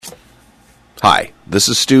Hi, this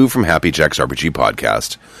is Stu from Happy Jack's RPG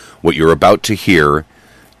Podcast. What you're about to hear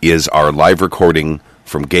is our live recording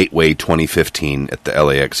from Gateway 2015 at the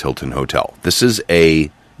LAX Hilton Hotel. This is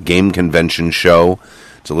a game convention show.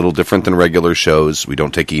 It's a little different than regular shows. We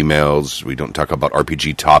don't take emails. We don't talk about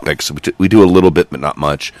RPG topics. We do a little bit, but not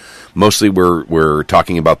much. Mostly we're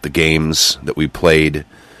talking about the games that we played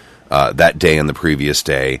that day and the previous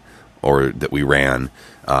day, or that we ran,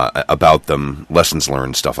 about them, lessons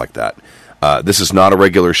learned, stuff like that. This is not a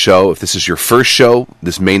regular show. If this is your first show,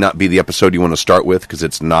 this may not be the episode you want to start with because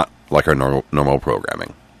it's not like our normal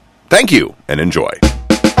programming. Thank you, and enjoy.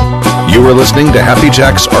 You are listening to Happy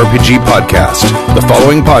Jack's RPG Podcast. The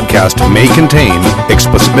following podcast may contain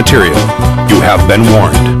explicit material. You have been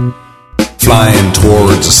warned. Flying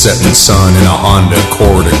towards a setting sun in a Honda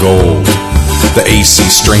Accord of gold. The AC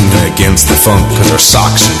straining against the funk cause our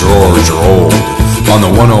socks and drawers are old. On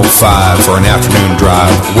the 105 for an afternoon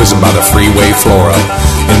drive, whizzing by the freeway Flora.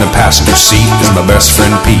 In the passenger seat is my best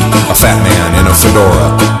friend Pete, a fat man in a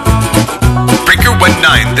fedora. Breaker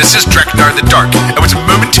 19, this is Dreknar the Dark. I was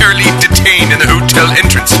momentarily detained in the hotel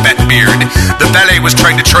entrance, Fatbeard. The valet was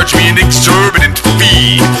trying to charge me an exorbitant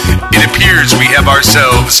fee. It appears we have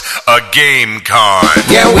ourselves a game con.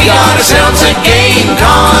 Yeah, we got ourselves a game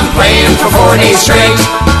con, playing for 4 days straight.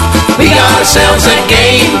 We got ourselves a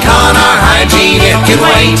game con, our hygiene, it can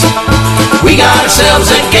wait. We got ourselves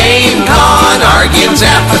a game con, our games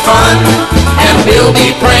after fun. And we'll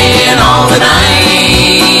be playing all the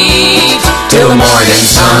night till the morning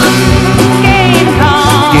sun. Game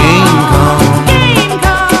con. Game con.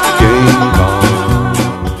 Game con.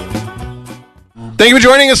 Thank you for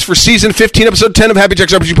joining us for Season 15, Episode 10 of Happy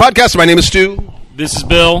Jack's RPG Podcast. My name is Stu. This is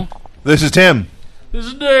Bill. This is Tim. This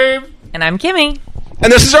is Dave. And I'm Kimmy.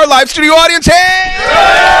 And this is our live studio audience. Hey!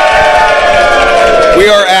 We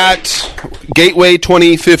are at Gateway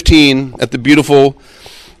 2015 at the beautiful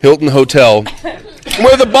Hilton Hotel,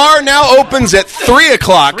 where the bar now opens at 3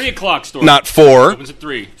 o'clock. 3 o'clock store. Not 4. Opens at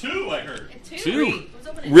 3. 2, I heard. 2.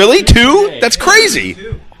 Really? 2? That's crazy.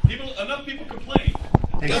 Enough people complain.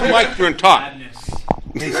 Mike, you're in talk.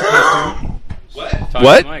 What? Talk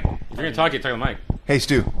What? To the mic. If you're going to talk, you talk to the mic. Hey,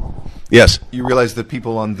 Stu. Yes. You realize that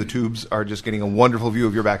people on the tubes are just getting a wonderful view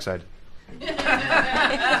of your backside.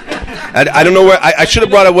 I don't know where. I should have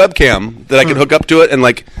brought a webcam that I could hook up to it and,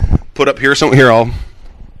 like, put up here. Here, I'll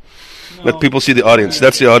let people see the audience.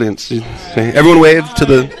 That's the audience. Everyone wave to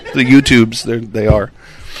the YouTubes. There they are.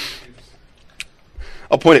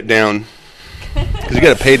 I'll point it down because you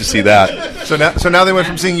got to pay to see that. So now they went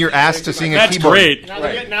from seeing your ass to seeing a That's keyboard. great. Now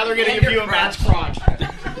they're getting a view of Matt's crotch.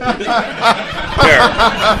 There.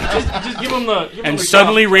 Just give them the... And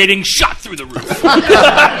suddenly ratings shot through the roof.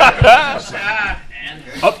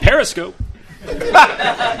 Up Periscope.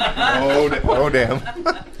 Oh, damn.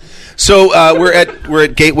 So we're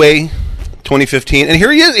at Gateway 2015, and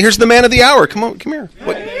here he is. Here's the man of the hour. Come here.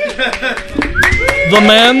 What? The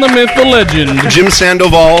man, the myth, the legend. Jim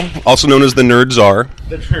Sandoval, also known as the Nerd Czar.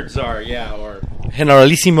 The Nerd Czar, yeah, or...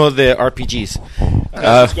 Generalissimo de RPGs.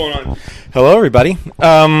 what's going on? Hello, everybody.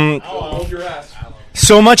 I'll hold your ass.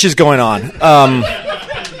 So much is going on.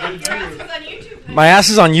 My ass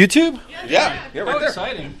is on YouTube? Yeah, right there.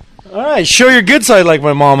 Exciting. All right, show your good side, like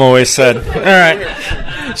my mom always said. All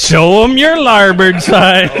right. Show them your larboard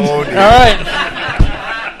side. All right.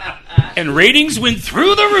 And ratings went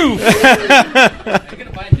through the roof. Are you going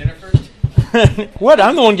to buy dinner first? What?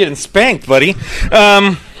 I'm the one getting spanked, buddy.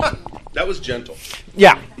 That was gentle.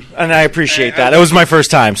 Yeah, and I appreciate that. It was my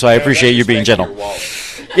first time, so I appreciate you being gentle.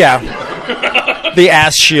 Yeah. The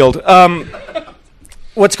ass shield.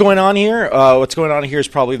 What's going on here? What's going on here is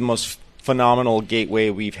probably the most phenomenal gateway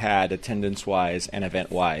we've had attendance-wise and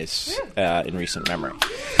event-wise in recent memory.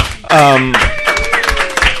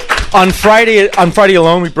 On Friday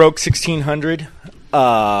alone, we broke 1,600.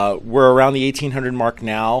 We're around the 1,800 mark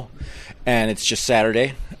now, and it's just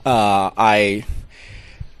Saturday. I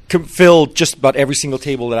filled just about every single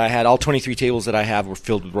table that I had. All 23 tables that I have were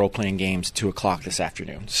filled with role-playing games at 2 o'clock this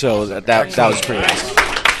afternoon. So that was pretty awesome.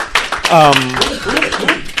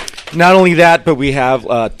 Not only that, but we have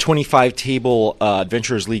a 25-table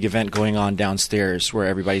Adventurers League event going on downstairs where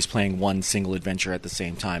everybody's playing one single adventure at the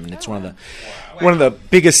same time, and it's one of the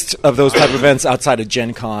biggest of those type of events outside of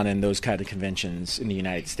Gen Con and those kind of conventions in the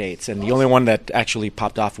United States, and the only one that actually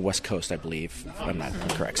popped off West Coast, I believe, if I'm not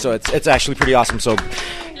incorrect. So it's actually pretty awesome. So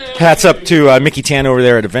hats up to Mickey Tan over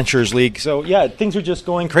there at Adventurers League. So yeah, things are just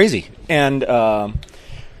going crazy, and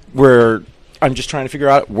we're I'm just trying to figure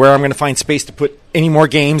out where I'm going to find space to put any more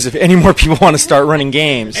games if any more people want to start running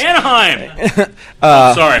games. Anaheim.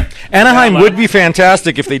 Sorry. Anaheim would be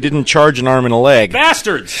fantastic if they didn't charge an arm and a leg.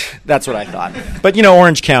 Bastards. That's what I thought. But,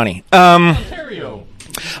 Orange County.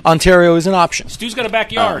 Ontario is an option. Stu's got a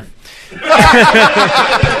backyard. It's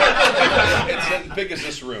as big as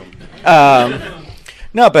this room.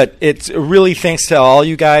 No, but it's really thanks to all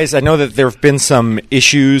you guys. I know that there have been some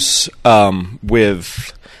issues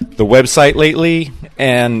with the website lately,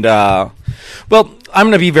 and I'm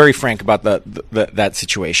going to be very frank about that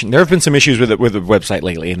situation. There have been some issues with the website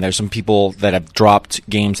lately, and there's some people that have dropped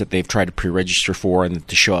games that they've tried to pre-register for and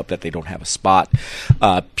to show up that they don't have a spot.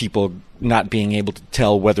 People not being able to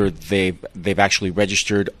tell whether they've actually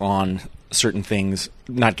registered on certain things,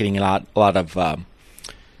 not getting a lot of.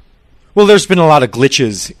 There's been a lot of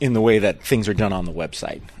glitches in the way that things are done on the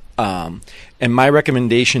website. And my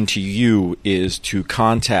recommendation to you is to go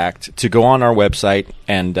on our website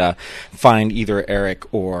and find either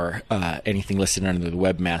Eric or anything listed under the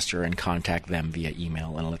webmaster and contact them via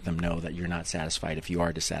email and let them know that you're not satisfied if you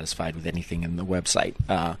are dissatisfied with anything in the website.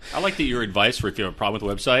 I like that your advice for if you have a problem with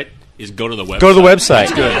the website is go to the website. Go to the website.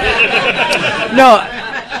 That's good. No.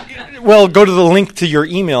 Well, go to the link to your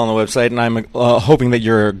email on the website, and I'm hoping that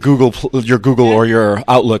your Google or your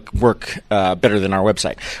Outlook work better than our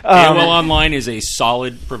website. AOL Online is a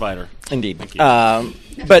solid provider. Indeed. Thank you.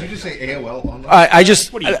 But did you say AOL Online? I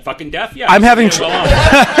just. What are you fucking deaf? Yeah. I'm having. You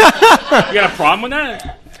got a problem with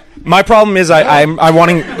that? My problem is I'm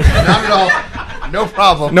wanting. Not at all. No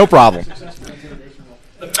problem. No problem.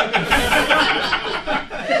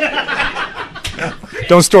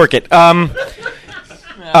 Don't stork it.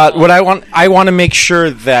 What I want to make sure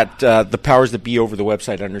that the powers that be over the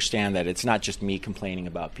website understand that it's not just me complaining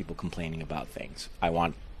about people complaining about things. I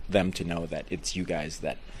want them to know that it's you guys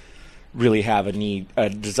that really have a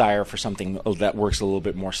desire for something that works a little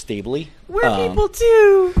bit more stably. We're people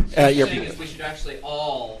too. You're people. We should actually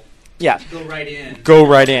all go right in. Go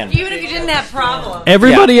right in. Even if you didn't have problems.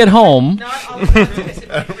 Everybody at home,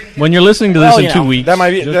 when you're listening to this in 2 weeks, that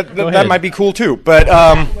might be cool too. But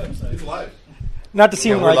It's live. not to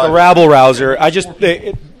seem like a rabble rouser, I just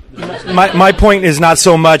my point is not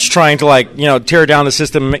so much trying to tear down the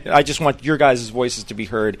system. I just want your guys' voices to be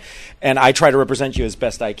heard, and I try to represent you as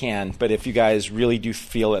best I can. But if you guys really do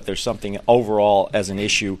feel that there's something overall as an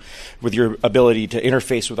issue with your ability to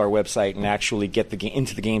interface with our website and actually get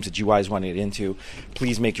into the games that you guys want to get into,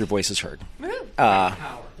 please make your voices heard.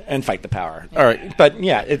 And fight the power. All right, but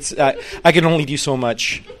yeah, it's I can only do so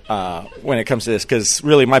much when it comes to this because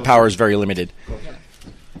really my power is very limited.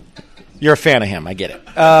 You're a fan of him, I get it.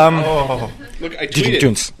 Look, I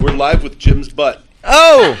tweeted. We're live with Jim's butt.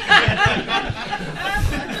 Oh!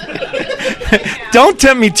 Don't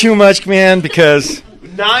tempt me too much, man, because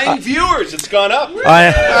 9 viewers. It's gone up.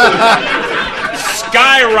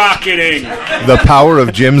 Skyrocketing. The power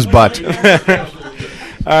of Jim's butt.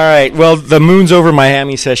 All right. Well, the Moon's Over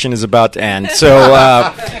Miami session is about to end. So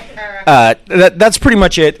that's pretty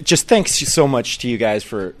much it. Just thanks so much to you guys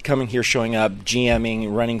for coming here, showing up,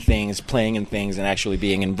 GMing, running things, playing in things, and actually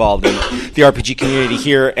being involved in the RPG community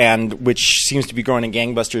here, and which seems to be growing in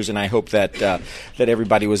gangbusters. And I hope that that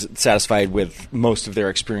everybody was satisfied with most of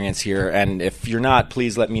their experience here. And if you're not,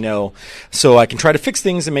 please let me know so I can try to fix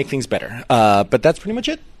things and make things better. But that's pretty much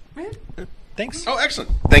it. Thanks. Oh,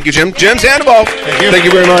 excellent. Thank you, Jim. Jim Sandoval. Thank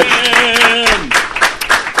you very much.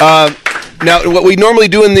 Now, what we normally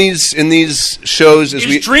do in these shows is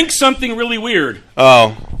we drink something really weird.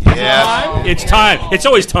 Oh, yeah. It's time. It's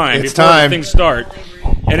always time It's before time. things start.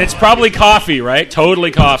 And it's probably coffee, right?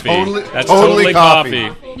 Totally coffee. That's totally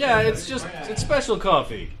coffee. yeah, it's special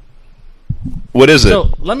coffee. what is it?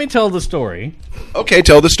 So let me tell the story. Okay,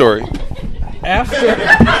 tell the story. After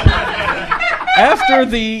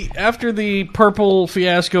the purple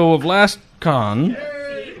fiasco of last con,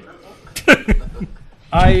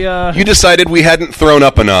 You decided we hadn't thrown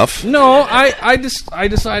up enough. No, I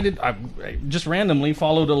decided I just randomly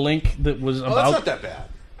followed a link that was about. That's not that bad.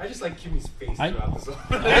 I just like Kimmy's face throughout this.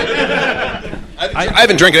 I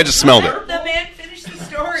haven't drank it. I just smelled it. The man finished the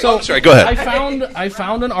story. So, sorry, go ahead. I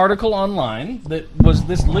found an article online that was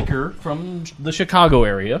this liquor from the Chicago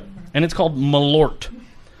area, and it's called Malort.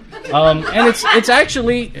 And it's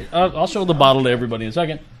actually I'll show the bottle to everybody in a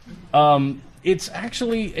second. It's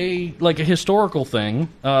actually a historical thing.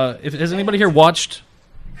 Has anybody here watched?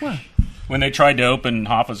 What? When they tried to open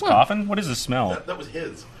Hoffa's coffin? What is the smell? That was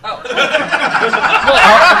his. Well, Jesus.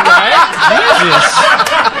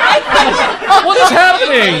 What is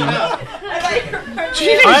happening?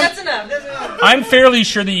 That's enough. I'm fairly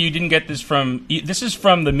sure that you didn't get this from... This is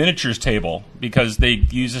from the miniatures table, because they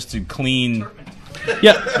use this to clean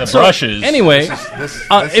the brushes. Anyway,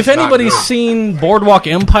 if anybody's seen Boardwalk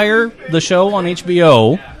Empire, the show on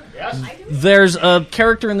HBO, there's a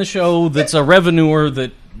character in the show that's a revenuer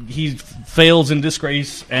that he fails in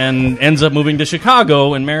disgrace and ends up moving to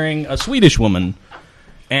Chicago and marrying a Swedish woman.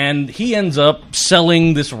 And he ends up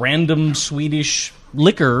selling this random Swedish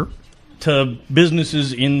liquor to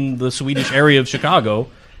businesses in the Swedish area of Chicago.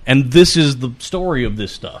 And this is the story of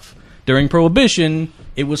this stuff. During Prohibition,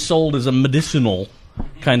 it was sold as a medicinal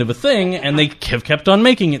kind of a thing, and they have kept on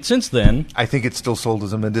making it since then. I think it's still sold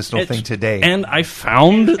as a medicinal thing today. And I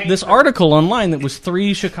found this article online that was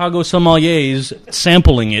 3 Chicago sommeliers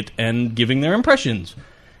sampling it and giving their impressions.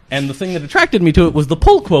 And the thing that attracted me to it was the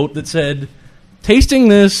pull quote that said, "Tasting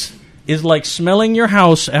this is like smelling your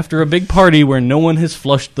house after a big party where no one has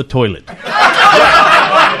flushed the toilet."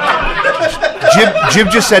 Jib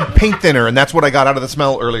just said paint thinner, and that's what I got out of the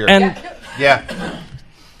smell earlier. And yeah.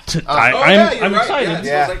 I'm excited.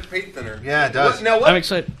 Yeah. It smells like paint thinner. Yeah, it does. Now, what? I'm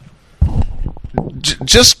excited.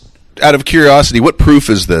 Just out of curiosity, what proof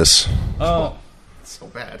is this? It's so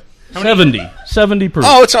bad. 70 proof.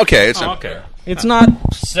 Oh, it's okay. It's okay. It's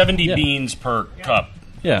not 70 beans per cup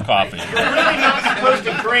of coffee. You're really not supposed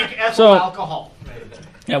to drink ethyl So- alcohol.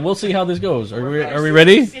 Yeah, we'll see how this goes. Are we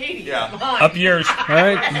ready? Yeah. Up yours. All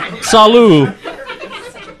right. Salut.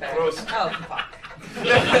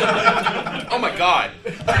 Oh my God.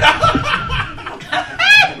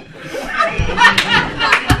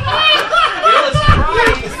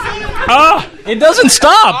 It doesn't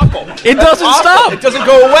stop. It doesn't stop. It doesn't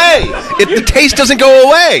go away. The taste doesn't go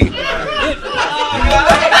away.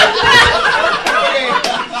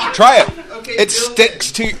 Try it. It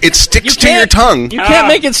sticks to your tongue. You can't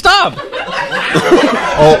make it stop.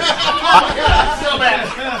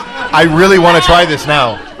 I really want to try this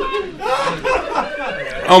now.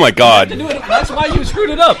 Oh my God. That's why you screwed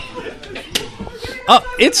it up.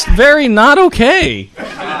 It's very not okay.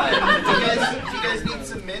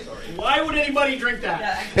 Why would anybody drink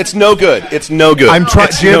that? It's no good. It's no good. I'm trying.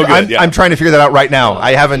 It's no good, I'm trying to figure that out right now.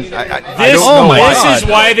 I haven't. I This, don't know this is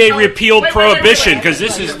why they repealed Prohibition, because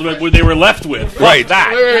this is what they were left with. Right.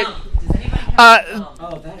 That.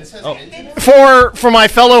 For my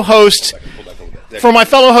fellow host,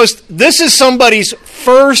 this is somebody's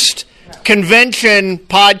first convention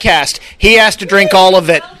podcast. He has to drink all of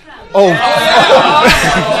it. Oh no!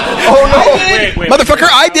 Wait. Motherfucker,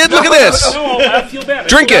 I did. Look at this. No, I feel bad.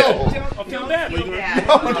 Drink it. I feel bad.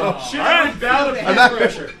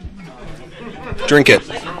 Drink it.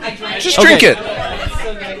 Just drink it.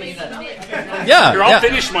 Yeah. Here, I'll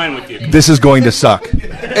finish mine with you. This is going to suck.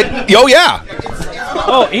 Oh yeah.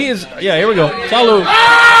 Oh, he is. Yeah, here we go. Salut.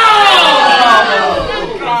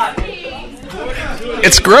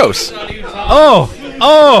 It's gross. Oh.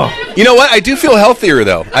 You know what? I do feel healthier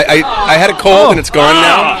though. I had a cold and it's gone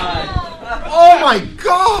now. Oh my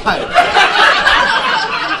God!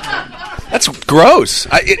 That's gross.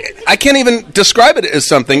 I can't even describe it as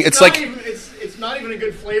something. It's like It's not even a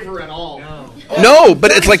good flavor at all. no,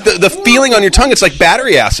 but it's like the feeling on your tongue. It's like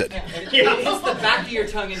battery acid. It hits the back of your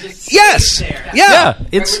tongue and just Yes. there. Yeah.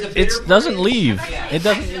 It doesn't leave. It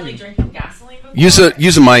doesn't. Really drinking gasoline before?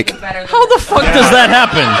 Use a mic. How the fuck does that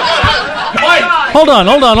happen? Hold on.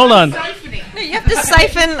 No, you have to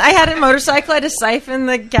siphon. I had a motorcycle. I had to siphon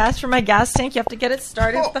the gas from my gas tank. You have to get it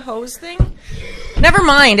started with the hose thing. Never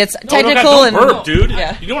mind. It's technical don't burp, dude.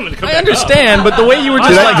 Yeah. You don't want to come I back understand, up. but the way you were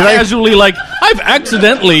just casually like, I've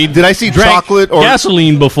accidentally Did I see drank chocolate or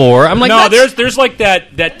gasoline before. I'm like, No, that's- there's like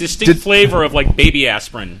that distinct flavor of like baby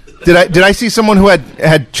aspirin. did I see someone who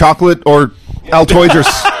had chocolate or Altoids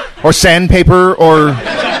or sandpaper or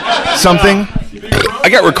something? I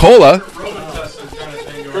got Ricola.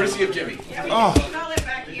 Courtesy of Jimmy. Oh,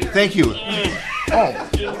 thank you. Oh,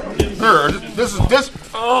 here, this is this.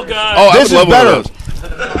 Oh God. Oh, I This would love is one better. of those.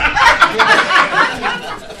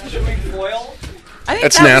 I think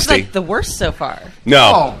That's that nasty. was like the worst so far.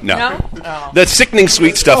 No. No? The sickening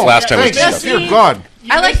sweet stuff last time was Thanks. disgusting. Dear God.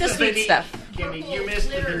 I like the sweet stuff. Kimmy, you missed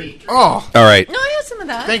the unique. Oh, All right. No, I had some of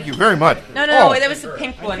that. thank you very much. No, Oh. that was the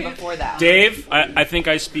pink one before that. Dave, I think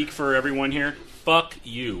I speak for everyone here. Fuck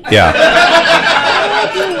you. Yeah.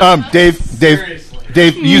 Dave,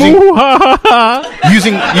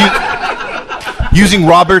 using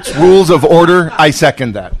Robert's rules of order, I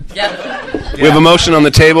second that. We have a motion on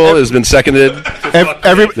the table. It has been seconded.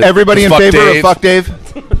 Everybody in Fuck favor Dave. of fuck Dave?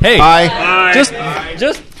 hey, Aye.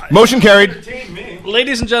 just Motion carried.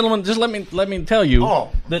 ladies and gentlemen, just let me tell you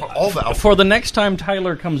that for the next time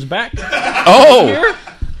Tyler comes back Oh. here,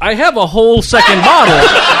 I have a whole second bottle.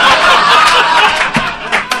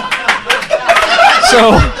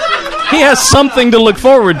 So he has something to look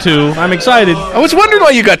forward to. I'm excited. I was wondering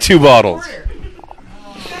why you got 2 bottles.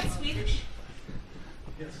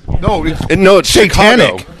 No, it's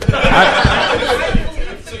satanic.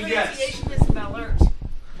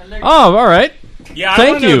 Oh, all right. Yeah, I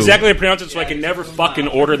Thank don't know you. exactly how to pronounce it, so I can never fucking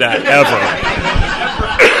order that ever.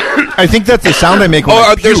 I think that's the sound I make when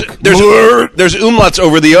I there's umlauts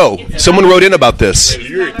over the O. Someone wrote in about this.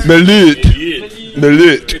 Melut.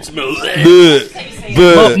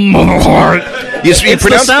 It's It's the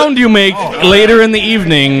pronounce sound you make later in the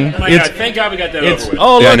evening. Oh my God, thank God we got that over with.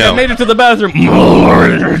 Oh, Yeah, I look, know. I made it to the bathroom.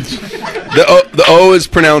 the O is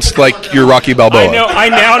pronounced like your Rocky Balboa. I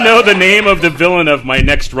now know the name of the villain of my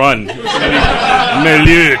next run.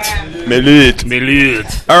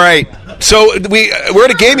 Melut. All right. So we're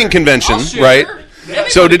at a gaming convention, right?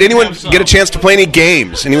 So did anyone get a chance to play any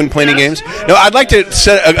games? Anyone play any games? No, I'd like to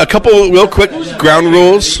set a couple real quick ground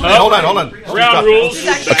rules. Hold on. Ground rules.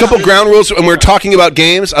 A couple ground rules when we're talking about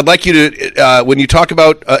games. I'd like you to, when you talk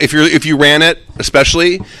about, if you ran it,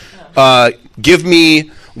 especially, give me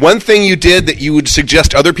one thing you did that you would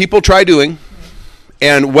suggest other people try doing,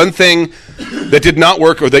 and one thing that did not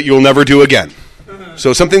work or that you'll never do again.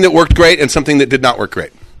 So something that worked great and something that did not work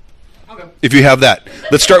great. If you have that,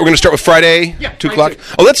 let's start. We're going to start with Friday, 2 o'clock.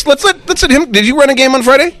 Oh, let's let him. Did you run a game on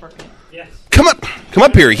Friday? Yes. Come up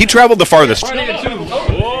here. He traveled the farthest.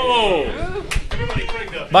 Whoa.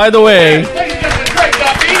 By the way,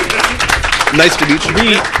 Nice to meet you.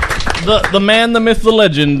 the man, the myth, the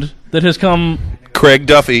legend that has come Craig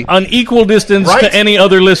Duffy an equal distance to any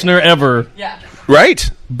other listener ever. Yeah. Right.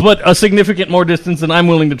 But a significant more distance than I'm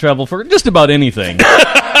willing to travel for just about anything.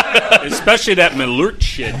 Especially that Malurt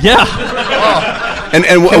shit. Yeah. And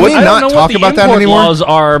Can we I don't not know talk what the about that import anymore? laws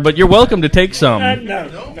are, but you're welcome to take some.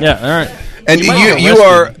 No. Yeah, all right. And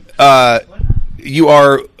you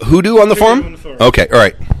are Hoodoo on the forum? Okay, all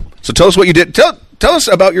right. So tell us what you did. Tell us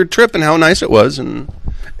about your trip and how nice it was, and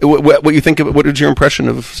what you think of it. What is your impression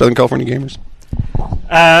of Southern California gamers?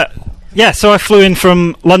 Yeah, so I flew in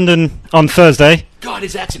from London on Thursday. God,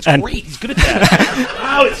 his accent's And- great. He's good at that.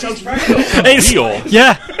 Wow, it sounds real.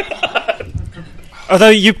 Yeah.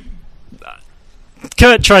 Although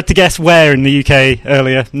Kurt tried to guess where in the UK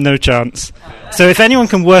earlier, no chance. So if anyone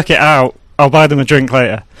can work it out, I'll buy them a drink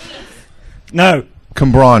later. No.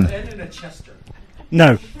 Cambron.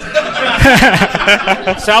 No.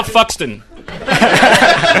 South Fuxton.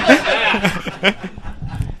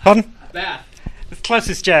 Pardon? Bath.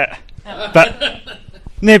 Closest jet. But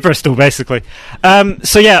near Bristol, basically.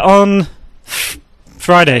 So yeah, on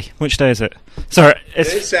Friday. Which day is it? Sorry,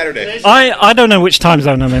 It's Saturday. I don't know which time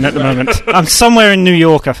zone I'm in at the moment. I'm somewhere in New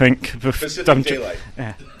York, I think. Pacific Daylight.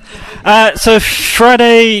 Yeah. So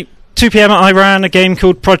Friday, 2 p.m. I ran a game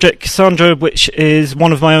called Project Cassandra, which is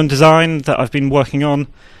one of my own design that I've been working on.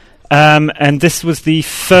 And this was the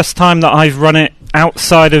first time that I've run it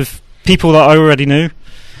outside of people that I already knew.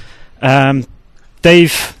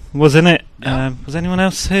 Dave was in it. Was anyone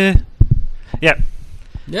else here? Yeah.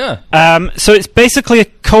 Yeah. So it's basically a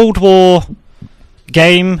Cold War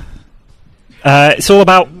game. It's all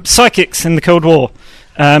about psychics in the Cold War.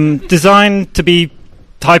 Designed to be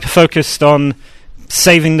hyper-focused on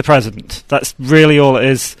saving the president. That's really all it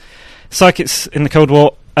is. Psychics in the Cold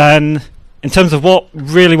War. And in terms of what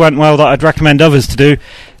really went well that I'd recommend others to do,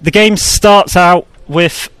 the game starts out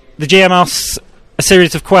with the GM asks a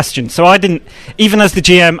series of questions. So even as the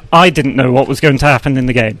GM, I didn't know what was going to happen in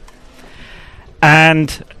the game.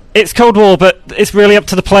 And it's Cold War, but it's really up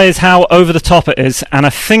to the players how over the top it is. And I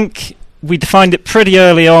think we defined it pretty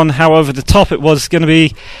early on how over the top it was going to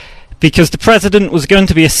be, because the president was going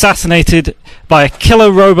to be assassinated by a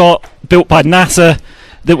killer robot built by NASA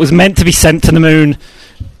that was meant to be sent to the moon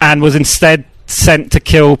and was instead sent to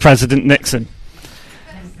kill President Nixon.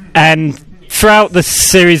 And throughout the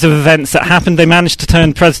series of events that happened, they managed to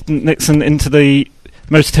turn President Nixon into the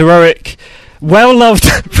most heroic, well-loved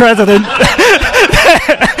president.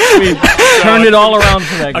 We turned it all around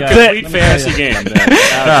for that guy. A complete fantasy game. Then.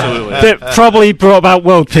 Absolutely. That probably brought about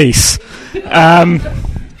world peace.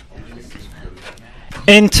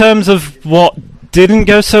 In terms of what didn't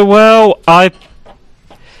go so well, I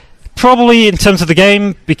probably, in terms of the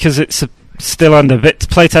game, because it's still under bit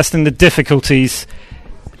playtesting, the difficulties,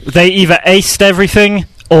 they either aced everything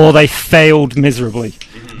or they failed miserably.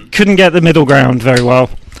 Couldn't get the middle ground very well.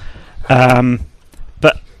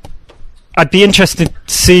 But I'd be interested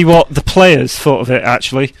to see what the players thought of it,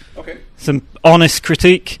 actually. Okay. Some honest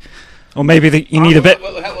critique. Or maybe you need a bit...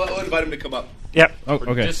 We'll invite him to come up. Yep. Oh,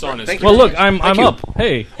 okay. Dishonest. Well, look, I'm you. up.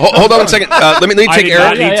 Hey. Hold on 1 second. Let me take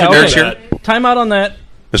Eric. Okay. Eric's here. Time out on that.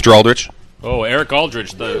 Mr. Aldrich. Oh, Eric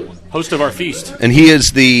Aldrich, the host of our feast. And he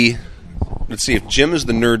is the... Let's see, if Jim is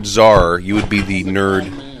the nerd czar, you would be the nerd...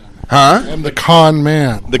 Huh? I'm the con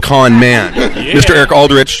man. The con man. Yeah. Mr. Eric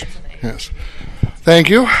Aldrich. Yes. Thank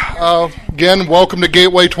you. Again, welcome to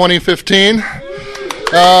Gateway 2015.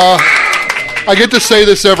 I get to say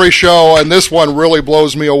this every show, and this one really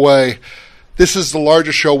blows me away. This is the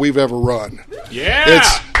largest show we've ever run. Yeah!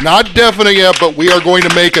 It's not definite yet, but we are going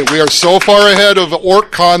to make it. We are so far ahead of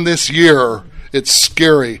OrcCon this year, it's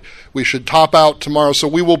scary. We should top out tomorrow. So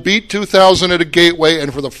we will beat 2000 at a Gateway,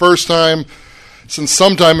 and for the first time since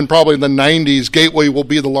sometime in probably the 90s, Gateway will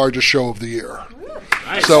be the largest show of the year.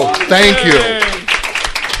 Nice. So thank you.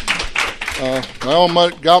 I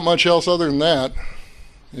don't got much else other than that.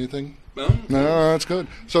 Anything? No, that's good.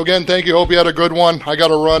 So again, thank you. Hope you had a good one. I got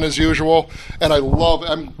to run as usual, and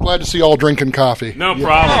I'm glad to see you all drinking coffee. No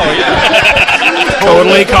problem. Oh, yeah.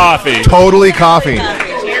 Totally coffee. Totally coffee.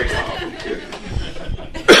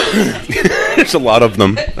 There's a lot of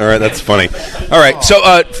them. All right, that's funny. All right,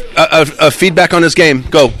 so feedback on this game.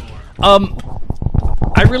 Go.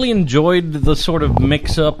 I really enjoyed the sort of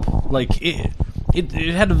mix-up. Like it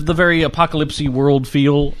had the very apocalypse-y world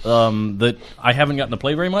feel that I haven't gotten to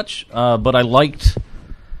play very much, but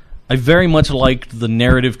I very much liked the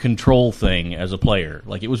narrative control thing as a player.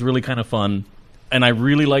 Like, it was really kind of fun, and I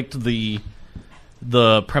really liked the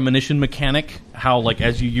premonition mechanic, how, like,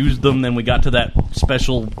 as you used them, then we got to that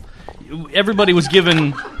special... Everybody was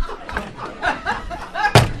given...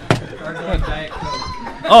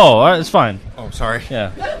 Oh, it's fine. Oh, sorry.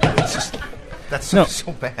 Yeah. That's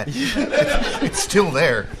so bad. It's still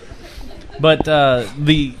there. But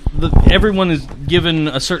everyone is given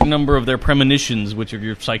a certain number of their premonitions, which are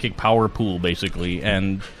your psychic power pool, basically.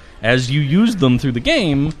 And as you use them through the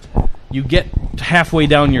game, you get halfway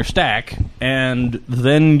down your stack, and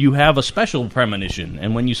then you have a special premonition.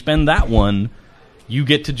 And when you spend that one, you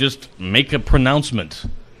get to just make a pronouncement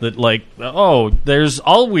that, like, oh, there's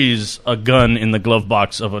always a gun in the glove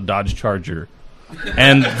box of a Dodge Charger.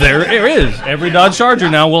 And there is. Every Dodge Charger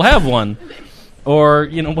now will have one. Or,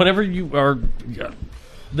 whatever you are.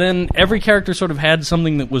 Then every character sort of had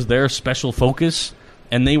something that was their special focus,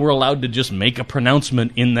 and they were allowed to just make a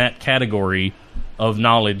pronouncement in that category of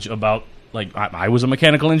knowledge about, like, I was a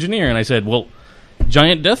mechanical engineer, and I said, well,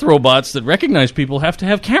 giant death robots that recognize people have to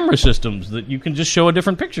have camera systems that you can just show a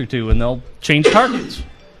different picture to, and they'll change targets.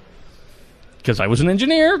 Because I was an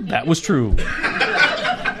engineer, that was true.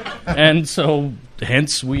 And so,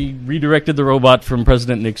 hence, we redirected the robot from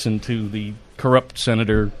President Nixon to the corrupt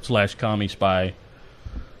senator/commie spy,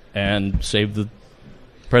 and saved the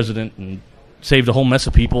president, and saved a whole mess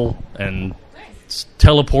of people, and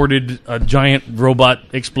teleported a giant robot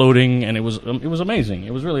exploding, and it was amazing.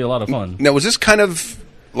 It was really a lot of fun. Now, was this kind of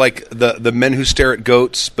like the Men Who Stare at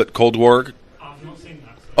Goats, but Cold War? I've not seen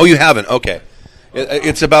that. Oh, you haven't? Okay.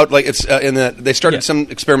 It's about, like, it's they started some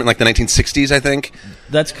experiment in, like, the 1960s, I think.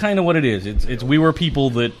 That's kind of what it is. It's we were people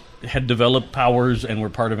that had developed powers and were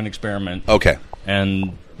part of an experiment. Okay.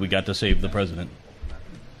 And we got to save the president.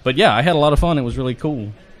 But yeah, I had a lot of fun. It was really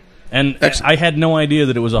cool. And I had no idea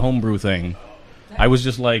that it was a homebrew thing. I was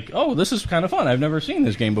just like, oh, this is kind of fun. I've never seen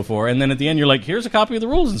this game before. And then at the end, you're like, here's a copy of the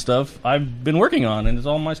rules and stuff I've been working on, and it's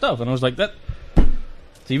all my stuff. And I was like,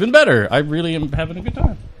 it's even better. I really am having a good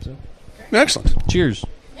time. So. Excellent. Cheers.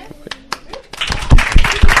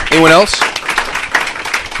 Anyone else?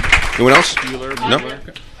 Anyone else? No?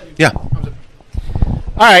 Yeah. All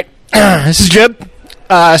right. This is Jib.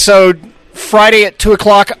 So Friday at 2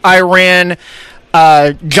 o'clock, I ran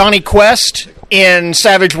Johnny Quest in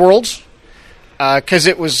Savage Worlds because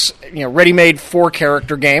it was ready-made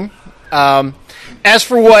 4-character game. As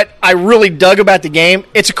for what I really dug about the game,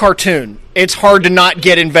 it's a cartoon. It's hard to not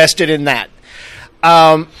get invested in that.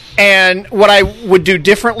 And what I would do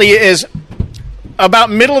differently is about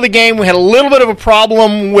middle of the game, we had a little bit of a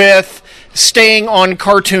problem with staying on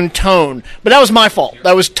cartoon tone. But that was my fault.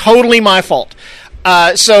 That was totally my fault.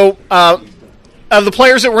 So of the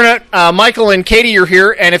players that were in it, Michael and Katie are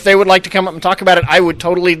here, and if they would like to come up and talk about it, I would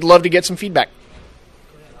totally love to get some feedback.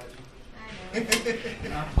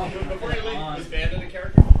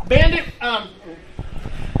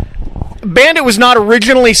 Bandit was not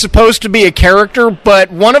originally supposed to be a character,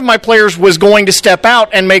 but one of my players was going to step out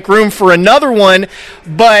and make room for another one,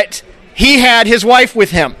 but he had his wife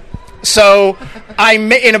with him. So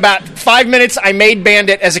in about 5 minutes, I made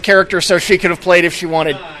Bandit as a character so she could have played if she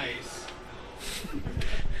wanted. Nice.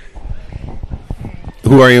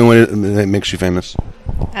 Who are you and what makes you famous?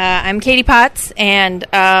 I'm Katie Potts, and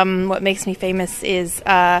what makes me famous is,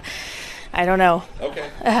 I don't know. Okay.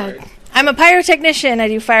 I'm a pyrotechnician. I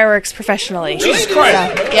do fireworks professionally. Jesus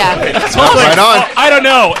Christ. So, yeah. Right on. I don't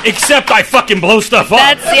know, except I fucking blow stuff up.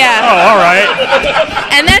 That's, yeah. Oh, all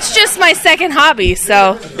right. And that's just my second hobby,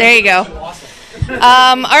 so there you go. All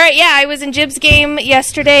right, yeah, I was in Jib's game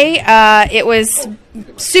yesterday. It was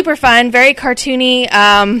super fun, very cartoony,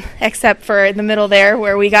 except for in the middle there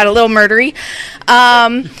where we got a little murdery.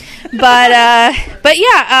 But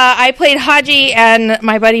yeah, I played Haji, and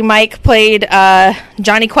my buddy Mike played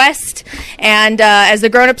Johnny Quest. And as the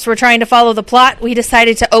grown-ups were trying to follow the plot, we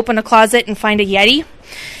decided to open a closet and find a Yeti,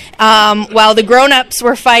 while the grown-ups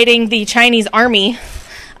were fighting the Chinese army.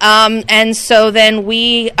 And so then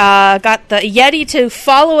we got the Yeti to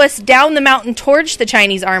follow us down the mountain towards the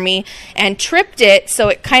Chinese army and tripped it so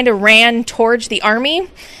it kind of ran towards the army.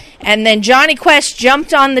 And then Johnny Quest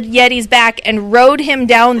jumped on the Yeti's back and rode him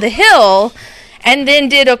down the hill and then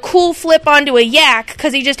did a cool flip onto a yak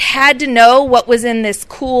because he just had to know what was in this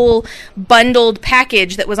cool bundled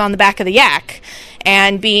package that was on the back of the yak.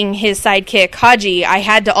 And being his sidekick, Haji, I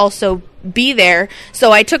had to also be there.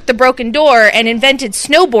 So I took the broken door and invented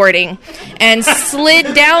snowboarding and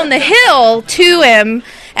slid down the hill to him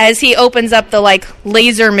as he opens up the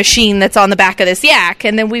laser machine that's on the back of this yak.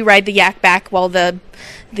 And then we ride the yak back while the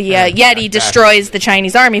Yeti destroys the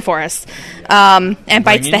Chinese army for us, and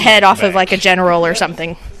bites the head off of a general or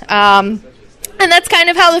something. And that's kind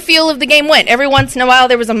of how the feel of the game went. Every once in a while,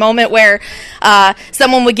 there was a moment where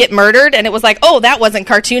someone would get murdered, and it was like, oh, that wasn't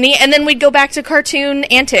cartoony. And then we'd go back to cartoon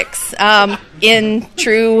antics in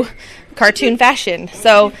true cartoon fashion.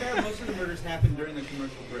 So,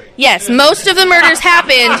 yes, most of the murders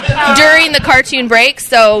happened during the cartoon break,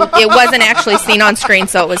 so it wasn't actually seen on screen,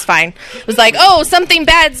 so it was fine. It was like, oh, something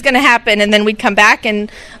bad's going to happen, and then we'd come back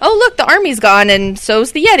and, oh, look, the army's gone, and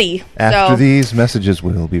so's the Yeti. After these messages,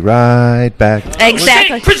 we'll be right back.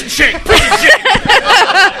 Exactly. Prison shake! Prison shake!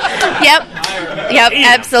 Yep,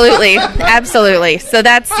 absolutely. So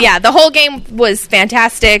that's, the whole game was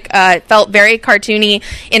fantastic. It felt very cartoony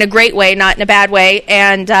in a great way, not in a bad way,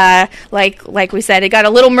 and like we said, it got a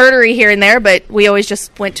little murdery here and there, but we always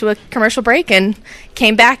just went to a commercial break and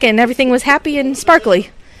came back, and everything was happy and sparkly.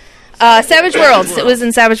 Savage Worlds. It was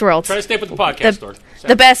in Savage Worlds. Try to stay with the podcast store.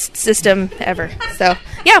 The best system ever. So,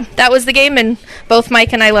 yeah, that was the game, and both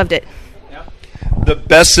Mike and I loved it. The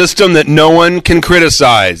best system that no one can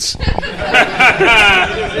criticize.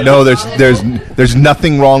 No, there's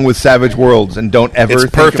nothing wrong with Savage Worlds, and don't ever. It's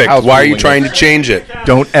think perfect. of house Why are you ruling trying it. to change it?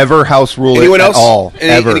 Don't ever house rule Anyone it else? at all.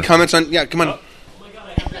 Ever. Any comments on? Yeah, come on.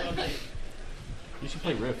 You should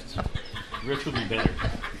play Rifts. Rifts would be better.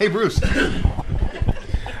 Hey, Bruce.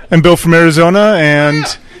 I'm Bill from Arizona, and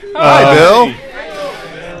hi, Bill.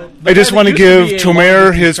 I just want to give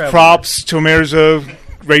Tomer his props. Tomer's a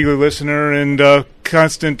regular listener and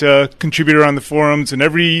constant contributor on the forums, and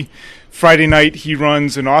every Friday night he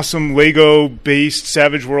runs an awesome Lego-based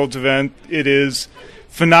Savage Worlds event. It is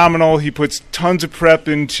phenomenal. He puts tons of prep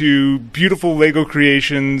into beautiful Lego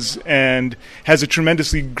creations and has a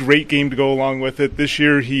tremendously great game to go along with it. This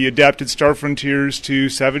year he adapted Star Frontiers to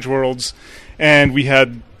Savage Worlds, and we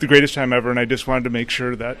had the greatest time ever, and I just wanted to make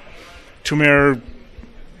sure that Tomer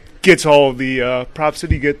gets all of the props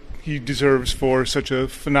that he deserves for such a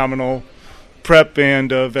phenomenal prep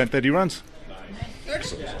and event that he runs.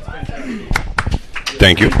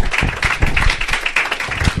 Thank you.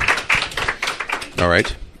 All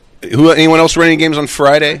right. Anyone else run any games on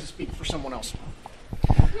Friday? Speak for someone else.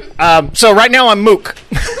 So right now I'm Mook.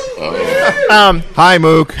 Hi,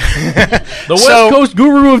 Mook. The West Coast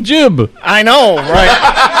guru of Jib. I know, right?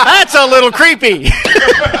 That's a little creepy.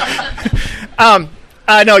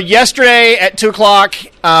 No, yesterday at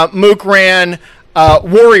 2:00, Mook ran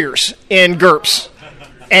Warriors in GURPS.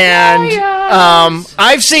 And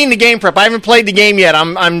I've seen the game prep. I haven't played the game yet.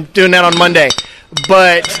 I'm doing that on Monday.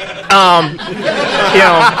 But,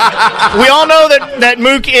 we all know that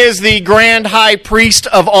Mook is the grand high priest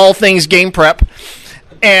of all things game prep.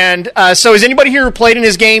 And so is anybody here who played in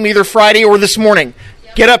his game either Friday or this morning?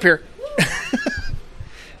 Get up here.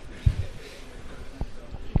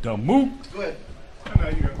 The Mook. Go ahead.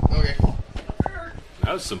 Okay.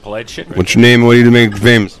 That was some polite shit. Right What's your name? What do you make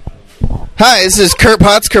famous? Hi, this is Kurt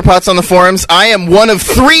Potts. Kurt Potts on the forums. I am one of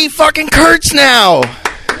 3 fucking Kurts now.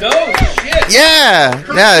 No shit. Yeah,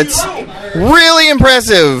 it's really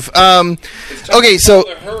impressive. Okay, so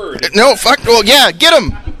no, fuck. Well, yeah, get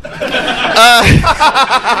him.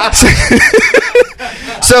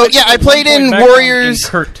 So yeah, I played in Warriors.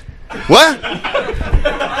 Kurt. What?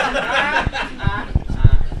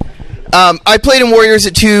 I played in Warriors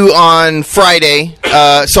at 2 on Friday,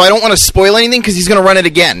 so I don't want to spoil anything because he's going to run it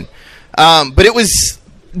again. But it was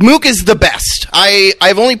Mook is the best.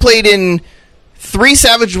 I've only played in 3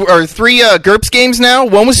 GURPS games now.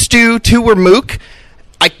 1 was Stu, 2 were Mook.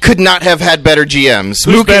 I could not have had better GMs.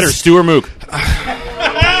 Who's better, Stu or Mook?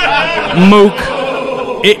 Mook.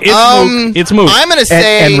 It's Mook. I'm going to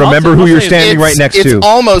say... And remember who you're standing right next to. It's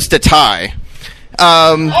almost a tie.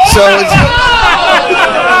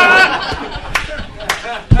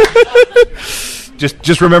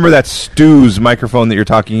 Just remember that's Stu's microphone that you're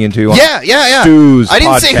talking into. Yeah. Stu's I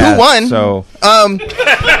didn't say who won. So,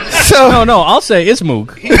 no, I'll say it's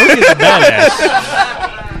Mook. Mook is a badass.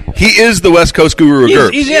 He is the West Coast guru of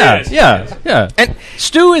GURPS. Yeah. And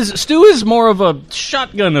Stu is more of a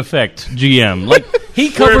shotgun effect GM. Like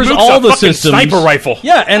he covers Mook's all a the fucking systems. sniper rifle.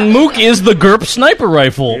 Yeah, and Mook is the GURPS sniper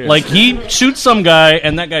rifle. Like he shoots some guy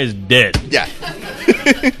and that guy's dead. Yeah.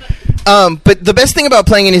 But the best thing about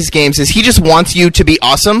playing in his games is he just wants you to be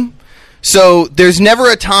awesome. So there's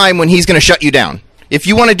never a time when he's going to shut you down. If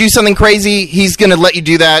you want to do something crazy, he's going to let you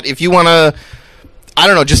do that. If you want to, I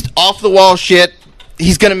don't know, just off-the-wall shit,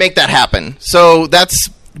 he's going to make that happen. So that's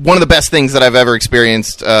one of the best things that I've ever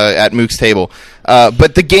experienced at Mook's table.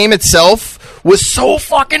 But the game itself was so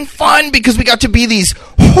fucking fun because we got to be these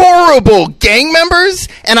horrible gang members.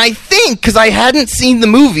 And I think, because I hadn't seen the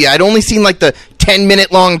movie, I'd only seen like the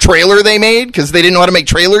 10-minute long trailer they made because they didn't know how to make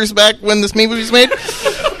trailers back when this movie was made.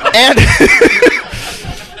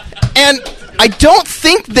 And I don't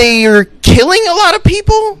think they are killing a lot of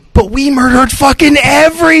people, but we murdered fucking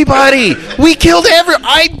everybody.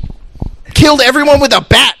 I killed everyone with a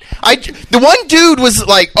bat. The one dude was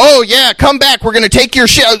like, "Oh yeah, come back. We're gonna take your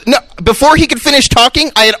shit." No, before he could finish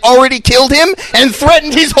talking, I had already killed him and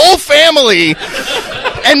threatened his whole family,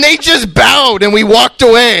 and they just bowed and we walked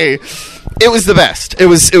away. It was the best. It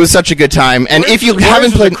was such a good time. And if you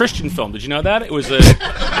haven't played, a Christian film, did you know that it was a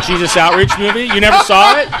Jesus Outreach movie? You never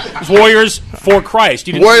saw it? It was Warriors for Christ.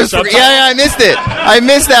 You didn't Warriors see the for, yeah, I missed it. I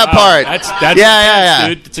missed that part. That's yeah.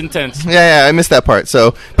 Dude, it's intense. Yeah, I missed that part.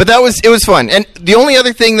 So, but it was fun. And the only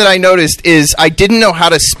other thing that I noticed is I didn't know how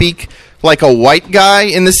to speak like a white guy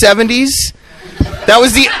in the 70s. That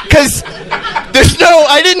was because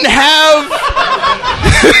I didn't have.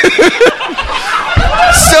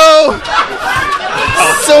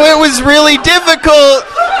 So it was really difficult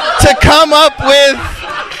to come up with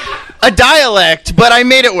a dialect, but I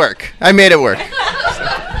made it work.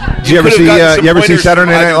 Did you ever see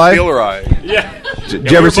Saturday Night Live? Yeah.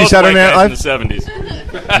 Did you ever see Saturday Night Live? In the 70s.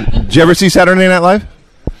 Did you ever see Saturday Night Live?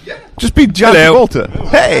 Yeah. Just be John Travolta.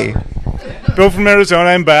 Hey. Bill from Arizona,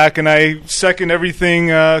 I'm back, and I second everything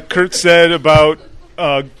Kurt said about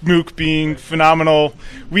Mook being phenomenal.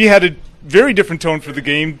 We had a very different tone for the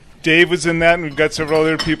game. Dave was in that, and we've got several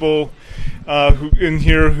other people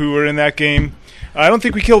who were in that game. I don't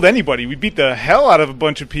think we killed anybody. We beat the hell out of a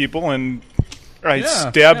bunch of people, and I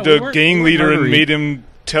stabbed a gang leader and made him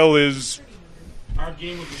tell his... Our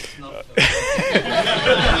game was snuffed.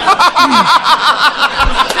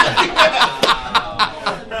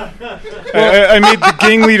 I made the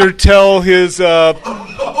gang leader tell his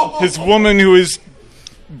woman who was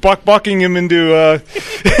bucking him into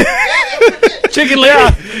chicken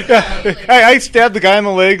leg. Yeah. I stabbed the guy in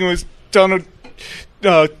the leg and was telling him,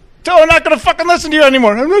 "I'm not gonna fucking listen to you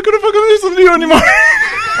anymore. I'm not gonna fucking listen to you anymore."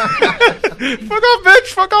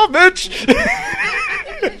 Fuck off, bitch.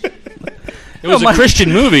 It was a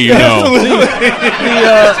Christian movie, you know.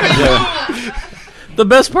 The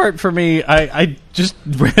best part for me, I just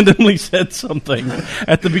randomly said something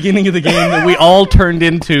at the beginning of the game that we all turned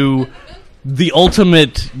into the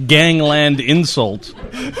ultimate gangland insult.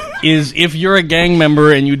 Is if you're a gang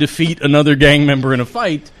member and you defeat another gang member in a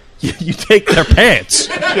fight, you take their pants.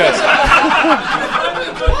 Yes.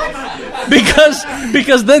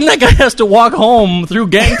 Because then that guy has to walk home through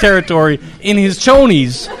gang territory in his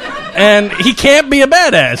chonies, and he can't be a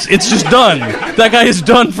badass. It's just done. That guy is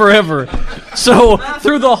done forever. So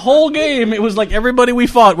through the whole game, it was like everybody we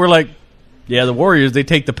fought were like, yeah, the Warriors, they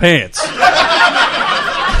take the pants.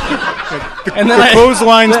 And then the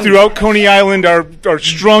clotheslines throughout Coney Island are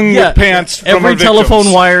strung with pants from every our telephone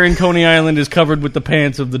victims. wire in Coney Island is covered with the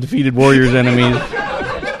pants of the defeated Warriors' enemies.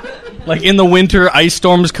 Like in the winter, ice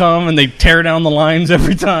storms come and they tear down the lines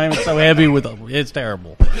every time. It's so heavy it's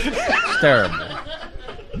terrible. It's terrible.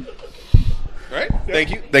 All right. Thank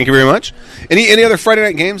you very much. Any other Friday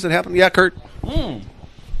night games that happened? Yeah, Kurt. You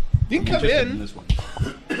can come in.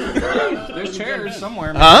 There's chairs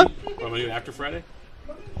somewhere. Huh? What am I doing after Friday?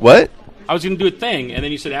 What? I was going to do a thing, and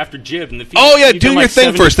then you said after Jib. And Oh yeah, do your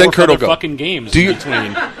thing first, then Kurt will go. Fucking games do in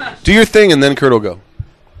between. Do your thing, and then Kurt will go.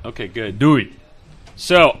 Okay, good. Do it.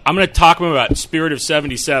 So I'm going to talk about Spirit of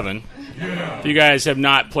 77. If you guys have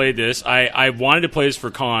not played this, I wanted to play this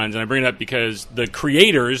for cons, and I bring it up because the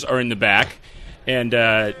creators are in the back. And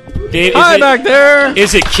Dave, Hi back there.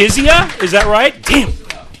 Is it Kizia? Is that right? Damn.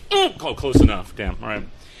 Oh, close enough. Damn. All right.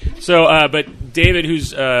 So, but David,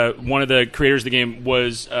 who's one of the creators of the game,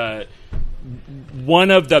 was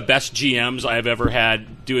one of the best GMs I've ever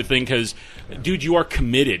had do a thing because, dude, you are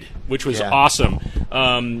committed, which was awesome.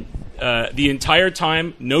 The entire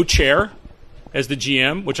time, no chair as the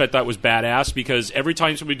GM, which I thought was badass because every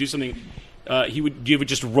time somebody would do something, you would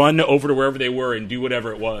just run over to wherever they were and do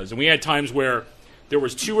whatever it was. And we had times where there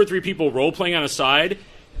was 2 or 3 people role-playing on a side,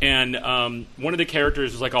 and one of the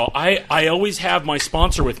characters was like, I always have my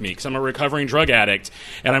sponsor with me because I'm a recovering drug addict,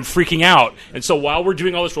 and I'm freaking out. And so while we're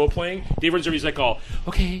doing all this role-playing, Dave runs over, he's like,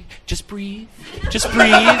 okay, just breathe.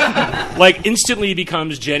 Like, instantly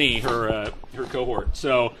becomes Jenny, her cohort.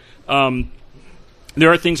 So there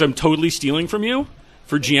are things I'm totally stealing from you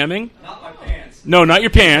for GMing. Not my pants. No, not your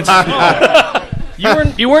pants.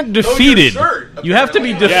 You weren't defeated. You have to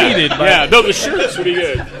be defeated. No, the shirt's pretty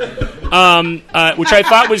good. Which I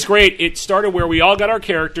thought was great. It started where we all got our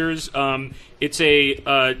characters. It's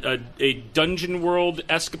a Dungeon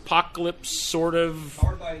World-esque apocalypse, sort of.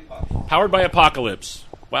 Powered by Apocalypse.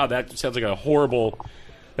 Wow, that sounds like a horrible.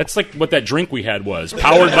 That's like what that drink we had was.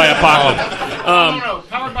 Powered by Apocalypse. No.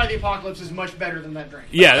 Powered by the Apocalypse is much better than that drink.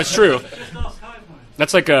 Yeah, that's true.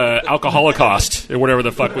 That's like a alcoholocaust or whatever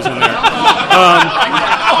the fuck was in there.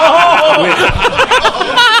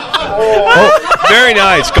 Very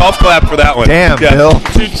nice. Golf clap for that one. Damn, Bill.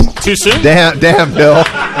 Too soon? Damn, Bill. All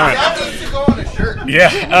right.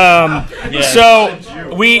 Yeah. So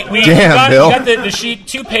we got the sheet,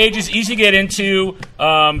 2 pages, easy to get into.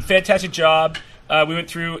 Fantastic job. We went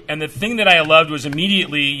through, and the thing that I loved was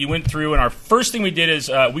immediately you went through, and our first thing we did is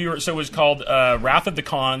it was called Wrath of the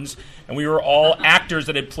Cons, and we were all actors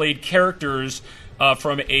that had played characters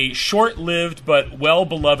from a short-lived but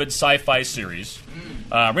well-beloved sci-fi series.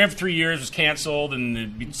 Ran for 3 years, was canceled,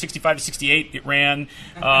 and in 65 to 68 it ran,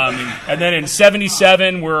 and then in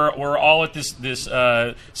 77 we're all at this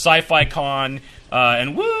sci-fi con,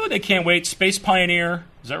 and woo, they can't wait. Space Pioneer,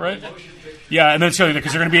 is that right? Yeah, and then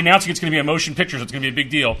because they're going to be announcing it's going to be a motion picture, so it's going to be a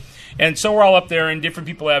big deal. And so we're all up there, and different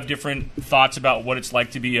people have different thoughts about what it's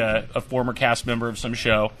like to be a former cast member of some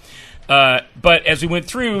show. But as we went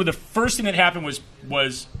through, the first thing that happened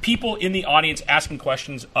was people in the audience asking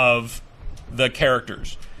questions of the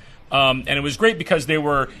characters. And it was great because they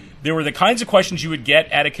were the kinds of questions you would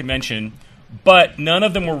get at a convention, but none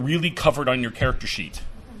of them were really covered on your character sheet.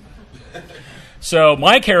 So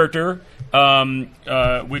my character...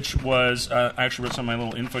 which was I actually wrote some of my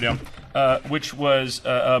little info down. Which was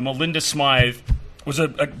Melinda Smythe, was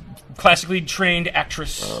a classically trained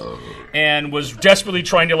actress, and was desperately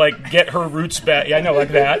trying to get her roots back. Yeah, I know,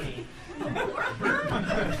 like that.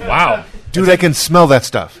 Wow, dude, I can smell that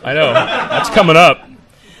stuff. I know that's coming up.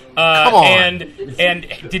 Come on. And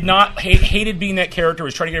did not hated being that character.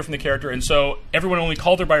 Was trying to get her from the character, and so everyone only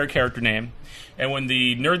called her by her character name. And when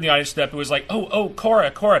the nerd in the audience stepped, it was like, oh,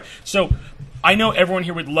 Cora. So I know everyone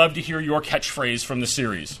here would love to hear your catchphrase from the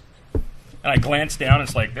series. And I glanced down, and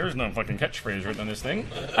it's like, there's no fucking catchphrase written on this thing.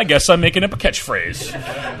 I guess I'm making up a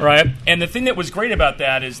catchphrase, right? And the thing that was great about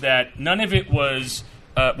that is that none of it was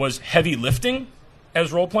heavy lifting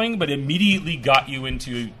as role-playing, but immediately got you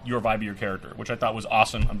into your vibe of your character, which I thought was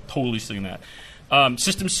awesome. I'm totally seeing that.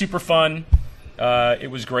 System's super fun. It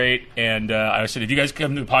was great, and I said, if you guys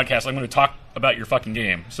come to the podcast, I'm going to talk about your fucking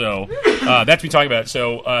game. So that's what we talking about.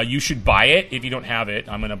 So you should buy it if you don't have it.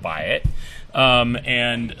 I'm going to buy it,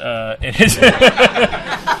 and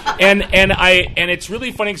it's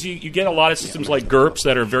really funny because you get a lot of systems like GURPS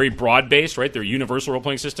that are very broad based, right? They're universal role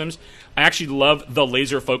playing systems. I actually love the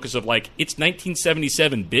laser focus of it's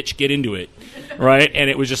 1977, bitch, get into it, right? And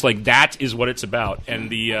it was just like that is what it's about, and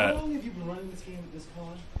the. How long have you been running this game at this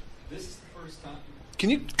con? This is the first time. Can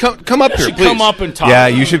you come up here, please? Come up and talk. Yeah,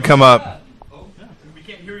 you should come up. We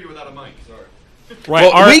can't hear you without a mic. Sorry.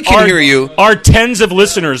 Right, well, we can hear you. Our tens of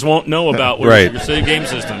listeners won't know about your game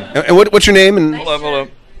system. And what's your name? And hold up.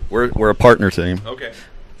 We're a partner team. Okay.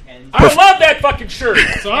 I love that fucking shirt.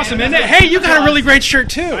 It's awesome, isn't it? Hey, you got a really great shirt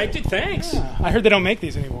too. I did. Thanks. Yeah. I heard they don't make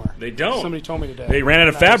these anymore. They don't. Somebody told me today. They ran out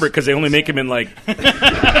of fabric because they only make them in I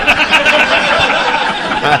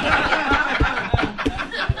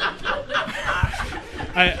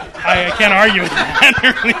can't argue with that. I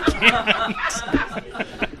really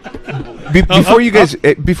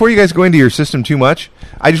can't. Before you guys go into your system too much,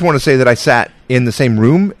 I just want to say that I sat in the same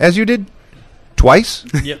room as you did twice.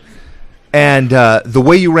 Yep. And the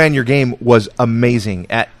way you ran your game was amazing.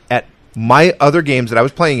 At my other games that I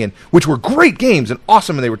was playing in, which were great games and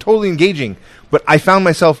awesome, and they were totally engaging, but I found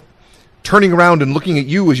myself turning around and looking at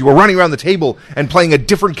you as you were running around the table and playing a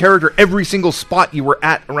different character every single spot you were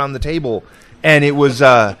at around the table. And it was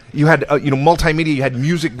you had multimedia, you had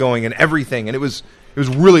music going and everything, and it was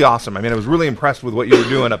really awesome. I mean, I was really impressed with what you were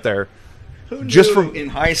doing up there. Just from in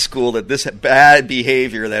high school that this bad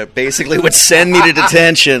behavior that basically would send me to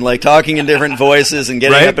detention, like talking in different voices and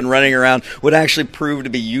getting up and running around, would actually prove to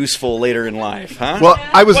be useful later in life, huh? Well,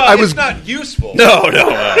 I was it's not useful. No.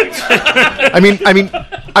 I mean,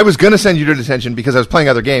 I was going to send you to detention because I was playing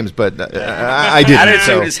other games, but I didn't.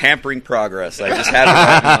 Attitude is hampering progress. I just had to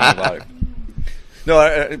write my mind about it.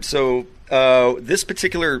 No, this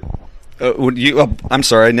particular. I'm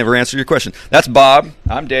sorry, I never answered your question. That's Bob.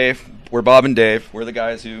 I'm Dave. We're Bob and Dave. We're the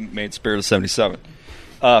guys who made Spirit of 77.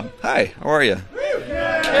 Hi, how are you?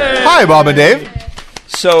 Hi, Bob and Dave.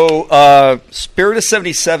 So, Spirit of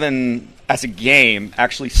 77 as a game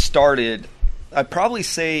actually started, I'd probably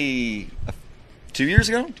say 2 years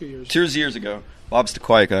ago? 2 years. 2 years ago. Bob's the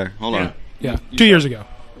quiet guy. Hold on. Yeah, 2 years ago.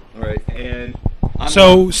 All right, and...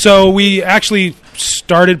 So we actually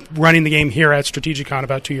started running the game here at Strategicon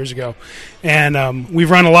about 2 years ago, and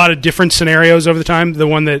we've run a lot of different scenarios over the time. The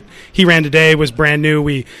one that he ran today was brand new.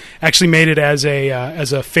 We actually made it as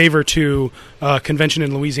a favor to a convention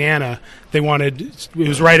in Louisiana. They wanted it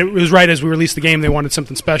was right as we released the game. They wanted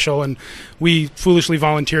something special, and we foolishly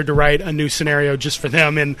volunteered to write a new scenario just for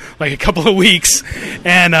them in like a couple of weeks,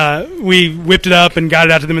 and we whipped it up and got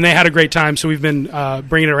it out to them, and they had a great time. So we've been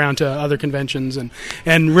bringing it around to other conventions, and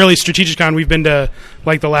really Strategicon we've been to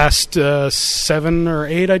like the last 7 or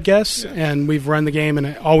 8, I'd guess, and we've run the game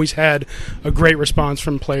and always had a great response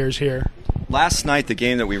from players here. Last night, the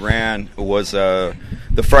game that we ran was the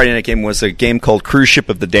Friday night game was a game called Cruise Ship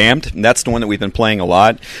of the Damned, and that's the one that we've been playing a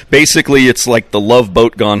lot. Basically, it's like the Love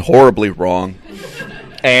Boat gone horribly wrong.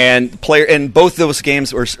 And both those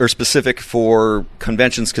games are specific for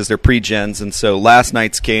conventions because they're pre-gens. And so last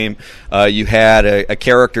night's game, you had a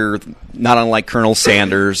character not unlike Colonel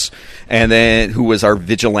Sanders, and then who was our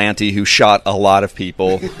vigilante who shot a lot of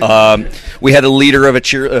people. We had a leader of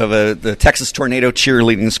the Texas Tornado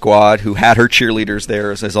cheerleading squad who had her cheerleaders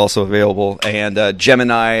there is also available, and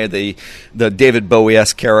Gemini, the David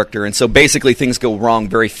Bowie-esque character. And so basically things go wrong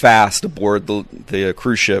very fast aboard the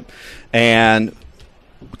cruise ship. And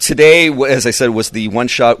today, as I said, was the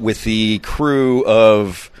one-shot with the crew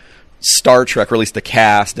of Star Trek, or at least the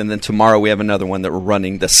cast, and then tomorrow we have another one that we're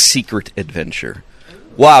running, The Secret Adventure.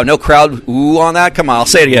 Wow, no crowd ooh on that? Come on, I'll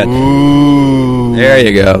say it again. Ooh. There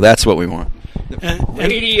you go. That's what we want.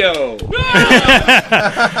 Radio.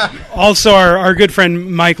 Also, our good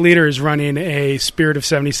friend Mike Leader is running a Spirit of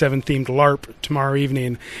 77 themed LARP tomorrow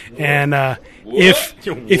evening, and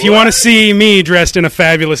if you want to see me dressed in a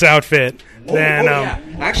fabulous outfit, then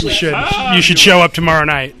actually you should show up tomorrow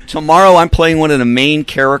night. Tomorrow I'm playing one of the main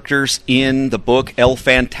characters in the book, El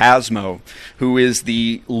Phantasmo, who is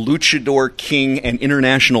the luchador king and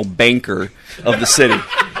international banker of the city.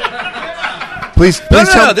 Please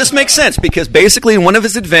No, this makes sense because basically in one of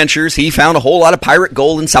his adventures he found a whole lot of pirate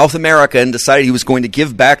gold in South America and decided he was going to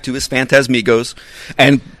give back to his Phantasmigos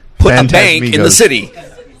and put a bank in the city.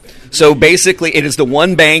 So basically it is the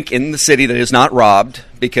one bank in the city that is not robbed,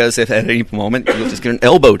 because if at any moment you'll just get an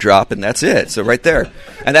elbow drop and that's it. So right there.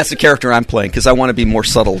 And that's the character I'm playing because I want to be more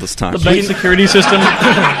subtle this time. The bank security system.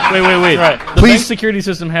 wait. Right. The bank security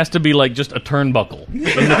system has to be like just a turnbuckle in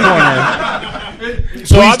the corner.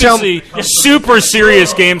 So obviously, a super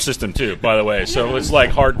serious game system too, by the way. So it's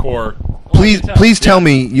like hardcore. Please tell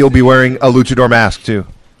me you'll be wearing a luchador mask too.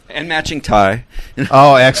 And matching tie.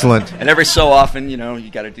 Oh, excellent. And every so often, you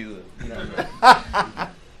got to do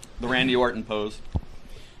the Randy Orton pose.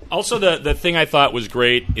 Also, the thing I thought was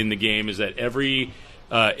great in the game is that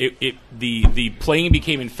the playing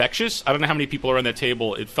became infectious. I don't know how many people are on that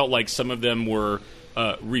table. It felt like some of them were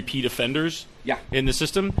repeat offenders in the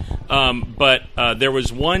system. But there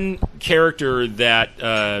was one character that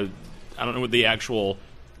I don't know what the actual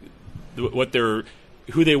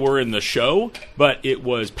who they were in the show, but it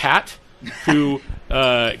was Pat. Who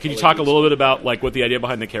can you talk a little bit about like what the idea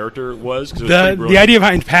behind the character was? 'Cause it was the idea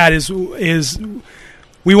behind Pat is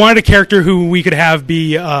we wanted a character who we could have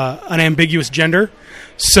be an ambiguous gender.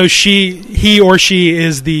 So he or she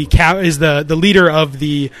is the leader of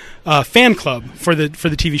the fan club for the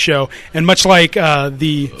TV show, and much like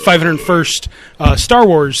the 501st Star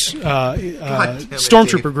Wars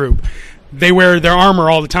Stormtrooper group, they wear their armor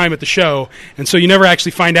all the time at the show, and so you never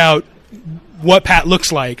actually find out what Pat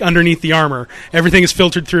looks like underneath the armor. Everything is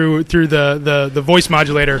filtered through the voice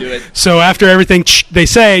modulator. Do it. So after everything they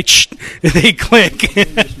say, they click.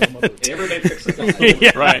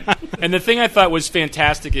 Yeah. Right. And the thing I thought was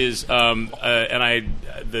fantastic is,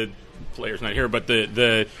 the player's not here, but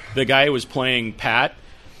the guy who was playing Pat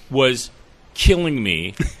was killing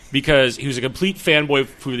me because he was a complete fanboy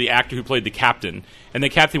for the actor who played the captain. And the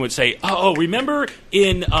captain would say, "Oh, remember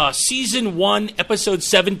in season 1, episode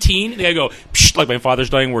 17?" And I go, "Psh," like my father's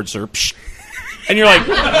dying words, sir. Psh. And you're like,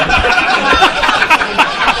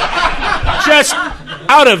 just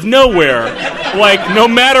out of nowhere, like no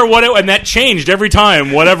matter what, and that changed every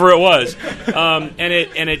time, whatever it was, and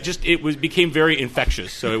it became very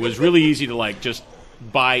infectious. So it was really easy to like just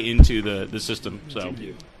buy into the system. So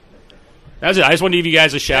that's it. I just wanted to give you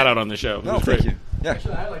guys a shout out on the show. No, thank you. Yeah.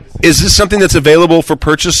 Is this something that's available for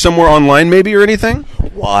purchase somewhere online, maybe, or anything?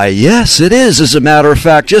 Why, yes, it is, as a matter of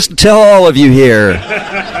fact. Just to tell all of you here.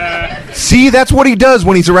 See, that's what he does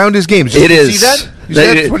when he's around his games. It is. See that?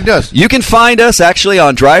 That's what he does. You can find us, actually,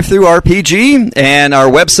 on DriveThruRPG, and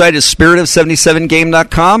our website is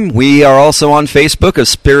spiritOf77game.com. We are also on Facebook as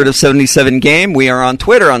Spirit of 77 Game. We are on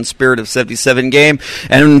Twitter on Spirit of 77 Game.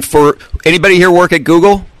 And for anybody here work at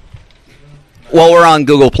Google? Well, we're on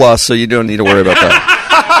Google Plus, so you don't need to worry about that.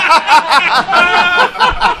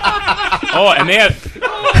 Oh, and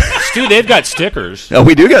they've got stickers. Oh,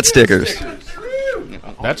 we do got stickers.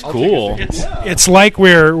 That's cool. It's like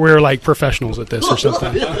we're like professionals at this or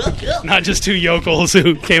something. Not just two yokels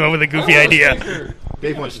who came up with a goofy idea.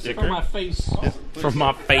 Dave wants a sticker. From my face. From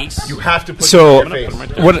my face. You have to put So, it on your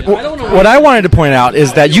face. what I wanted to point out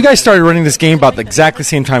is that you guys started running this game about the exactly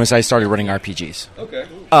same time as I started running RPGs. Okay.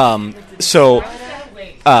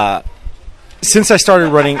 Since I started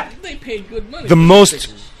running, They paid good money. the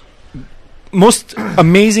most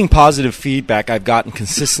amazing positive feedback I've gotten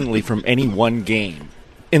consistently from any one game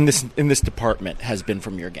in this department has been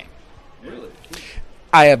from your game.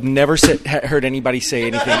 I have never heard anybody say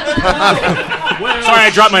anything. Sorry,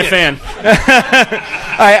 I dropped my fan.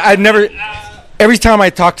 I've never. Every time I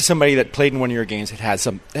talk to somebody that played in one of your games,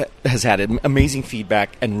 has had amazing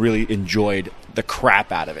feedback and really enjoyed the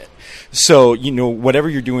crap out of it. So whatever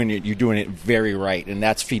you're doing it very right, and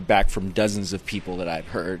that's feedback from dozens of people that I've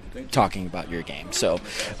heard talking about your game. So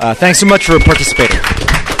thanks so much for participating.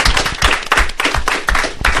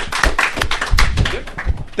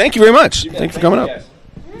 Thank you very much. Thank you for coming up.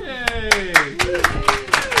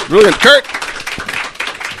 Really good. Kurt!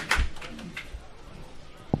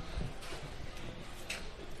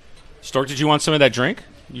 Stork, did you want some of that drink?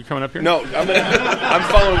 You coming up here? No, I'm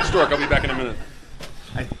following Stork. I'll be back in a minute.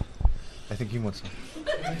 I think he wants some.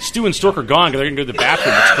 Stu and Stork are gone because they're going to go to the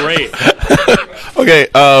bathroom. It's great. Okay,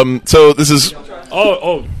 so this is...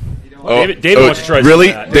 David wants to try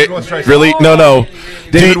really? some of that. Really? No.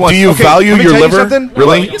 David Do you value let me your tell you liver? something?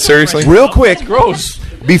 Really? Seriously? Real quick. Gross.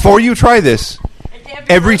 Before you try this,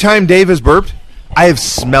 every time Dave has burped, I have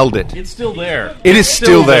smelled it. It's still there. It is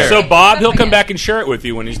still there. So, Bob, he'll come back and share it with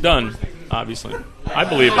you when he's done, obviously. I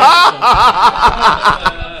believe it.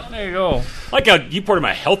 There you go. Like how you poured him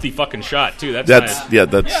a healthy fucking shot, too. That's nice. Yeah,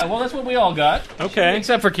 well, that's what we all got. Okay.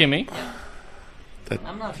 Except for Kimmy.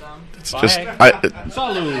 I'm not dumb. It's just...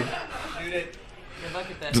 Salud.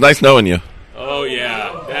 It's nice knowing you. Oh,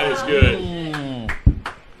 yeah. That is good.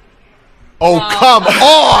 Oh, come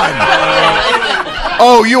on!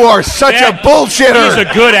 Oh, you are such a bullshitter! He's a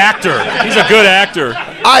good actor. He's a good actor.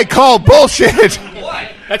 I call bullshit!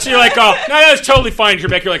 That's you're like, oh, no, that's totally fine. You're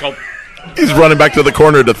back, you're like, oh. He's running back to the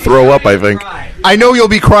corner to throw up, I think. I know you'll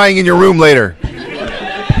be crying in your room later.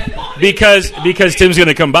 Because Tim's going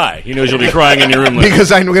to come by. He knows you'll be crying in your room later.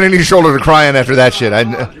 Because I'm going to need a shoulder to cry on after that shit.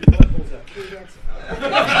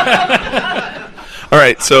 All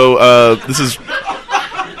right, so this is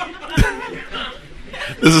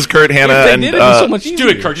Kurt, Hannah, and just do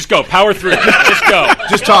it, Kurt. Just go. Power through. Just go.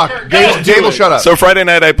 Just talk. Dave will shut up. So Friday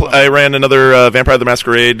night I ran another Vampire the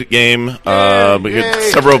Masquerade game. We had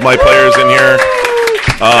several of my players in here.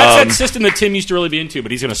 That's that system that Tim used to really be into,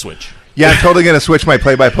 but he's going to switch. Yeah, I'm totally going to switch my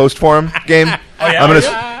play-by-post forum game. Oh, yeah? I'm going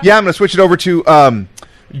to switch it over to...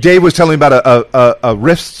 Dave was telling me about a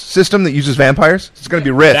Rifts system that uses vampires. It's going to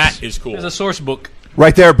be Rifts. That is cool. There's a source book.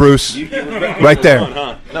 Right there, Bruce. Right there.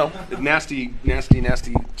 No, nasty,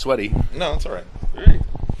 sweaty. No, it's all right.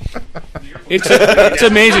 It's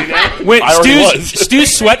amazing. When Stu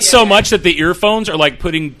sweats so much that the earphones are like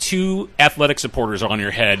putting two athletic supporters on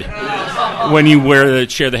your head when you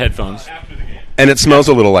share the headphones. And it smells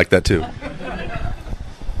a little like that, too.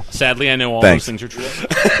 Sadly, I know all Thanks. those things are true.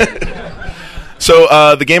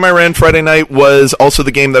 So the game I ran Friday night was also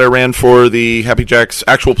the game that I ran for the Happy Jacks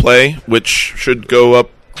actual play, which should go up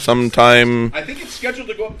sometime. I think it's scheduled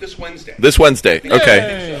to go up this Wednesday. This Wednesday, Yay!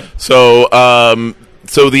 okay. So,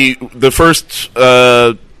 the first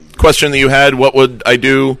question that you had, what would I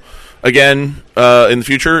do again in the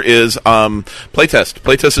future, is playtest.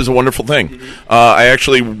 Playtest is a wonderful thing. I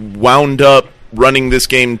actually wound up running this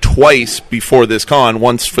game twice before this con,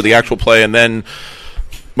 once for the actual play, and then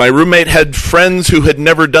my roommate had friends who had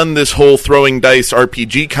never done this whole throwing dice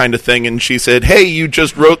RPG kind of thing, and she said, hey, you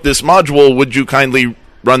just wrote this module, would you kindly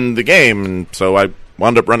run the game? And so I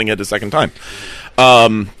wound up running it a second time.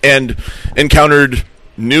 And encountered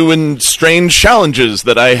new and strange challenges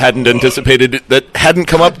that I hadn't anticipated, that hadn't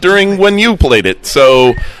come up during when you played it.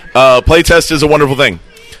 So playtest is a wonderful thing.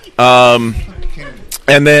 And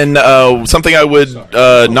then something I would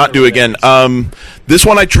not do again. This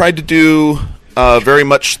one I tried to do very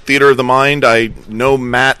much theater of the mind. No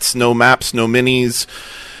mats, no maps, no minis.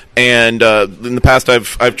 And in the past,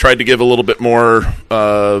 I've tried to give a little bit more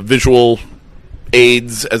visual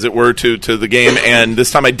aids, as it were, to the game. And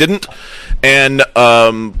this time I didn't. And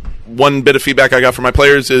one bit of feedback I got from my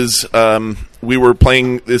players is we were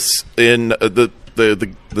playing this in the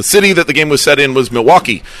city that the game was set in was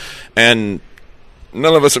Milwaukee, and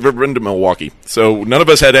none of us have ever been to Milwaukee, so none of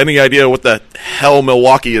us had any idea what the hell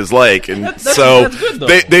Milwaukee is like. And that's good, though.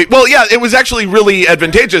 It was actually really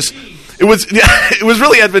advantageous. It was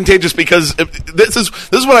really advantageous because this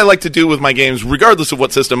is what I like to do with my games, regardless of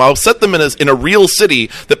what system. I'll set them in a real city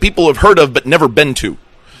that people have heard of but never been to.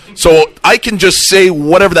 So I can just say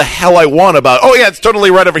whatever the hell I want about, oh yeah, it's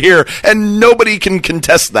totally right over here, and nobody can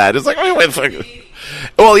contest that. It's like, oh, wait a second.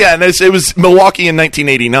 Well, yeah, and it was Milwaukee in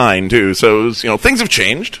 1989 too, so it was, things have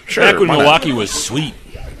changed. Sure, back when Milwaukee was sweet.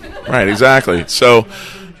 Right, exactly. So,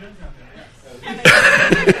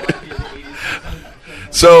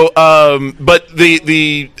 but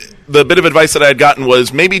the bit of advice that I had gotten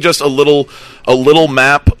was maybe just a little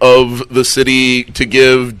map of the city to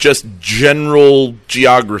give just general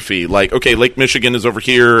geography. Like, okay, Lake Michigan is over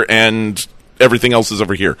here and everything else is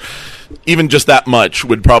over here. Even just that much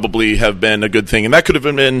would probably have been a good thing. And that could have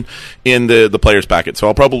been in the player's packet. So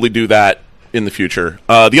I'll probably do that in the future.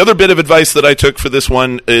 The other bit of advice that I took for this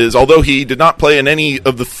one is, although he did not play in any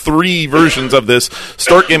of the 3 versions of this,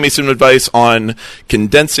 Stork gave me some advice on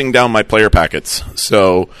condensing down my player packets.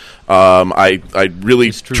 So I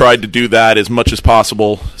really tried to do that as much as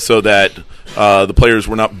possible so that the players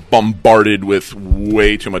were not bombarded with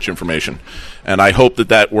way too much information. And I hope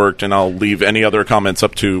that worked, and I'll leave any other comments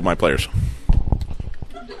up to my players.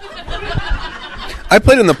 I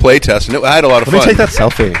played in the playtest, and I had a lot of fun. Let me take that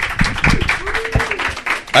selfie.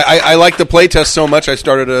 I liked the playtest so much, I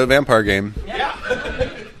started a vampire game. Yeah.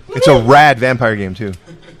 It's a rad vampire game, too.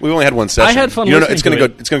 We only had one session. I had fun it's going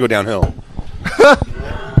to go downhill.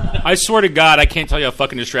 I swear to God, I can't tell you how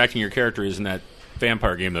fucking distracting your character is in that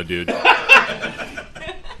vampire game, though, dude.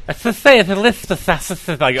 Like, oh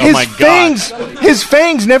my God. His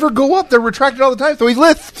fangs never go up. They're retracted all the time, so he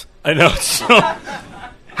lifts. I know. So.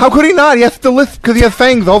 How could he not? He has to lift because he has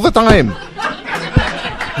fangs all the time.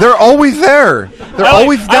 They're always there. They're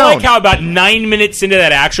always down. I like how about 9 minutes into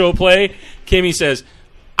that actual play, Kimmy says,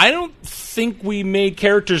 I don't think we made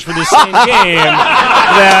characters for the same game.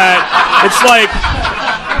 That it's like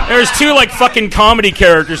there's 2 like fucking comedy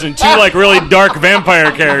characters and 2 like really dark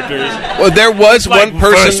vampire characters. Well, there was like, one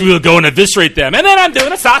person. First we'll go and eviscerate them, and then I'm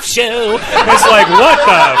doing a soft show. It's like, what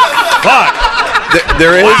the fuck?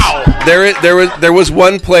 There was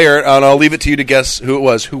one player, and I'll leave it to you to guess who it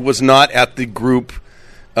was, who was not at the group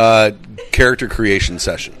character creation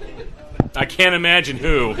session. I can't imagine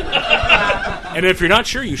who. And if you're not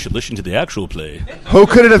sure, you should listen to the actual play. Who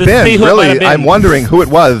could it have been? Really, I'm wondering who it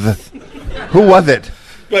was. Who was it?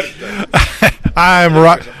 I'm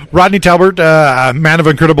Rodney Talbert, man of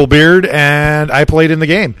incredible beard, and I played in the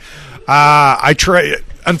game.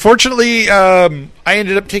 Unfortunately, I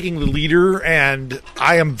ended up taking the leader, and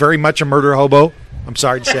I am very much a murder hobo. I'm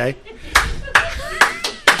sorry to say.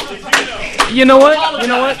 You know what?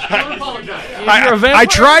 I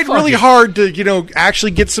tried really hard to,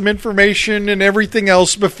 actually get some information and everything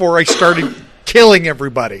else before I started killing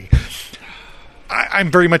everybody.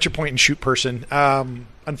 I'm very much a point-and-shoot person.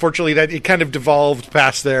 Unfortunately, it kind of devolved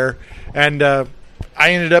past there, and I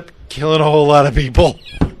ended up killing a whole lot of people.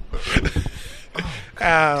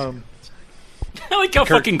 I like how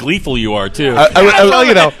fucking gleeful you are, too.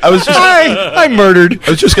 I murdered. I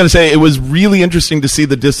was just going to say, it was really interesting to see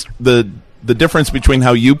the difference between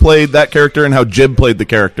how you played that character and how Jib played the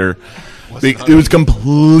character. It was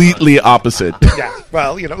completely opposite. Yeah,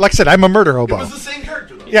 well, like I said, I'm a murder hobo. It was the same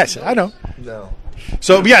character, though. Yes, I know. No.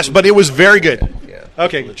 So yes, but it was very good. Yeah.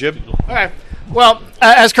 Okay, Jib. Okay. Well,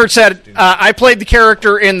 as Kurt said, I played the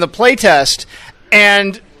character in the playtest,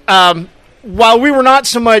 and while we were not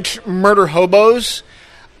so much murder hobos,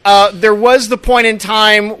 there was the point in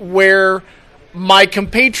time where my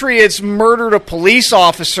compatriots murdered a police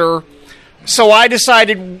officer, so I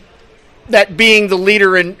decided that being the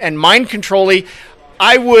leader and mind controlling,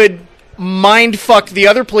 I would mind fuck the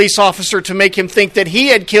other police officer to make him think that he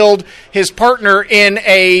had killed his partner in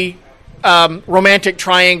a romantic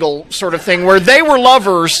triangle sort of thing where they were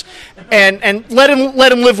lovers, and let him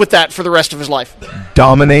live with that for the rest of his life.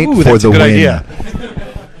 Dominate for that's the a good win. idea.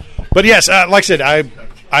 But yes, like I said,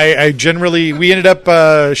 I generally, we ended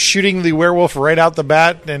up shooting the werewolf right out the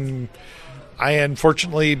bat, and I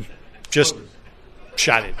unfortunately just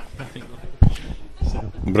shot it.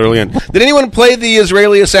 Brilliant. Did anyone play the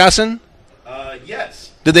Israeli assassin?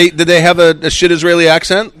 Yes. Did they have a shit Israeli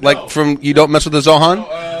accent? Like from You Don't Mess with the Zohan?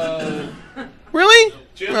 Really?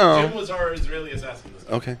 Jim was our Israeli assassin.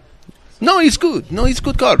 Okay. No, he's good. No, he's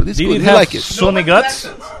good card. He's Did good. it We have like it. Sonny Guts?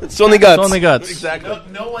 Sonny Guts. Sonny Guts. Exactly.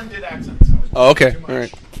 No one did accents. Oh, okay. All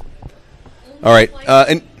right. All right.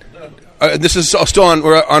 And this is still on.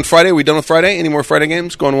 We're on Friday. Are we done with Friday? Any more Friday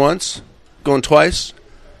games? Going once? Going twice?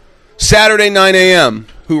 Saturday 9 a.m.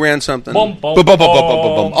 Who ran something? Bum, bum, Bum, bum, bum, bum,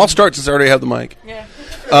 bum, bum. I'll start since I already have the mic. Yeah.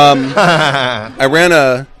 I ran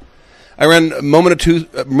a Moment of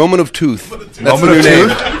Tooth. That's the new name.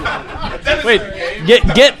 Wait,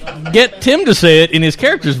 get Tim to say it in his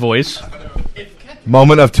character's voice.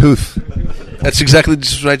 Moment of Tooth. That's exactly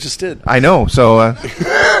just what I just did. I know. So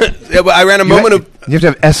yeah, but I ran a moment of. You have to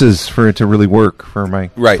have S's for it to really work for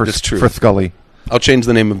my Right, for, that's true. for Scully. I'll change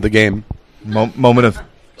the name of the game. Moment of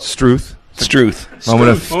Struth. Moment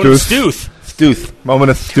of Stuth.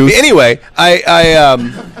 Moment of Stuth. Anyway, I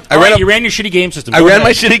ran. You ran your shitty game system. I ran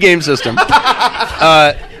my shitty game system, and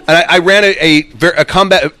I ran a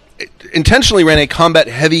combat. Intentionally ran a combat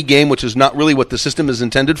heavy game, which is not really what the system is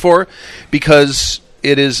intended for, because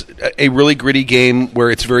it is a really gritty game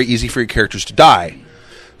where it's very easy for your characters to die.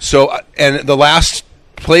 So, and the last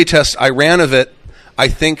playtest I ran of it, I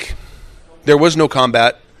think there was no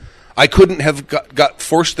combat. I couldn't have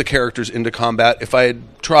forced the characters into combat if I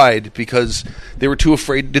had tried, because they were too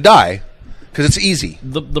afraid to die, because it's easy.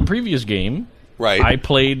 The previous game, right? I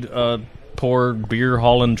played a poor beer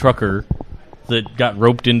hauling trucker that got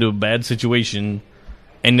roped into a bad situation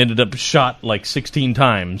and ended up shot like 16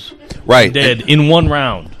 times. Right. Dead in one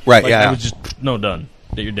round. Right, Like, yeah. I was just, done.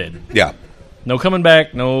 You're dead. Yeah. No coming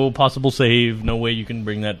back, no possible save, no way you can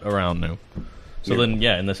bring that around now. So then,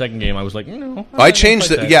 in the second game, I was like, no. I changed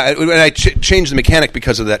the and I changed the mechanic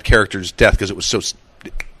because of that character's death, because it was so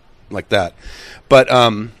like that. But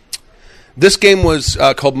this game was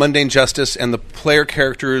called Mundane Justice, and the player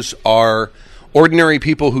characters are ordinary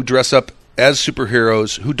people who dress up as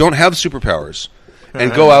superheroes who don't have superpowers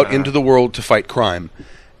and go out into the world to fight crime.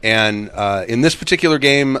 And in this particular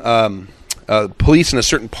game, police in a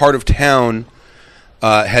certain part of town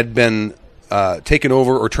had been taken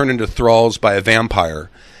over or turned into thralls by a vampire,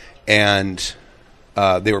 and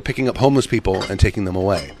they were picking up homeless people and taking them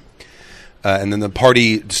away. And then the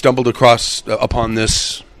party stumbled upon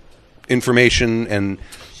this information and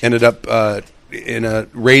ended up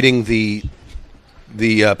raiding the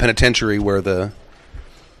penitentiary where the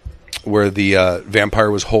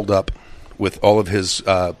vampire was holed up with all of his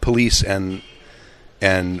police and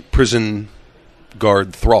prison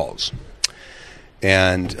guard thralls.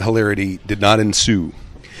 And hilarity did not ensue.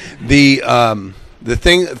 The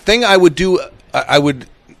thing I would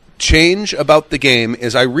change about the game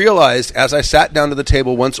is I realized as I sat down to the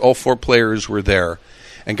table once all four players were there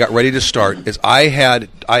and got ready to start, is I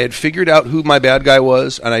had figured out who my bad guy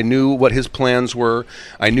was, and I knew what his plans were.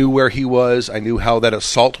 I knew where he was. I knew how that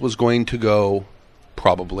assault was going to go,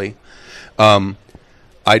 probably.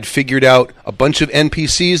 I'd figured out a bunch of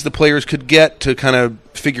NPCs the players could get to kind of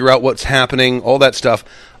figure out what's happening, all that stuff.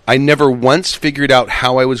 I never once figured out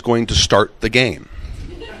how I was going to start the game.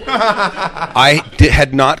 I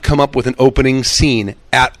had not come up with an opening scene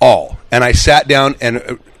at all. And I sat down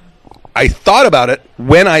and I thought about it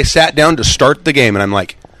when I sat down to start the game, and I'm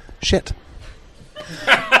like, shit.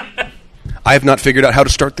 I have not figured out how to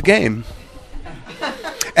start the game.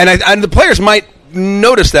 And the players might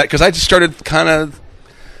notice that, because I just started kind of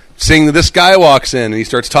seeing that this guy walks in and he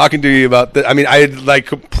starts talking to you about I had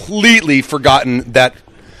completely forgotten that,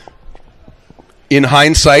 in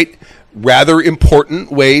hindsight, rather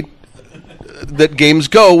important way that games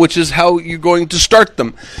go, which is how you're going to start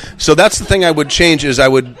them. So that's the thing I would change, is I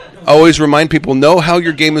would always remind people, know how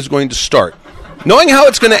your game is going to start. Knowing how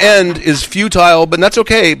it's going to end is futile, but that's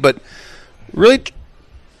okay. But Really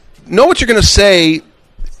know what you're going to say.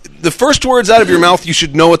 The first words out of your mouth, you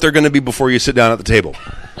should know what they're going to be before you sit down at the table.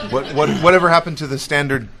 Whatever happened to the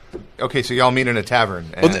standard? Okay, so y'all meet in a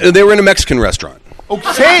tavern. Well, they were in a Mexican restaurant.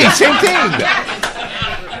 Okay, same thing.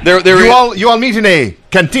 You all meet in a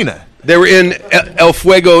cantina. They were in El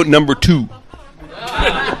Fuego number 2.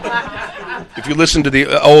 If you listen to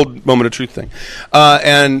the old Moment of Truth thing.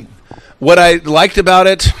 And what I liked about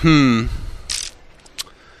it,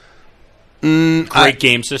 Great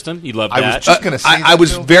game system. You love that. I was just going to say I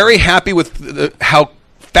was very happy with how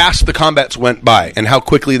fast the combats went by and how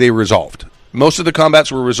quickly they resolved. Most of the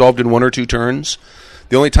combats were resolved in 1 or 2 turns.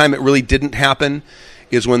 The only time it really didn't happen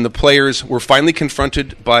is when the players were finally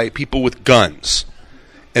confronted by people with guns.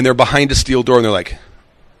 And they're behind a steel door and they're like,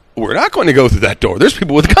 we're not going to go through that door. There's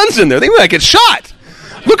people with guns in there. They might get shot.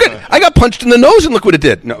 Look I got punched in the nose and look what it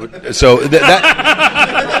did. No, so there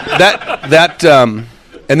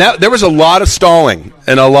was a lot of stalling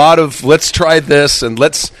and a lot of let's try this and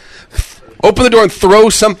let's open the door and throw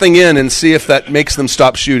something in and see if that makes them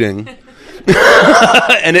stop shooting.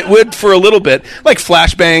 And it would for a little bit, like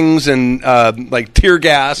flashbangs and like tear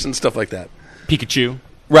gas and stuff like that. Pikachu.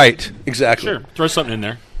 Right, exactly. Sure, throw something in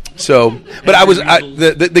there. So, but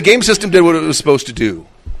the game system did what it was supposed to do.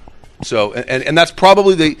 So, and that's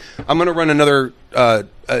probably I'm going to run another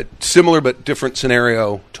similar but different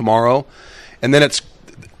scenario tomorrow, and then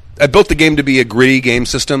I built the game to be a gritty game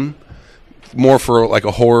system, more for like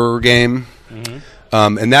a horror game,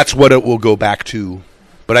 and that's what it will go back to.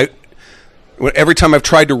 But every time I've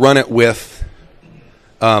tried to run it with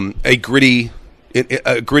a gritty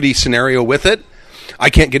scenario with it, I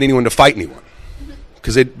can't get anyone to fight anyone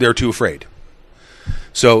because they're too afraid.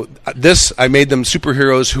 So I made them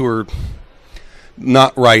superheroes who are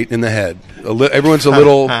not right in the head. Everyone's a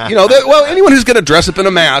little, anyone who's going to dress up in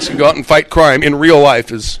a mask and go out and fight crime in real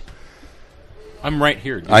life is... I'm right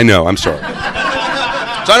here, dude. I know, I'm sorry. So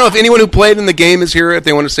I don't know if anyone who played in the game is here, if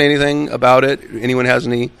they want to say anything about it. Anyone has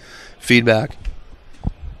any feedback?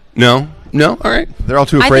 No? All right. They're all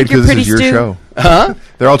too afraid because this is your show. Huh?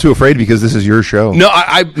 They're all too afraid because this is your show. No,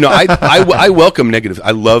 I welcome negative.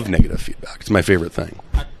 I love negative feedback. It's my favorite thing.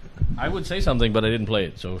 I would say something, but I didn't play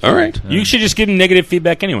it. So all right, you should just give them negative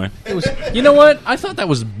feedback anyway. You know what? I thought that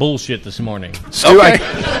was bullshit this morning. Stu, okay.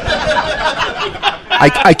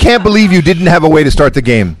 I can't believe you didn't have a way to start the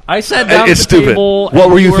game. I sat down at the table. What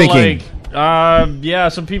were you thinking? Yeah,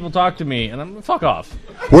 some people talked to me, and I'm fuck off.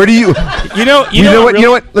 Where do you? You know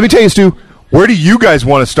what? Let me tell you, Stu. Where do you guys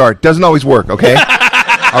want to start? Doesn't always work. Okay.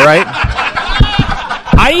 All right.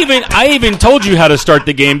 I even told you how to start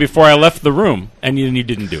the game before I left the room, and you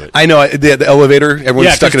didn't do it. I know the elevator.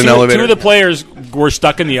 Everyone's stuck in an elevator. 2 of the players were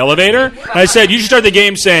stuck in the elevator, and I said you should start the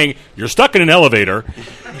game saying you're stuck in an elevator,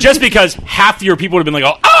 just because half your people would have been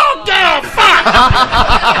like, "Oh, damn, fuck!"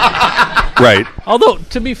 Right. Although,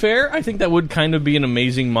 to be fair, I think that would kind of be an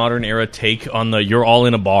amazing modern era take on the "you're all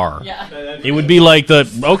in a bar." Yeah. It would be like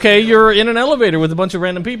you're in an elevator with a bunch of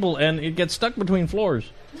random people, and it gets stuck between floors.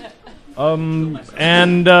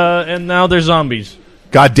 And now there's zombies.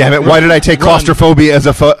 God damn it! Why did I take claustrophobia as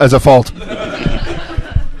a fault?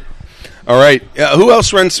 All right. Who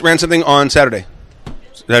else ran something on Saturday?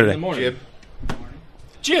 Jib.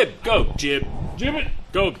 Jib, go Jib. Jib it,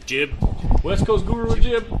 go Jib. West Coast Guru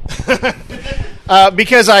Jib.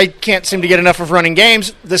 Because I can't seem to get enough of running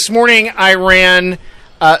games. This morning I ran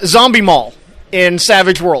Zombie Mall in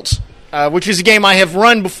Savage Worlds. Which is a game I have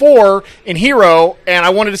run before in Hero, and I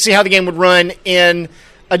wanted to see how the game would run in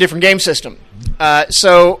a different game system.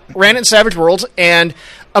 So ran it in Savage Worlds, and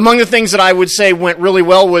among the things that I would say went really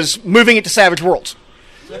well was moving it to Savage Worlds.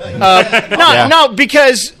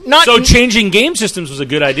 Because changing game systems was a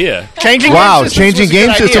good idea. Changing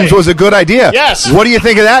game systems was a good idea. Yes. What do you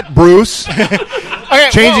think of that, Bruce?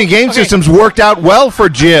 Changing game systems worked out well for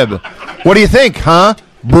Jib. What do you think, huh,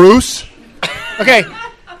 Bruce? Okay.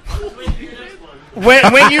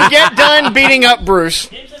 When you get done beating up Bruce...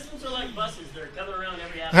 Game systems are like buses. They're coming around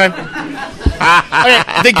every Okay,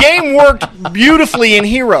 the game worked beautifully in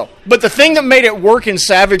Hero, but the thing that made it work in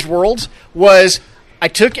Savage Worlds was I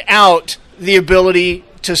took out the ability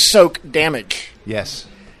to soak damage. Yes.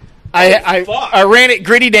 I ran it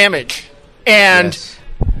gritty damage, and... Yes.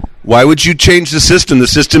 Why would you change the system? The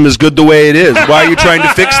system is good the way it is. Why are you trying to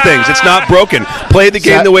fix things? It's not broken. Play the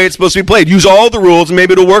game the way it's supposed to be played. Use all the rules, and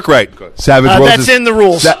maybe it'll work right. Savage Worlds that's in the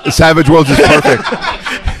rules. Savage Worlds is perfect.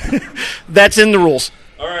 That's in the rules.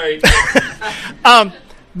 All right.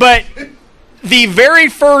 But the very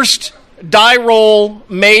first die roll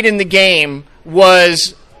made in the game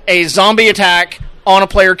was a zombie attack on a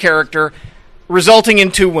player character, resulting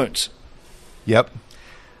in 2 wounds. Yep.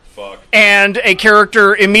 and a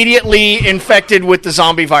character immediately infected with the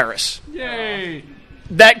zombie virus. Yay!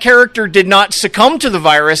 That character did not succumb to the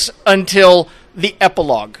virus until the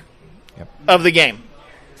epilogue of the game.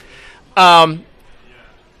 The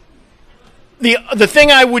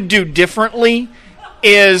thing I would do differently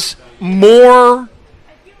is more,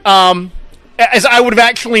 as I would have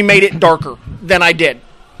actually made it darker than I did.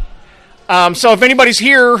 So if anybody's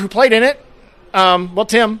here who played in it, well,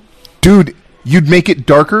 Tim. Dude, you'd make it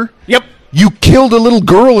darker? Yep. You killed a little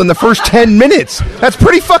girl in the first 10 minutes. That's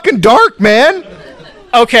pretty fucking dark, man.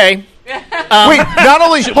 Okay. Wait, not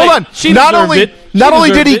only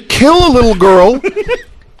did he it. kill a little girl,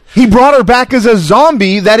 he brought her back as a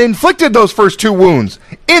zombie that inflicted those first 2 wounds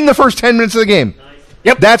in the first 10 minutes of the game.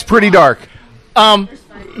 Yep. That's pretty dark. Okay.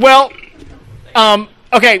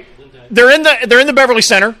 They're in the Beverly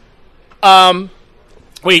Center.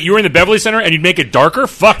 Wait, you were in the Beverly Center and you'd make it darker?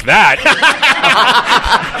 Fuck that.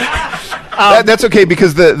 That's okay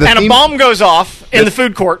because the and a bomb goes off in the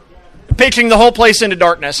food court, pitching the whole place into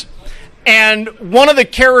darkness. And one of the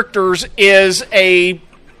characters is a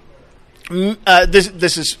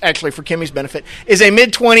this is actually for Kimmy's benefit, is a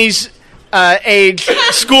mid-20s age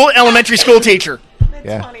elementary school teacher.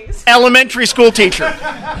 Yeah. Elementary school teacher,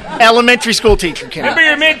 Kimmy. Remember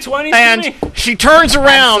your mid-20s, and Kimmy? she turns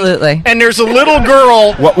around, Absolutely. and there's a little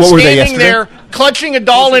girl What were they standing yesterday? there, clutching a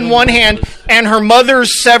doll in one hand and her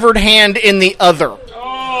mother's severed hand in the other.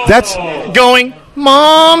 That's going,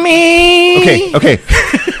 Mommy. Okay.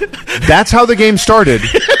 That's how the game started,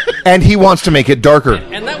 and he wants to make it darker.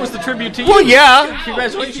 And that was the tribute to you. Well, yeah.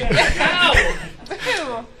 Congratulations.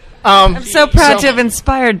 I'm so proud to have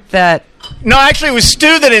inspired that. No, actually, it was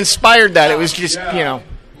Stu that inspired that. It was just, The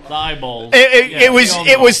eyeballs.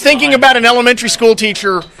 It was thinking about an elementary school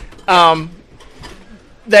teacher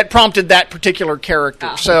that prompted that particular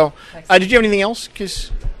character. So, did you have anything else?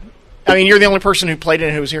 Because, you're the only person who played it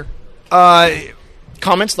and who was here.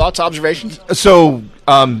 Comments, thoughts, observations? So,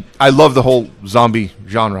 I love the whole zombie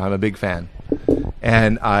genre. I'm a big fan.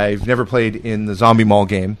 And I've never played in the Zombie Mall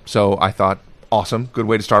game, so I thought, awesome, good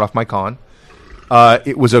way to start off my con.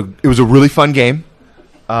 It was a really fun game.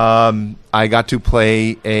 I got to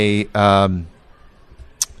play I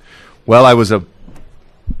was a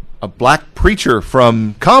black preacher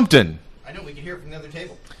from Compton. I know, we can hear it from the other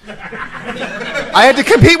table. I had to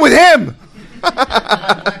compete with him.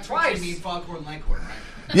 I tried to meet Foghorn Leghorn, right?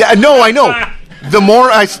 Yeah, no, I know. The more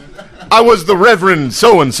I was the Reverend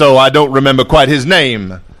so-and-so, I don't remember quite his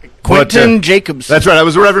name. Quentin Jacobson. That's right, I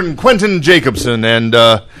was the Reverend Quentin Jacobson, and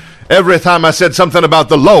every time I said something about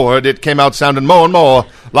the Lord, it came out sounding more and more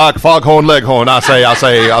like Foghorn Leghorn. I say.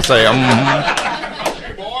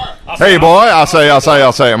 Hey, boy, I say.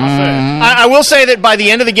 I will say that by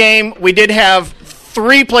the end of the game, we did have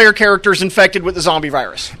 3 player characters infected with the zombie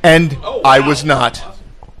virus. And I was not.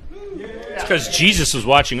 It's because Jesus was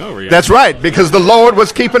watching over you. That's right, because the Lord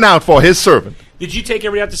was keeping out for his servant. Did you take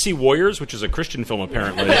everybody out to see Warriors, which is a Christian film,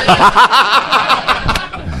 apparently?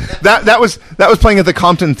 That was playing at the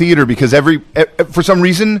Compton Theater because for some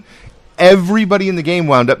reason everybody in the game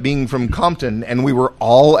wound up being from Compton, and we were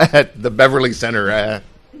all at the Beverly Center.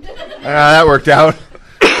 That worked out.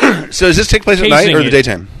 So does this take place at night or the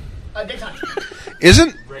daytime? Daytime.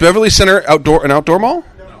 Isn't Beverly Center an outdoor mall?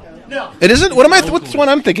 No. It isn't? What's the one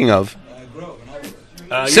I'm thinking of?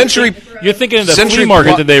 Century. You're thinking of the Century flea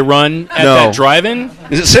market that they run at that drive-in?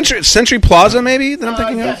 Is it Century Plaza, maybe, that I'm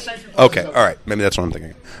thinking of? Okay, all right. Maybe that's what I'm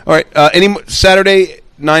thinking of. All right. Saturday,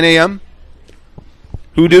 9 a.m.?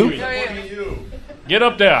 Hoodoo? Get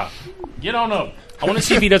up there. Get on up. I want to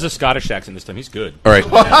see if he does a Scottish accent this time. He's good. All right.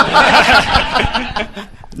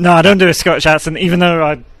 No, I don't do a Scottish accent, even though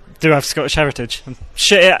I do have Scottish heritage. I'm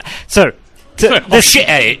shit. So, shit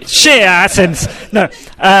accents. No,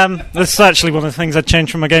 that's actually one of the things I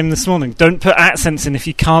changed from my game this morning. Don't put accents in if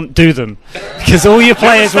you can't do them, because all your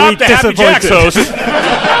players will be disappointed.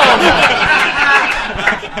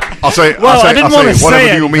 I'll say. I didn't want to say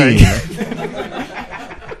whatever you mean.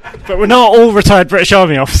 But we're not all retired British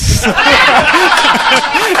Army officers.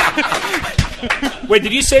 Wait,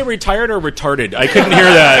 did you say retired or retarded? I couldn't hear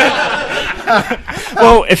that.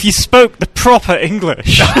 Well, if you spoke the proper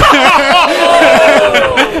English.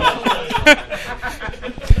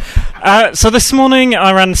 So this morning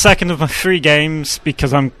I ran the second of my 3 games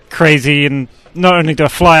because I'm crazy, and not only do I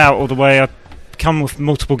fly out all the way, I come with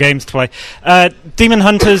multiple games to play. Demon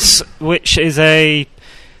Hunters, which is a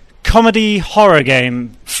comedy horror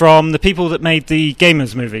game from the people that made the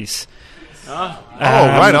Gamers movies.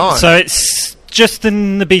 Right on. So it's just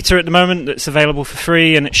in the beta at the moment. It's available for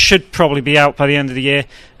free, and it should probably be out by the end of the year.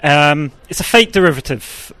 It's a fake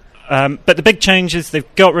derivative But the big change is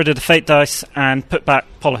they've got rid of the fate dice and put back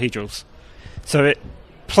polyhedrals. So it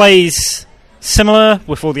plays similar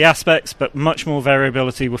with all the aspects, but much more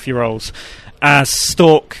variability with your rolls. As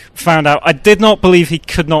Stork found out, I did not believe he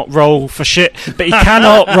could not roll for shit, but he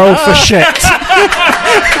cannot roll for shit.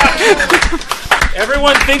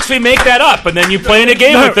 Everyone thinks we make that up, and then you play in a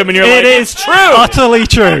game with them, and you're like, it is true. Utterly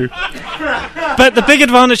true. But the big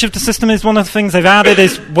advantage of the system is one of the things they've added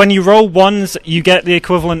is when you roll ones, you get the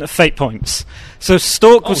equivalent of fate points. So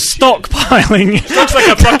Stork was stockpiling. Looks like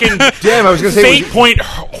a fucking Damn, I was gonna say, fate point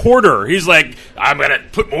hoarder. He's like, I'm going to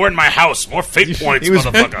put more in my house, more fate points, He was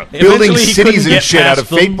motherfucker. building cities and shit out of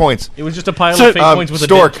fate points. It was just a pile of fate points with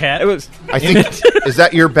Stork, a dead cat. It was. I think is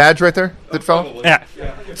that your badge right there that fell? Yeah.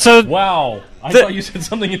 So wow. I thought you said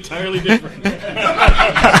something entirely different.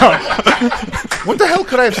 What the hell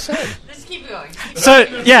could I have said? Just keep going. So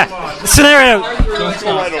yeah, scenario. Go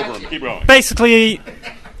right over him. Keep going. Basically,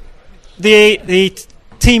 the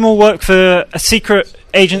team will work for a secret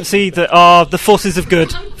agency that are the forces of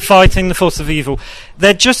good fighting the forces of evil.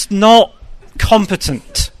 They're just not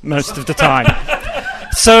competent most of the time.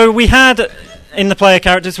 So we had in the player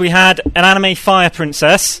characters we had an anime fire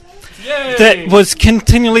princess. Yay! That was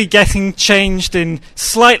continually getting changed in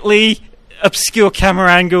slightly obscure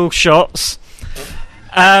camera angle shots.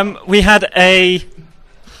 We had a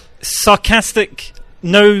sarcastic,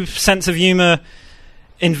 no sense of humour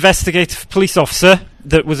investigative police officer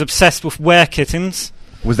that was obsessed with were-kittens.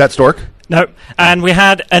 Was that Stork? No. And we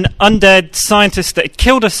had an undead scientist that had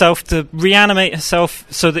killed herself to reanimate herself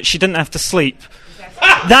so that she didn't have to sleep.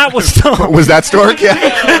 That was Stork. Was that Stork?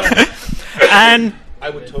 Yeah. And I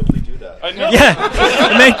would totally do that.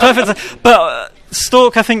 yeah, it made perfect sense. But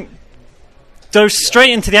Stork, I think, goes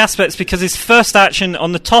straight into the aspects because his first action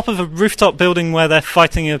on the top of a rooftop building where they're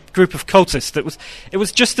fighting a group of cultists, it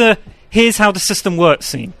was just a here's how the system works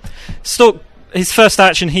scene. Stork, his first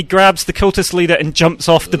action, he grabs the cultist leader and jumps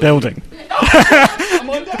off the building.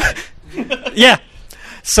 Yeah.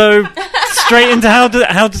 So straight into how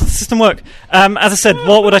does the system work? As I said,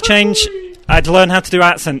 what would I change? I'd learn how to do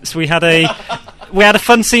accents. We had a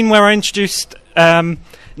fun scene where I introduced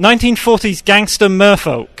 1940s gangster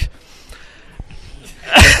merfolk.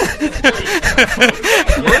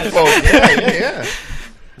 Yeah.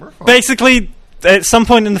 Basically, at some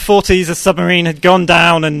point in the 40s, a submarine had gone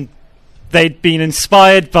down and they'd been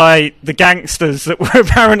inspired by the gangsters that were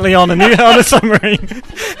apparently on a submarine.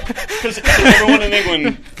 Because everyone in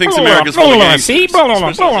England thinks America's full of gangsters.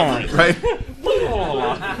 Right?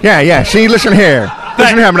 Yeah. See, listen here.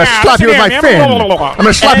 Listen here. I'm going to slap you with my fin. I'm going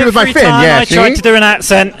to slap you with my fin. Yeah, I tried to do an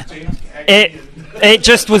accent. It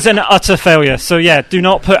just was an utter failure. So yeah, do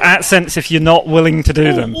not put accents if you're not willing to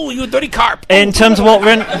do them. Oh, you dirty carp. In terms of what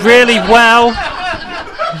went really well,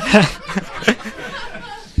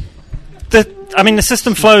 the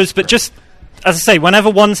system flows, but just as I say,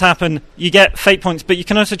 whenever ones happen, you get fate points, but you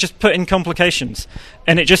can also just put in complications,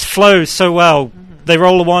 and it just flows so well. They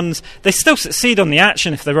roll the ones. They still succeed on the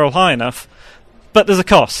action if they roll high enough, but there's a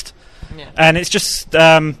cost. Yeah. And it's just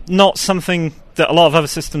not something that a lot of other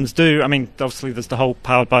systems do. I mean, obviously there's the whole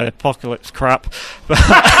powered by apocalypse crap. Wow.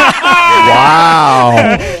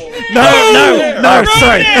 No,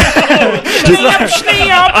 sorry.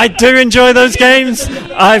 I do enjoy those games.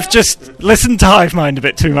 I've just listened to Hivemind a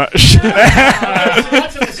bit too much.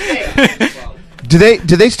 Do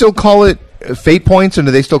they still call it fate points, and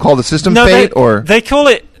do they still call the system fate? Or they call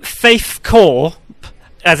it Faith Corp,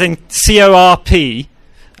 as in CORP,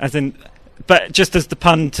 as in. But just as the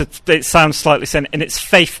pun, it sounds slightly sent, and it's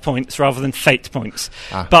faith points rather than fate points.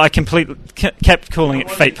 But I completely kept calling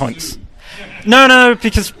it fate points. No,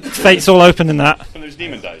 because fate's all open in that. And there's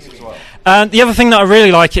demon dice as well. And the other thing that I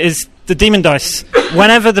really like is the demon dice.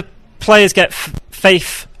 Whenever the players get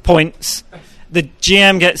faith points, the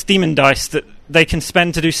GM gets demon dice that they can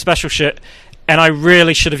spend to do special shit. And I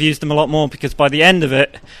really should have used them a lot more, because by the end of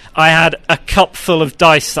it, I had a cup full of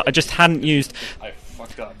dice that I just hadn't used. I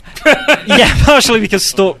fucked up. Yeah, partially because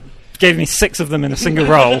Stork gave me 6 of them in a single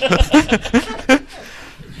roll.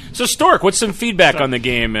 So, Stork, what's some feedback on the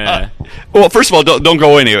game? Well, first of all, don't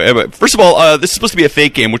go anywhere. First of all, this is supposed to be a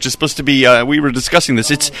fake game, which is supposed to be. We were discussing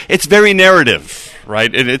this. It's very narrative,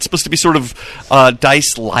 right? It's supposed to be sort of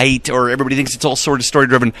dice light, or everybody thinks it's all sort of story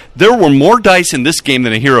driven. There were more dice in this game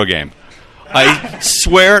than a hero game. I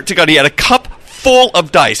swear to God, he had a cup full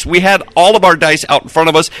of dice. We had all of our dice out in front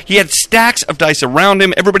of us. He had stacks of dice around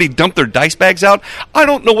him. Everybody dumped their dice bags out. I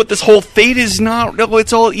don't know what this whole fate is now. No,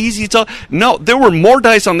 it's all easy. No, there were more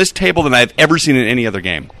dice on this table than I've ever seen in any other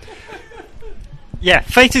game. Yeah,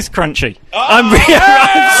 fate is crunchy. I'm saying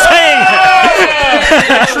it.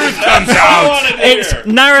 truth comes out. It's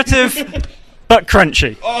narrative, but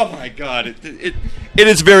crunchy. Oh my god, it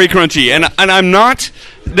is very crunchy, and I'm not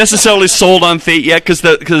necessarily sold on Fate yet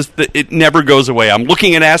because it never goes away. I'm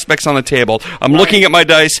looking at aspects on the table. I'm looking at my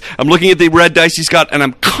dice. I'm looking at the red dice he's got, and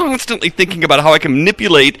I'm constantly thinking about how I can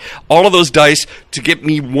manipulate all of those dice to get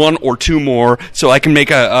me one or two more, so I can make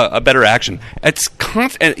a better action. It's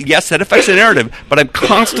and yes, that affects the narrative, but I'm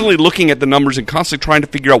constantly looking at the numbers and constantly trying to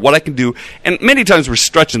figure out what I can do. And many times we're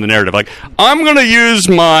stretching the narrative. Like, I'm going to use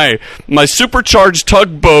my supercharged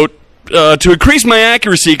tugboat to increase my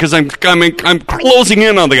accuracy because I'm closing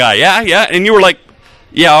in on the guy. Yeah, and you were like,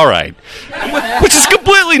 yeah, all right, which is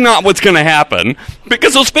completely not what's going to happen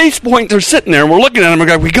because those space points are sitting there and we're looking at them and we're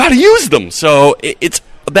going, we got to use them. So it's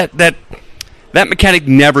that mechanic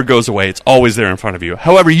never goes away. It's always there in front of you.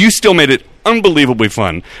 However, you still made it unbelievably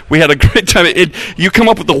fun. We had a great time. You come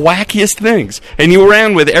up with the wackiest things, and you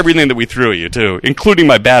ran with everything that we threw at you too, including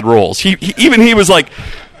my bad rolls. He was like,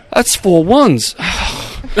 "That's 4 ones."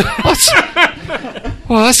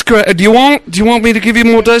 Well, that's great. Do you want me to give you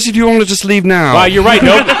more dice, or do you want to just leave now? Well, you're right.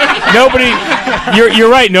 Nobody. You're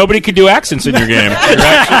right. Nobody could do accents in your game. You're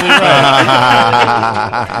absolutely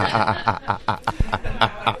right.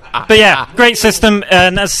 But yeah, great system,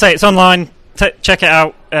 and as I say, it's online. Check it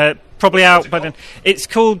out. Probably out by then. It's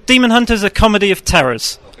called Demon Hunters: A Comedy of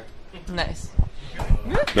Terrors. Nice.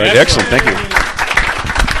 Right, excellent. Thank you.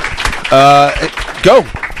 Go.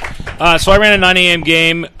 So I ran a 9 a.m.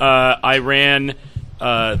 game. I ran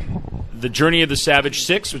The Journey of the Savage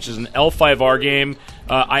 6, which is an L5R game.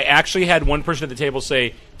 I actually had one person at the table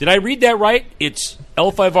say, did I read that right? It's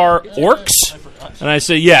L5R Orcs? And I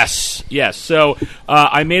say, yes. So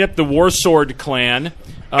I made up the Warsword clan,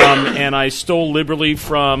 and I stole liberally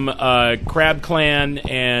from Crab Clan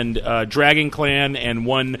and Dragon Clan and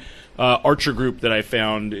one archer group that I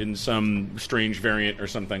found in some strange variant or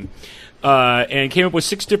something. And came up with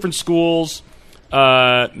 6 different schools,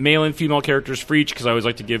 male and female characters for each, because I always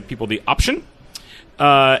like to give people the option.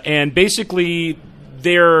 And basically,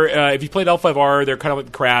 they're if you played L5R, they're kind of like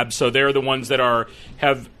the crabs, so they're the ones that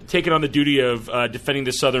have taken on the duty of defending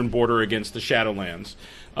the southern border against the Shadowlands.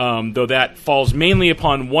 Though that falls mainly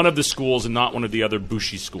upon one of the schools and not one of the other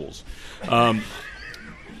Bushi schools.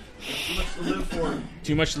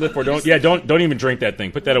 Too much to live for. Don't even drink that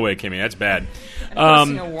thing. Put that away, Kimmy. That's bad.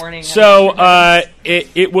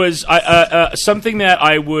 It was something that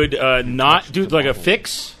I would not do, like a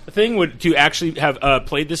fix thing, would to actually have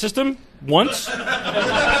played the system once.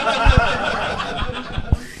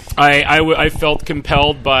 I felt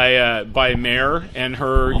compelled by Mare and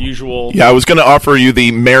her usual. Yeah, I was going to offer you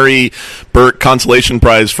the Mary Burt consolation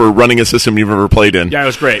prize for running a system you've ever played in. Yeah, it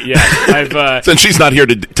was great. Yeah, since she's not here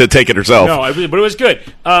to take it herself. No, but it was good.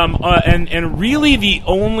 And really, the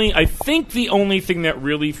only thing that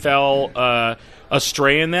really fell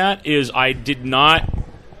astray in that is I did not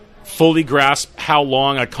fully grasp how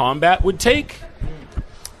long a combat would take,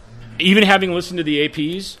 even having listened to the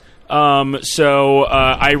APs.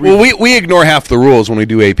 We ignore half the rules when we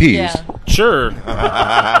do APs. Yeah. Sure.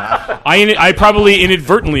 I probably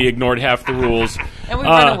inadvertently ignored half the rules. And we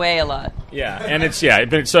run away a lot. Yeah, and it's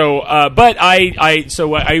but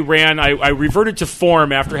I reverted to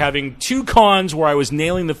form after having 2 cons where I was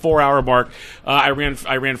nailing the 4-hour mark. I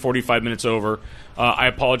ran 45 minutes over. I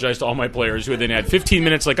apologize to all my players who then had 15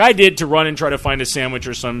 minutes like I did to run and try to find a sandwich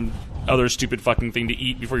or some other stupid fucking thing to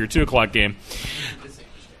eat before your 2 o'clock game.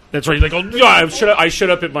 That's right. You're like, oh, yeah, I showed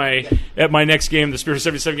up at my next game, the Spirit of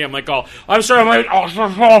 77 game. I'm like, I'm sorry. I'm like, I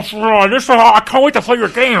can't wait to play your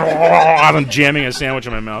game. I'm jamming a sandwich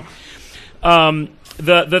in my mouth.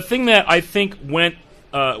 The thing that I think went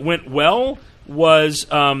well was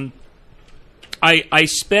I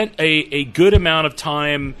spent a good amount of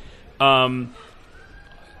time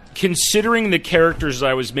considering the characters as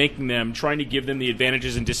I was making them, trying to give them the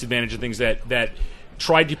advantages and disadvantages of things that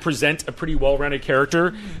tried to present a pretty well-rounded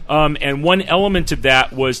character, and one element of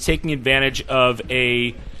that was taking advantage of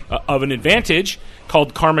an advantage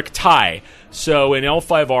called karmic tie. So in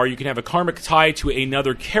L5R, you can have a karmic tie to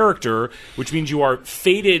another character, which means you are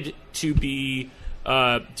fated to be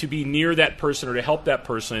near that person or to help that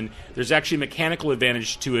person. There's actually a mechanical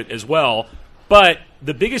advantage to it as well. But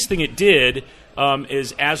the biggest thing it did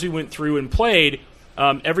is as we went through and played,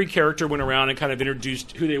 every character went around and kind of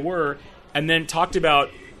introduced who they were, and then talked about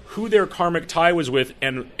who their karmic tie was with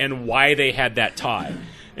and why they had that tie.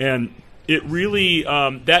 And it really,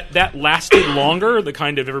 that lasted longer, the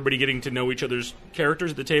kind of everybody getting to know each other's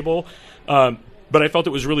characters at the table. But I felt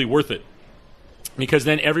it was really worth it. Because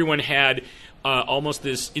then everyone had almost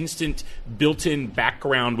this instant built-in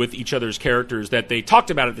background with each other's characters that they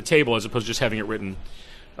talked about at the table as opposed to just having it written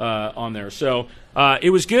on there. So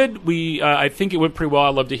it was good. I think it went pretty well.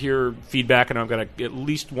 I'd love to hear feedback, and I've got at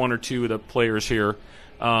least one or two of the players here.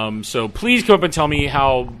 So please come up and tell me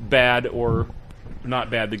how bad or not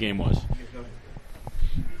bad the game was.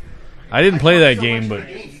 I didn't play that game, but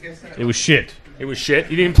it was shit. It was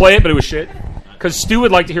shit? You didn't play it, but it was shit? Because Stu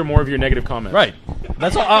would like to hear more of your negative comments. Right.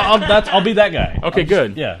 That's all, I'll be that guy. Okay,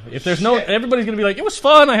 good. Yeah. If there's everybody's going to be like, it was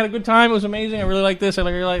fun, I had a good time, it was amazing, I really like this, I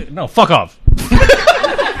really like... No, fuck off.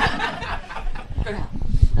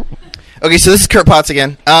 Okay, so this is Kurt Potts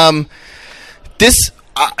again. This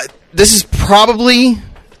is probably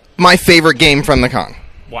my favorite game from the con.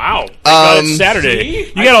 Wow. It's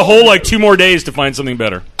Saturday. You got a whole 2 more days to find something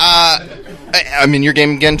better. I'm in your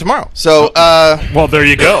game again tomorrow. So well, there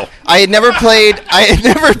you go. I had never played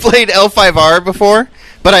L5R before,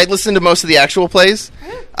 but I had listened to most of the actual plays.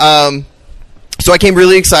 So I came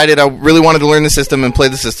really excited. I really wanted to learn the system and play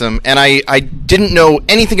the system, and I didn't know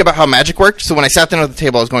anything about how magic worked. So when I sat down at the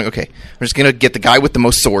table, I was going, okay, I'm just going to get the guy with the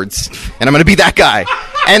most swords, and I'm going to be that guy.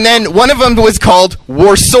 And then one of them was called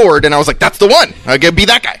War Sword, and I was like, that's the one. I'm going to be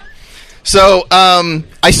that guy. So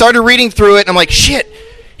I started reading through it, and I'm like, shit,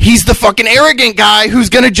 he's the fucking arrogant guy who's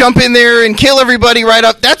going to jump in there and kill everybody right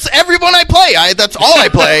up. That's everyone I play. That's all I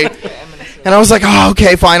play. And I was like, oh,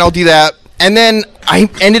 okay, fine, I'll do that. And then I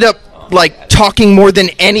ended up talking more than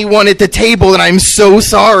anyone at the table, and I'm so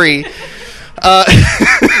sorry.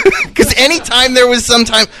 Because anytime there was some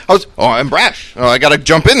time, I'm brash. I got to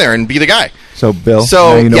jump in there and be the guy. So, Bill,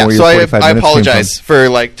 so now you know where your so 45 I minutes apologize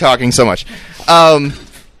for talking so much.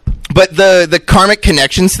 But the karmic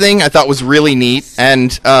connections thing I thought was really neat,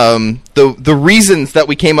 and the reasons that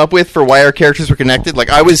we came up with for why our characters were connected.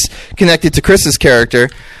 I was connected to Chris's character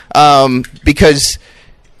because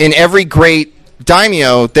in every great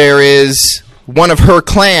daimyo there is one of her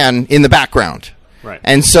clan in the background. Right.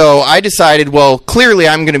 And so I decided, well, clearly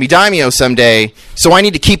I'm going to be daimyo someday, so I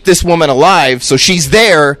need to keep this woman alive so she's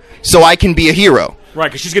there so I can be a hero. Right,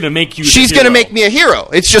 because she's going to make you She's going to make me a hero.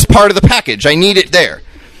 It's just part of the package. I need it there.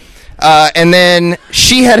 And then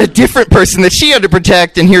she had a different person that she had to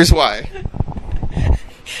protect, and here's why.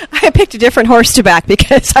 I picked a different horse to back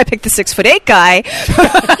because I picked the 6'8" guy,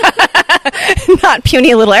 not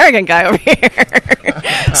puny little arrogant guy over here.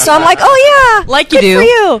 So I'm like, oh yeah, like you do. For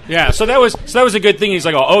you. Yeah, so that was a good thing. He's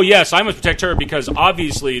like, oh yes, I must protect her because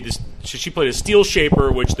obviously she played a steel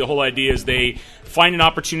shaper, which the whole idea is they find an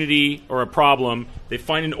opportunity or a problem, they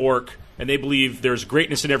find an orc, and they believe there's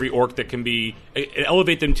greatness in every orc that can be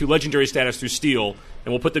elevate them to legendary status through steel,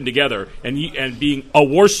 and we'll put them together. And being a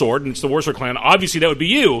war sword, and it's the War Sword clan, obviously that would be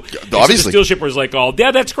you. Obviously. So the steel shipper is like, oh,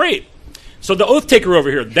 yeah, that's great. So the Oath Taker over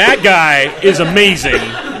here, that guy is amazing,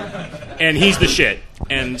 and he's the shit.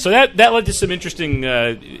 And so that led to some interesting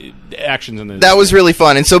actions in this. That was really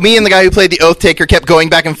fun. And so me and the guy who played the Oath Taker kept going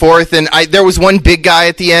back and forth, and there was one big guy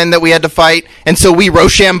at the end that we had to fight, and so we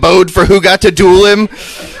Rochambeau'd for who got to duel him.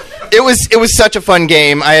 It was such a fun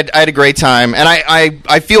game. I had a great time, and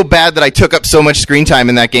I feel bad that I took up so much screen time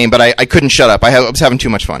in that game, but I couldn't shut up. I was having too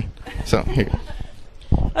much fun. So here.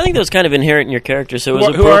 I think that was kind of inherent in your character, so it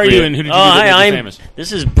was Who are you, and who did you do that made you famous?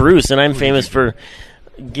 This is Bruce, and I'm famous for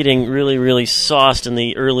getting really, really sauced in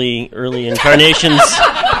the early incarnations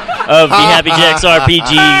of the Happy Jacks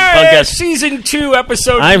RPG podcast. Season 2,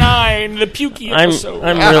 episode 9, the pukey episode.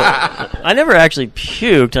 I never actually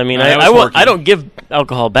puked. I mean, I don't give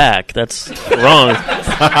alcohol back. That's wrong.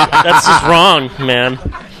 That's just wrong, man.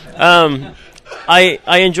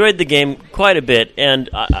 I enjoyed the game quite a bit, and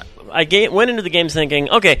I went into the game thinking,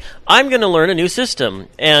 okay, I'm going to learn a new system.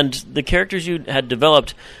 And the characters you had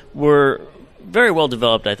developed were very well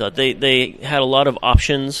developed, I thought. They had a lot of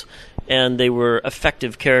options, and they were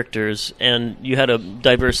effective characters, and you had a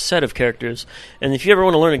diverse set of characters. And if you ever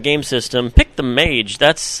want to learn a game system, pick the mage.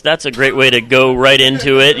 That's a great way to go right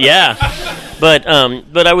into it, yeah. But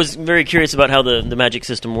I was very curious about how the magic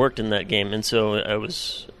system worked in that game, and so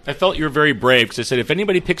I felt you were very brave, because I said, if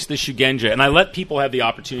anybody picks the Shugenja, and I let people have the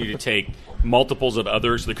opportunity to take multiples of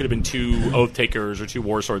others, so there could have been 2 Oath Takers or 2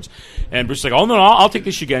 War Swords, and Bruce was like, oh no, I'll take the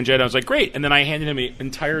Shugenja, and I was like, great, and then I handed him an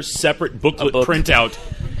entire separate booklet printout.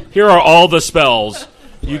 Here are all the spells.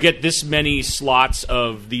 You get this many slots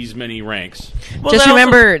of these many ranks. Well, just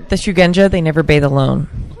remember, the Shugenja, they never bathe alone.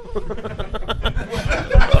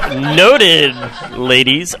 Noted,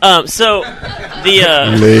 ladies. So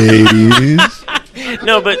the ladies.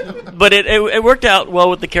 No, but it worked out well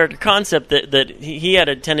with the character concept that he had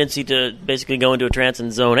a tendency to basically go into a trance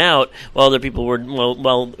and zone out while other people were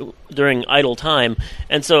during idle time,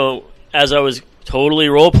 and so as I was totally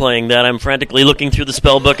role-playing that. I'm frantically looking through the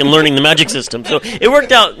spell book and learning the magic system. So it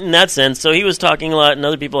worked out in that sense. So he was talking a lot, and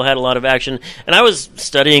other people had a lot of action. And I was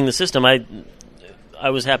studying the system. I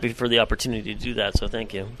was happy for the opportunity to do that, so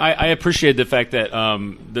thank you. I appreciate the fact that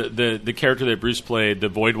the character that Bruce played, the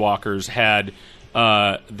Voidwalkers, had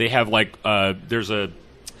they have like there's a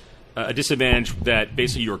disadvantage that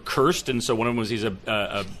basically you're cursed, and so one of them was he's a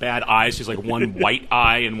bad eye, so he's like one white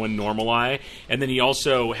eye and one normal eye, and then he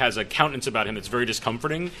also has a countenance about him that's very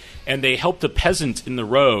discomforting, and they helped a peasant in the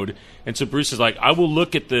road, and so Bruce is like, I will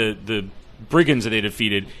look at the brigands that they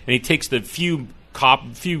defeated, and he takes the few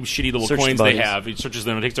shitty little coins they have. He searches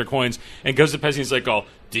them and takes their coins and goes to the peasant. He's like, "Oh,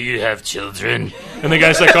 do you have children?" And the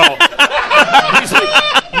guy's like, "Oh," he's like,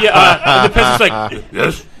 "Yeah." And the peasant's like,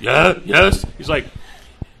 "Yes." He's like,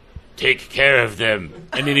 "Take care of them."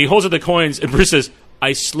 And then he holds up the coins, and Bruce says,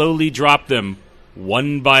 "I slowly drop them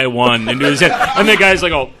one by one into his head." And the guy's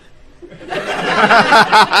like, "Oh."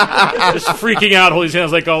 Just freaking out, holding his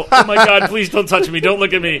hands like, oh my God, please don't touch me, don't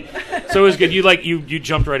look at me. So it was good. You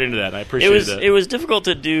jumped right into that. I appreciate that. It was difficult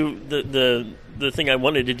to do the thing I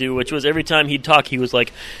wanted to do, which was every time he'd talk, he was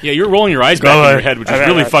like, yeah, you're rolling your eyes back in your head, which is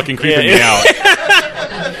really fucking creeping me out.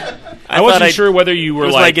 I wasn't sure whether you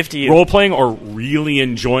were like role playing or really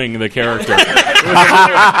enjoying the character.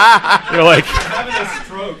 You're like,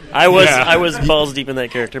 I was balls deep in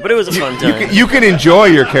that character, but it was a fun time. You can enjoy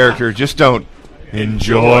your character, just don't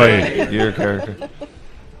enjoy your character.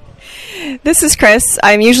 This is Chris.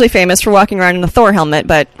 I'm usually famous for walking around in a Thor helmet,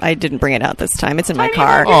 but I didn't bring it out this time. It's in my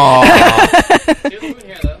car.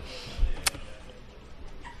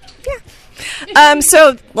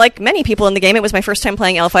 So, like many people in the game, it was my first time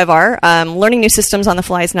playing L5R. Learning new systems on the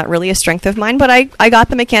fly is not really a strength of mine, but I got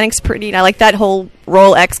the mechanics pretty. I like that whole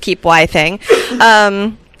roll X, keep Y thing.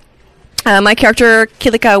 My character,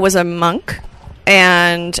 Kilika, was a monk,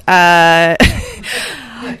 and I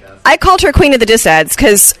called her Queen of the Disads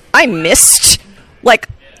because I missed, like,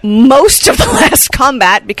 most of the last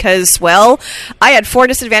combat because, well, I had 4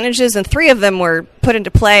 disadvantages and 3 of them were put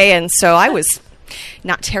into play, and so I was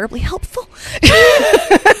not terribly helpful.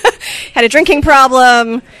 Had a drinking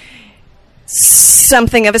problem,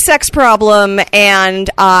 something of a sex problem, and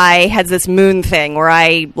I had this moon thing where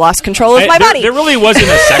I lost control of my body. There really wasn't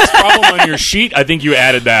a sex problem on your sheet. I think you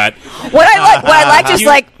added that. What I liked is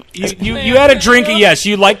you had a drink. Yes,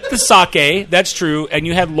 you liked the sake. That's true, and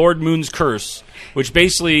you had Lord Moon's curse, which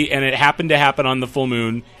basically, and it happened to happen on the full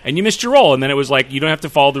moon, and you missed your roll, and then it was like, you don't have to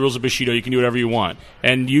follow the rules of Bushido, you can do whatever you want.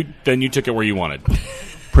 And then you took it where you wanted.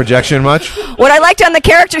 Projection much? What I liked on the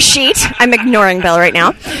character sheet, I'm ignoring Belle right now,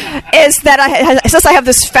 is that it says I have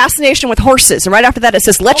this fascination with horses, and right after that it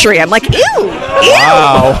says lechery. I'm like, ew!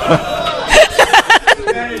 Wow.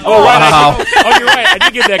 Oh, right. Oh, you're right. I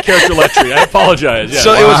did give that character lechery. I apologize. Yeah.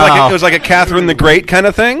 So it was like a Catherine the Great kind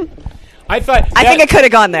of thing? I think it could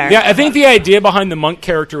have gone there. Yeah, I think the idea behind the monk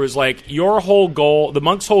character was like your whole goal. The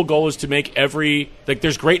monk's whole goal is to make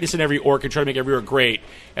there's greatness in every orc and try to make every orc great.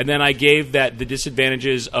 And then I gave that the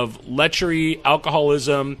disadvantages of lechery,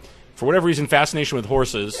 alcoholism, for whatever reason, fascination with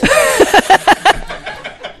horses.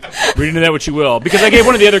 Read into that what you will, because I gave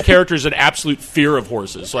one of the other characters an absolute fear of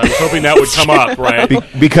horses, so I was hoping that would come up, right?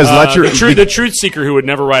 Because the truth seeker who would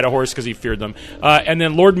never ride a horse because he feared them, and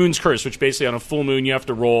then Lord Moon's curse, which basically on a full moon you have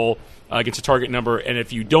to roll against a target number, and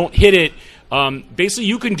if you don't hit it, basically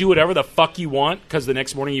you can do whatever the fuck you want because the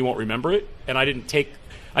next morning you won't remember it. And I didn't take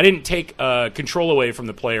control away from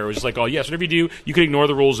the player. It was just like, oh yes, whatever you do, you can ignore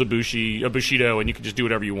the rules of Bushido, and you can just do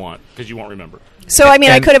whatever you want because you won't remember. So I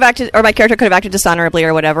mean, I could have acted, or my character could have acted dishonorably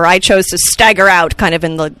or whatever. I chose to stagger out kind of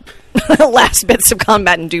in the last bits of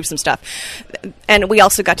combat and do some stuff. And we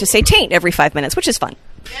also got to say taint every 5 minutes, which is fun.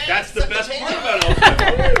 That's the best part about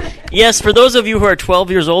L5R. Yes, for those of you who are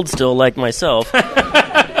 12 years old still, like myself,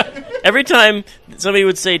 every time somebody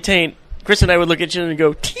would say taint, Chris and I would look at you and go,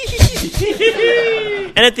 and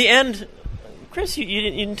at the end, Chris, you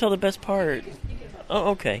didn't tell the best part.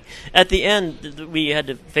 Oh, okay. At the end, we had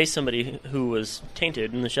to face somebody who was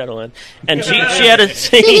tainted in the Shadowland, and she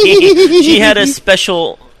had a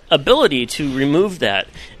special ability to remove that,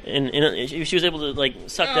 and she was able to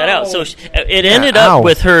suck that out. So it ended up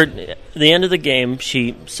with her. The end of the game,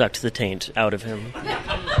 she sucked the taint out of him.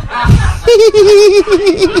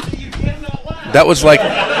 That was like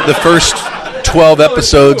the first 12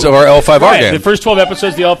 episodes of our L5R game. The first 12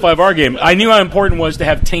 episodes of the L5R game. I knew how important it was to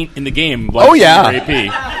have taint in the game. Oh, yeah. AP.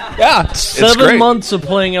 Yeah. 7 months of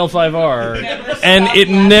playing L5R, and it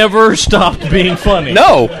never stopped being funny.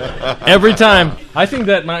 No. Every time. I think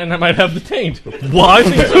that might have the taint. Well, I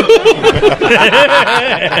think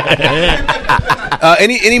so.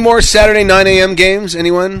 Any more Saturday 9 a.m. games?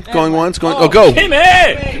 Anyone going once? Go.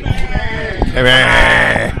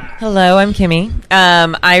 Hello, I'm Kimmy.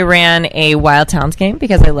 I ran a Wild Talents game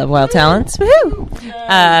because I love Wild Talents.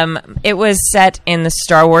 Woohoo! It was set in the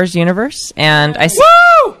Star Wars universe, and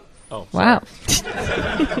Woo! Oh, wow.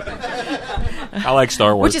 I like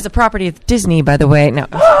Star Wars. Which is a property of Disney, by the way. No.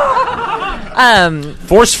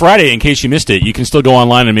 Force Friday, in case you missed it, you can still go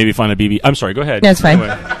online and maybe find a BB. I'm sorry, go ahead. That's fine.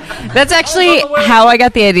 Anyway. That's actually how I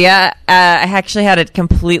got the idea. I actually had a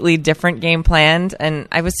completely different game planned, and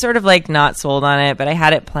I was sort of like not sold on it, but I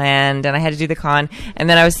had it planned, and I had to do the con. And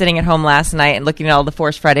then I was sitting at home last night and looking at all the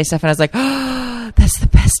Force Friday stuff, and I was like, oh, that's the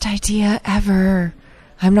best idea ever.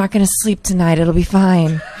 I'm not going to sleep tonight. It'll be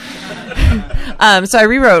fine. So I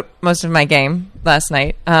rewrote most of my game last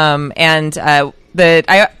night,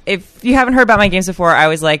 if you haven't heard about my games before, I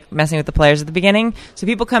always like messing with the players at the beginning. So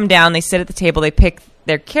people come down, they sit at the table, they pick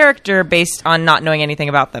their character based on not knowing anything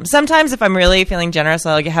about them. Sometimes if I'm really feeling generous,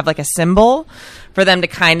 I'll have like a symbol for them to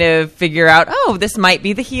kind of figure out, oh, this might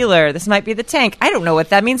be the healer, this might be the tank. I don't know what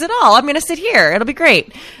that means at all. I'm going to sit here. It'll be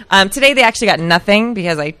great. Today they actually got nothing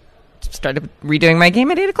because I started redoing my game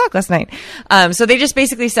at 8 o'clock last night. So they just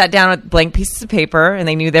basically sat down with blank pieces of paper, and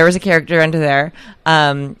they knew there was a character under there.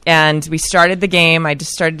 And we started the game. I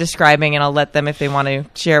just started describing, and I'll let them if they want to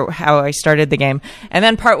share how I started the game. And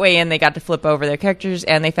then partway in, they got to flip over their characters,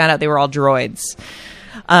 and they found out they were all droids.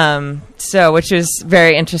 Which was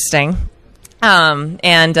very interesting.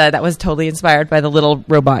 That was totally inspired by the little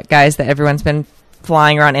robot guys that everyone's been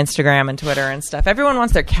flying around Instagram and Twitter and stuff. Everyone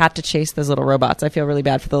wants their cat to chase those little robots. I feel really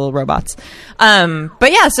bad for the little robots.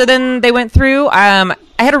 But yeah, so then they went through. I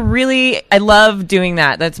love doing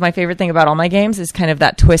that. That's my favorite thing about all my games is kind of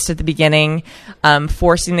that twist at the beginning,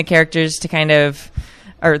 forcing the characters to kind of,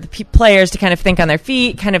 or the players to kind of think on their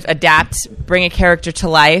feet, kind of adapt, bring a character to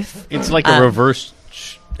life. It's like a reverse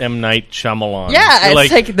M. Night Shyamalan. Yeah, You're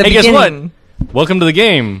it's like the hey, beginning. guess what? Welcome to the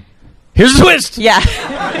game. Here's the twist. Yeah.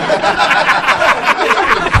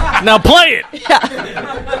 Now play it.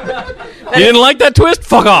 Yeah. You didn't like that twist?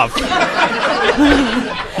 Fuck off.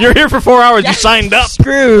 You're here for 4 hours. You signed up.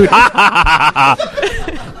 Screwed.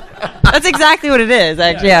 That's exactly what it is,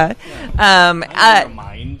 actually. Yeah.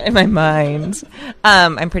 In my mind.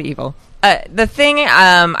 I'm pretty evil. The thing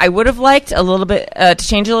I would have liked a little bit to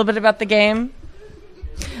change a little bit about the game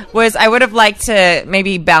was I would have liked to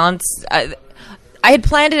maybe balance. I had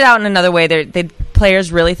planned it out in another way.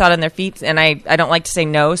 Players really thought on their feet, and I don't like to say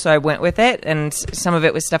no, so I went with it. And some of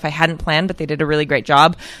it was stuff I hadn't planned, but they did a really great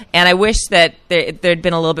job. And I wish that there'd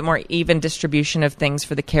been a little bit more even distribution of things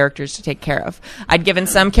for the characters to take care of. I'd given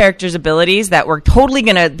some characters abilities that were totally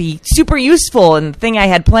going to be super useful and the thing I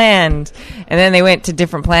had planned, and then they went to a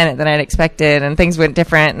different planet than I'd expected, and things went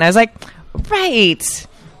different. And I was like, right.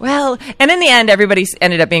 Well, and in the end, everybody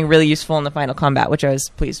ended up being really useful in the final combat, which I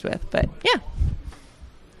was pleased with. But yeah.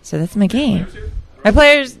 So that's my game. My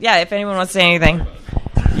players, yeah, if anyone wants to say anything.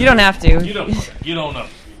 You don't have to. You don't know.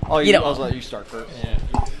 I'll let you start first. Yeah.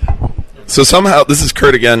 So somehow, this is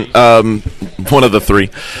Kurt again, one of the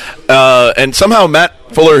three. And somehow Matt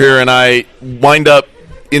Fuller here and I wind up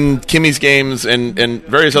in Kimmy's games and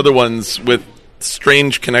various other ones with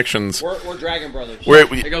strange connections. We're Dragon Brothers.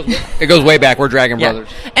 It goes way back. We're Dragon Brothers.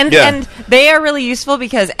 And they are really useful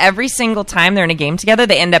because every single time they're in a game together,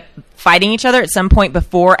 they end up fighting each other at some point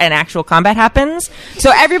before an actual combat happens.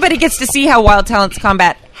 So everybody gets to see how Wild Talents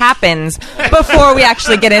combat happens before we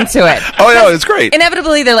actually get into it. Oh, no, it's great.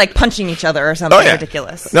 Inevitably, they're like punching each other or something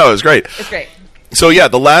ridiculous. No, it's great. It's great. So yeah,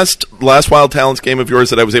 the last Wild Talents game of yours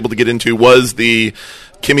that I was able to get into was the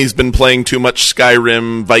Kimmy's been playing too much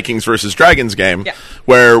Skyrim Vikings versus Dragons game,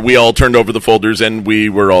 where we all turned over the folders and we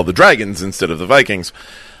were all the dragons instead of the Vikings.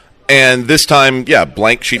 And this time,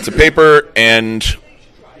 blank sheets of paper, and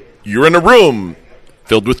you're in a room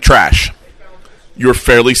filled with trash. You're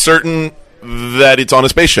fairly certain that it's on a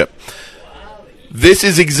spaceship. This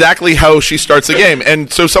is exactly how she starts the game.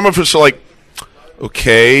 And so some of us are like,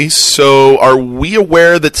 okay, so are we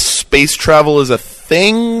aware that space travel is a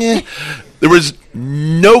thing? There was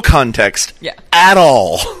no context at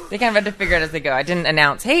all. They kind of had to figure it as they go. I didn't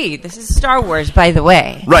announce, hey, this is Star Wars, by the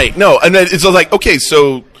way. Right, no. And then it's like, okay,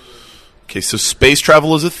 so space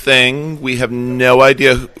travel is a thing. We have no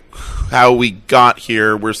idea how we got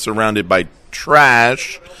here. We're surrounded by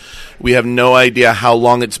trash. We have no idea how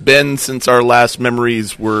long it's been since our last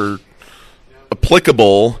memories were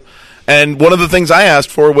applicable. And one of the things I asked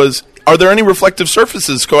for was, are there any reflective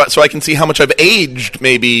surfaces so I can see how much I've aged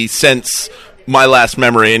maybe since my last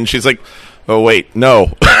memory? And she's like, Oh wait,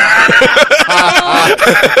 no. I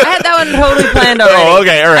had that one totally planned already. Oh,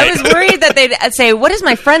 okay, all right. I was worried that they'd say, "What does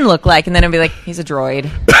my friend look like?" And then I'd be like, "He's a droid."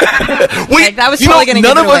 Like, that was totally going to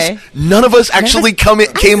give it away. None of us actually came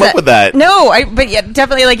up with that. No, but yeah,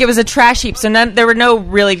 definitely, like, it was a trash heap. So there were no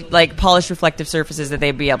really like polished reflective surfaces that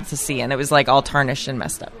they'd be able to see, and it was like all tarnished and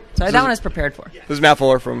messed up. So that one I was prepared for. This is Matt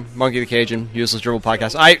Fuller from Monkey the Cajun, Useless Dribble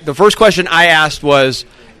Podcast. The first question I asked was,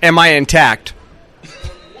 "Am I intact?"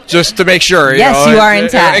 Just to make sure. Yes, you are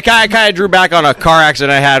intact. I kind of drew back on a car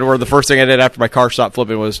accident I had where the first thing I did after my car stopped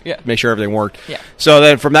flipping was make sure everything worked. Yeah. So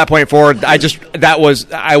then from that point forward, I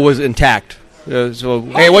was intact. So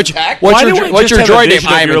hey, what's your droid name?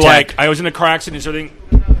 I am intact. Like, I was in a car accident. So yeah.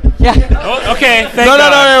 Oh, okay.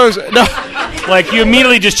 Thank No. Like you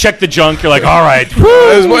immediately just check the junk. You're like, all right.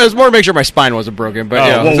 It was more to make sure my spine wasn't broken.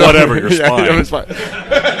 But whatever. Your spine. It was fine.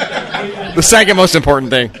 The second most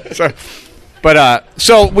important thing.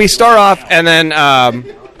 So we start off, and then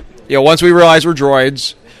once we realize we're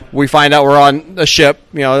droids, we find out we're on a ship,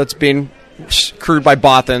 that's being crewed by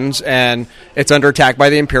Bothans, and it's under attack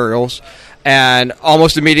by the Imperials. And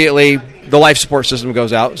almost immediately, the life support system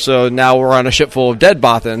goes out. So now we're on a ship full of dead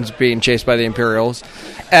Bothans being chased by the Imperials.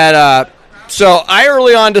 And so I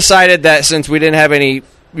early on decided that since we didn't have any,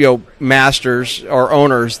 masters or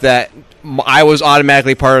owners, that I was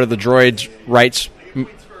automatically part of the droids' rights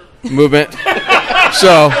movement.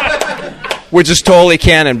 So, which is totally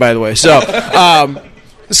canon, by the way. So,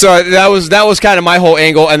 so that was kind of my whole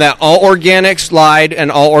angle, and that all organics lied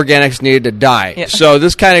and all organics needed to die. Yeah. So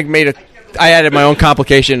this kind of made I added my own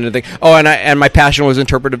complication to the thing. Oh, and my passion was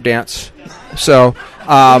interpretive dance. So,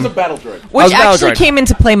 was a battle droid. Which actually came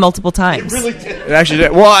into play multiple times. It really did. It actually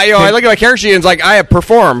did. Well, I look at my character sheet and it's like I have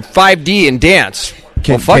performed 5D and dance.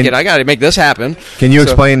 Fuck it, I got to make this happen. Can you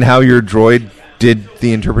explain how your droid did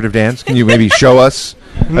the interpretive dance? Can you maybe show us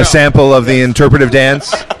a sample of the interpretive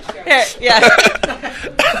dance? Yeah.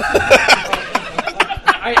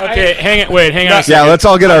 Okay, hang on a second. Yeah, let's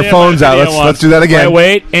all get our phones out. Let's do that again.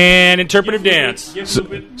 Wait, and interpretive dance.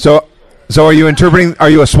 So are you interpreting? Are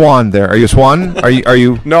you a swan there? Are you a swan? Are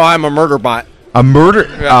you? No, I'm a murder bot. A murder?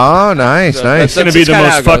 Yeah. Oh, nice. That's going to be the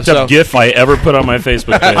most fucked up GIF I ever put on my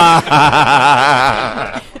Facebook page.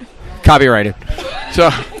 Copyrighted.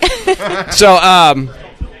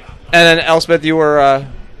 And then Elspeth, you were.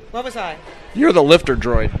 What was I? You're the lifter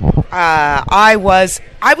droid. I was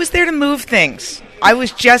there to move things. I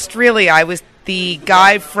was the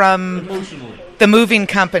guy from the moving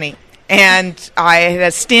company. And I had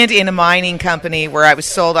a stint in a mining company where I was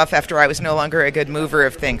sold off after I was no longer a good mover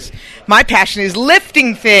of things. My passion is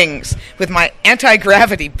lifting things with my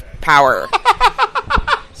anti-gravity power.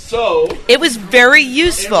 So it was very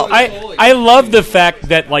useful. I love the fact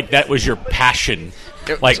that that was your passion.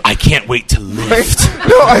 Like, I can't wait to lift.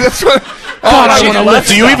 That's what. I want to lift.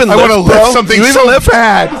 Do you even lift? I want to lift something so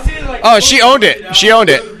bad. Oh, she owned it.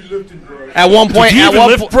 At one point, Did you even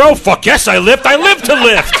lift, bro? Fuck yes, I lift. I live to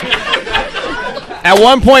lift. At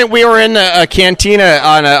one point, we were in a cantina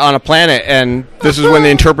on a planet, and this is when the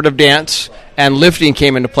interpretive dance and lifting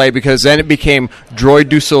came into play, because then it became Droid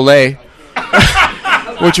du Soleil,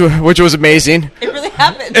 which was amazing. It really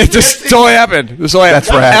happened. It just totally happened. That's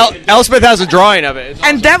right. Elspeth has a drawing of it.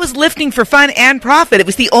 And that was lifting for fun and profit. It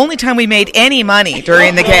was the only time we made any money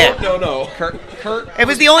during the game. No. Kurt. It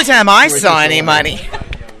was the only time I saw any money.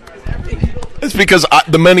 It's because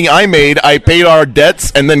the money I made, I paid our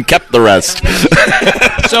debts and then kept the rest.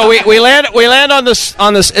 So we land on this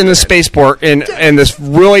in the spaceport in this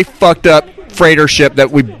really fucked up freighter ship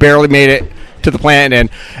that we barely made it to the planet in,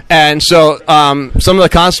 and so some of the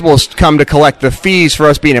constables come to collect the fees for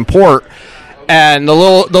us being in port, and the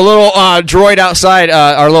little droid outside,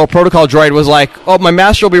 our little protocol droid, was like, "Oh, my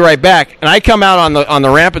master will be right back," and I come out on the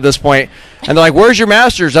ramp at this point, and they're like, "Where's your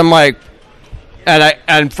masters?" I'm like.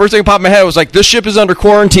 And first thing that popped in my head was like, this ship is under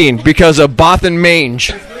quarantine because of Bothan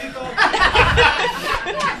mange.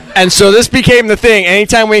 And so this became the thing.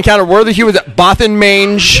 Anytime we encountered worthy humans, Bothan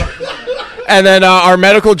mange, and then our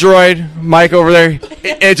medical droid, Mike over there,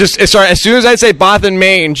 it started, as soon as I'd say Bothan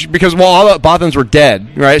mange, because all the Bothans were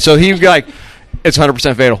dead, right? So he was like, it's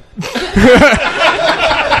 100% fatal.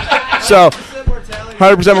 So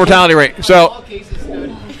 100% mortality rate. So.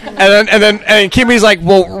 And then Kimmy's like,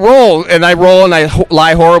 well, roll, and I roll and I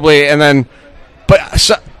lie horribly, and then, but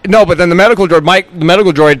then the medical droid, Mike, the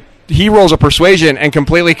medical droid, he rolls a persuasion and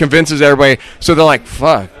completely convinces everybody. So they're like,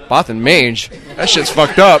 fuck, Bothan mange, that shit's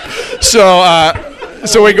fucked up.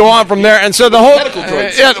 So we go on from there, and so the whole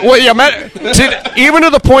even to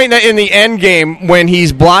the point that in the end game when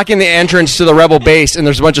he's blocking the entrance to the rebel base and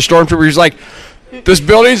there's a bunch of stormtroopers, he's like, this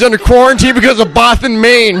building's under quarantine because of Boston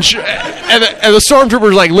mange. And the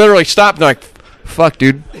stormtroopers like literally stopped and like, fuck,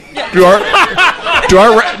 dude. Do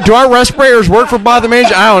our respirators work for Boston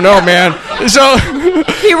mange? I don't know, man. So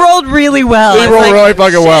he rolled really well. He rolled really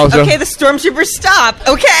fucking well. So. Okay, the stormtroopers stop.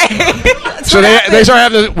 Okay. So they start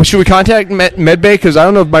having to, should we contact Medbay? Because I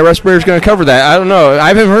don't know if my respirator's going to cover that. I don't know. I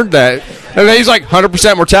haven't heard that. And then he's like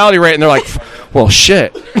 100% mortality rate, and they're like, well,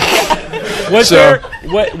 shit. There was something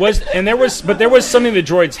the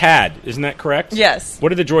droids had, isn't that correct? Yes. What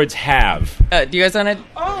did the droids have? Do you guys want to?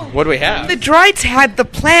 What do we have? The droids had the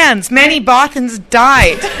plans. Many Bothans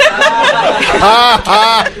died.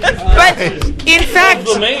 But in fact,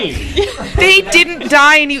 they didn't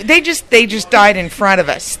die. They just died in front of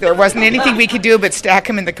us. There wasn't anything we could do but stack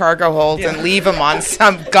them in the cargo holds and leave them on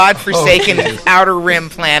some godforsaken outer rim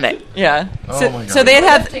planet. Yeah. So they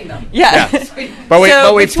had yeah.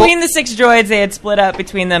 But between the 6 droids, they had split up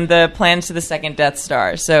between them the plans to the second Death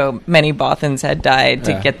Star. So many Bothans had died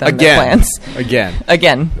to get them the plans.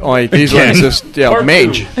 Again. Only these ones just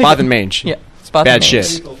mange. Bothan mange. Yeah. It's Bothan bad mange.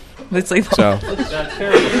 shit. Let's leave. So.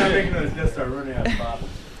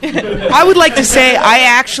 I would like to say I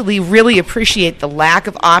actually really appreciate the lack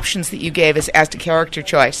of options that you gave us as to character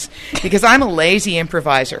choice, because I'm a lazy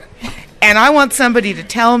improviser. And I want somebody to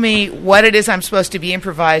tell me what it is I'm supposed to be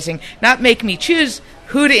improvising, not make me choose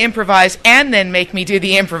who to improvise and then make me do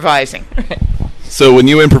the improvising. So when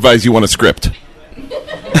you improvise, you want a script?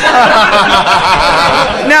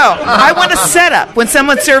 No, I want a setup. When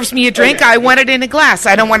someone serves me a drink, I want it in a glass.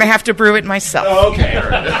 I don't want to have to brew it myself.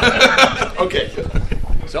 Okay.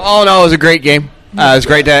 So all in all, it was a great game. It was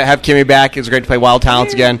great to have Kimmy back. It was great to play Wild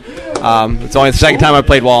Talents again. It's only the second time I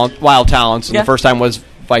played Wild Talents, and the first time was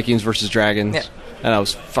Vikings versus Dragons, and that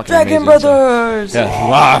was fucking Dragon amazing. Brothers. So, yeah.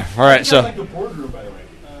 Wow. All right. So.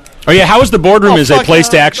 Oh yeah, how is the boardroom as a place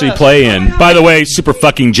to actually play in? By the way, super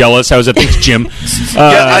fucking jealous. How was it? Thanks, Jim.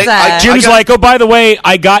 Jim's like, oh, by the way,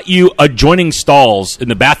 I got you adjoining stalls in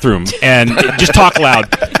the bathroom, and just talk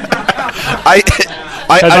loud.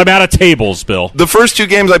 I'm out of tables, Bill. The first 2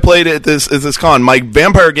 games I played at this con, my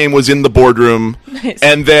vampire game was in the boardroom,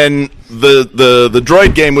 and then the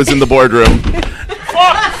droid game was in the boardroom.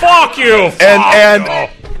 Fuck you.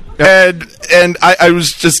 And I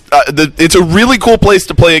was just it's a really cool place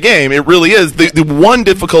to play a game. It really is. The one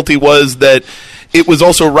difficulty was that it was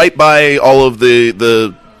also right by all of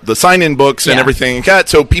the sign-in books and everything.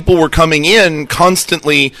 So people were coming in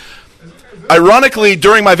constantly. Ironically,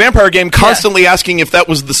 during my vampire game, constantly asking if that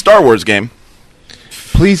was the Star Wars game.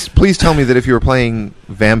 Please tell me that if you were playing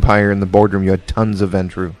vampire in the boardroom, you had tons of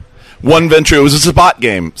Ventru. One Ventru. It was a Sabat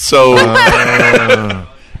game. So.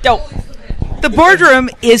 Dope. The boardroom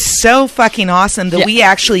is so fucking awesome that we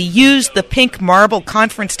actually used the pink marble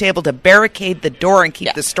conference table to barricade the door and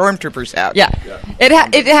keep the stormtroopers out. Yeah.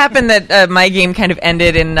 It happened that my game kind of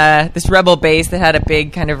ended in this rebel base that had a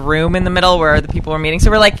big kind of room in the middle where the people were meeting.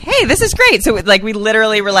 So we're like, hey, this is great. So we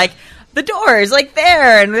literally were like, the doors like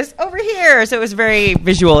there and this over here. So it was very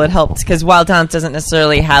visual. It helped because Wild Talents doesn't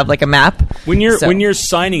necessarily have like a map. When you're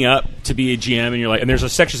signing up to be a GM and you're like, and there's a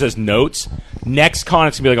section that says notes. Next con,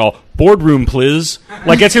 it's gonna be like, boardroom, please.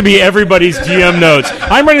 Like that's gonna be everybody's GM notes.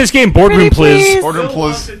 I'm running this game, boardroom, please. Boardroom,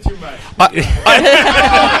 please.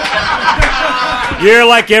 You're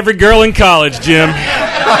like every girl in college, Jim.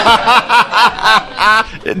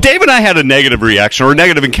 Dave and I had a negative reaction or a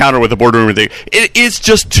negative encounter with the boardroom thing. It is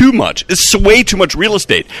just too much. It's way too much real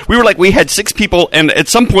estate. We were like, we had 6 people, and at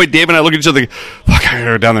some point, Dave and I looked at each other, fuck, I gotta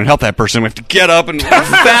go down there and help that person. We have to get up, and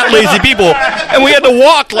fat, lazy people, and we had to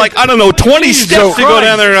walk like, I don't know, 20 steps to go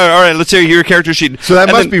down there. All right, let's say your character sheet. So that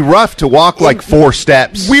must be rough to walk like 4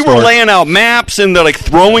 steps. We were laying out maps and they're like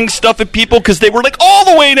throwing stuff at people because they were like all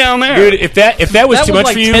the way down there. Dude, if that was too much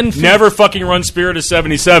like for you, never fucking run Spirit of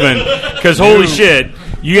 77 because holy shit,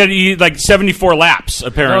 you got to eat like 74 laps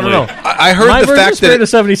apparently. No. I heard my the fact Spirit that of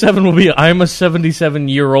 77 will be I'm a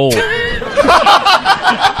 77-year-old.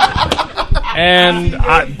 And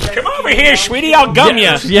come over here, sweetie, I'll gum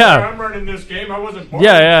you. Yeah. I'm running this game. I wasn't born in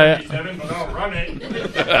 77, but I'll run it.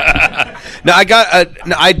 Now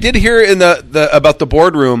I did hear in the about the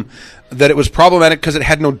boardroom that it was problematic because it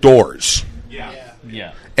had no doors.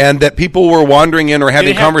 Yeah. And that people were wandering in or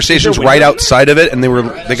having conversations right outside of it, and they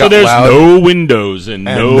got so there's loud. no windows and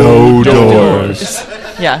no doors.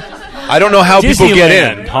 Yeah. I don't know how people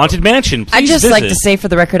get in. Haunted Mansion. Please I'd just like to say for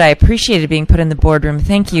the record, I appreciated being put in the boardroom.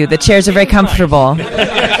 Thank you. The chairs are very comfortable. I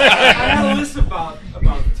had a list about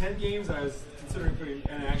 10 games I was considering putting,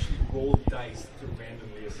 and I actually rolled dice to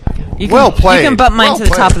randomly assign. You can bump mine to the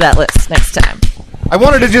top of that list next time. I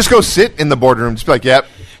wanted to just go sit in the boardroom. Just be like, yep.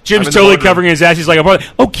 Jim's in the totally boardroom. covering his ass. He's like,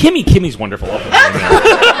 "Oh, Kimmy's wonderful."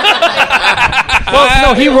 Well,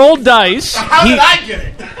 no, he rolled dice. How did I get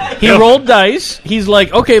it? He rolled dice. He's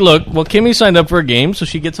like, okay, look, well, Kimmy signed up for a game, so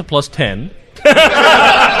she gets a plus 10.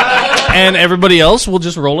 And everybody else will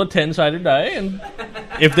just roll a 10-sided die, and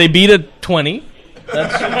if they beat a 20,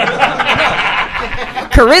 that's...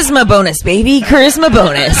 Charisma bonus, baby. Charisma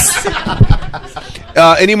bonus.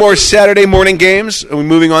 Any more Saturday morning games? Are we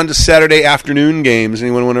moving on to Saturday afternoon games?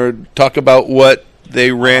 Anyone want to talk about what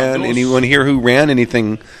they ran? Anyone here who ran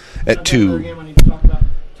anything at 2?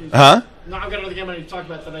 Huh? No, I've got another game I need to talk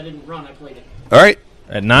about that I didn't run. I played it. All right.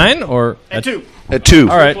 At 9 or At 2? At 2.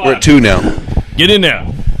 All right. We're at 2 now. Get in there.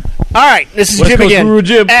 All right, this is West Jim Coast again. Guru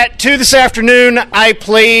Jim. At 2 this afternoon, I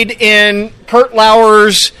played in Kurt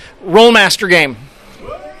Lauer's Rollmaster game.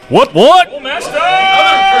 What?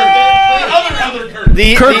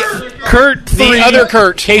 The Kurt 3. The other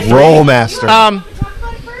Kurt. K3. Rollmaster.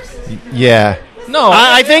 Yeah. No.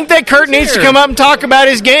 I think that Kurt needs to come up and talk about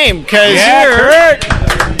his game, because... Kurt.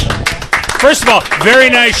 First of all, very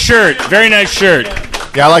nice shirt. Very nice shirt.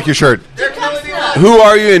 Yeah, I like your shirt. Who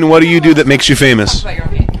are you and what do you do that makes you famous?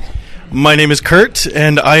 My name is Kurt,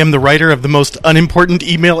 and I am the writer of the most unimportant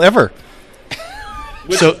email ever.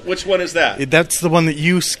 Which one is that? That's the one that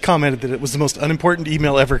you commented that it was the most unimportant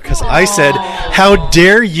email ever, because I said, how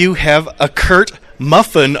dare you have a Kurt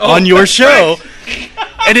muffin on your show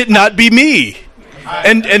and it not be me?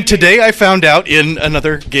 And today I found out in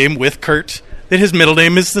another game with Kurt that his middle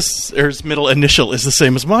name is his middle initial is the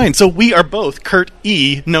same as mine. So we are both Kurt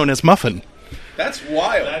E, known as Muffin. That's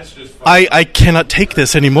wild. That's just I cannot take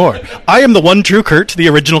this anymore. I am the one true Kurt, the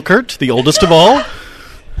original Kurt, the oldest of all.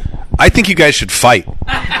 I think you guys should fight.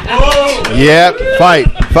 Yeah, fight.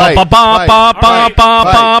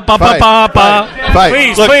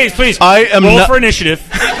 Please. I am roll not, for initiative.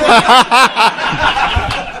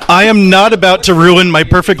 I am not about to ruin my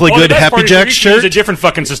perfectly Well, the good best Happy part is Jack we shirt. use a different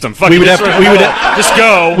fucking system. Fuck We it, would just have to. sort of- just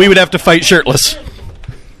go. We would have to fight shirtless.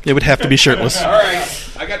 It would have to be shirtless. All right.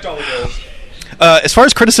 I got all of those. As far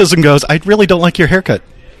as criticism goes, I really don't like your haircut.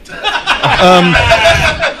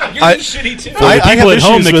 shitty too. For the people at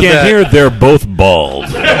home that can't hear, they're both bald.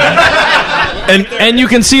 and you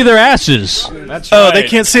can see their asses. That's They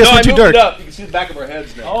can't see us. We're too dark. You can see the back of our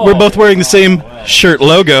heads now. We're both wearing the same shirt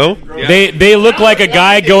logo. They look like a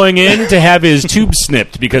guy going in to have his tubes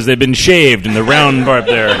snipped because they've been shaved in the round part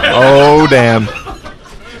there. Oh, damn.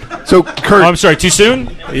 So, Kurt... I'm sorry, too soon?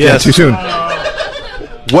 Yeah, Yes. too soon.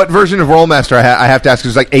 What version of Rollmaster I have to ask?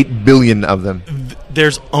 There's like 8 billion of them.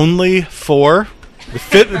 There's only 4.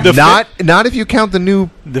 Not if you count the new...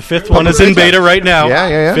 The 5th one is in beta right now.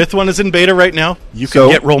 Yeah. 5th one is in beta right now. You can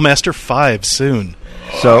get Rollmaster 5 soon.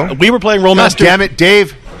 So? We were playing Rollmaster... God damn it,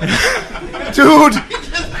 Dave. Dude!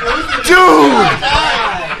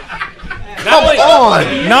 Come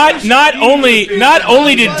on! Not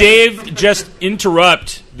only did Dave just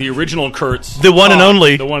interrupt the original Kurt's The one and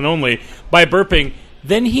only by burping,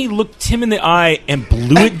 then he looked Tim in the eye and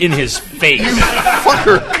blew it in his face.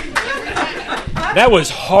 Fucker. That was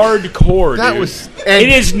hardcore, That dude. was- it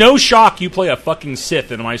is no shock you play a fucking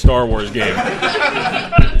Sith in my Star Wars game.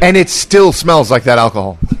 And it still smells like that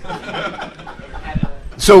alcohol.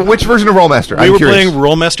 So, which version of Rollmaster? We I'm were curious. playing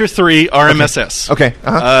Rollmaster 3 RMSS. Okay.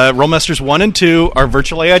 Uh-huh. Rollmasters 1 and 2 are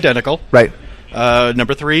virtually identical. Right.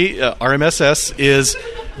 Number 3, RMSS, is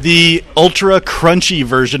the ultra crunchy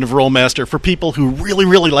version of Rollmaster for people who really,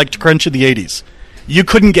 really liked crunch in the 80s. You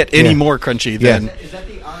couldn't get any more crunchy than... Is that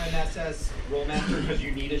the RMSS Rollmaster because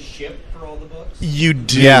you need a ship for all the books? You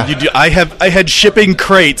do. Yeah. You do. I had shipping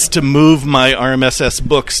crates to move my RMSS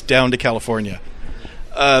books down to California.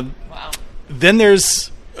 Then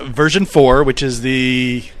there's version 4, which is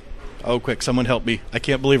the... Oh, quick, someone help me. I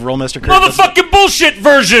can't believe Rollmaster... Motherfucking bullshit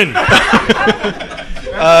version!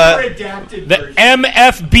 The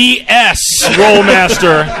MFBS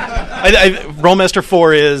Rollmaster. Rollmaster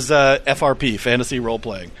 4 is FRP, Fantasy Role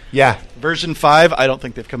Playing. Yeah. Version 5, I don't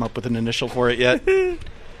think they've come up with an initial for it yet.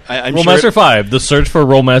 I'm Rollmaster sure 5, the search for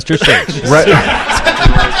Rollmaster 6. Right.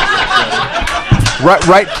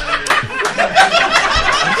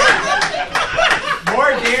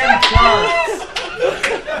 More damn charts.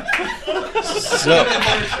 So,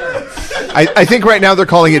 I think right now they're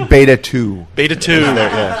calling it Beta 2. Beta 2.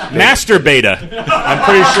 Master Beta. I'm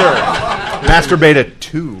pretty sure. Master Beta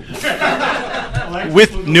 2.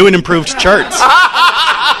 With new and improved charts.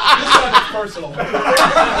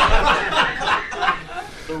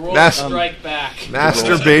 Strike back.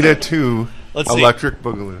 Master Beta 2. Let's see. Electric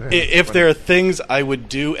Boogaloo. If there are things I would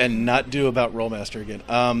do and not do about Rollmaster again.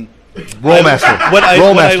 Rollmaster. What I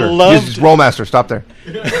Rollmaster. loved... Use Rollmaster. Stop there.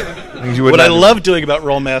 What I loved doing about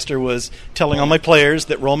Rollmaster was telling all my players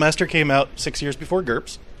that Rollmaster came out 6 years before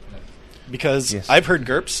GURPS, because I've heard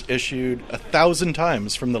GURPS issued 1,000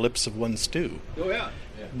 times from the lips of one Stu. Oh, yeah.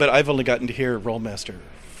 But I've only gotten to hear Rollmaster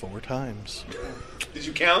 4 times. Did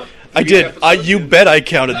you count? I did. You bet I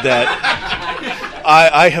counted that.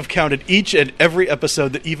 I have counted each and every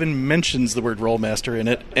episode that even mentions the word Rollmaster in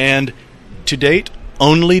it, and to date,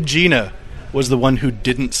 only Gina was the one who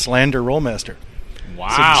didn't slander Rollmaster.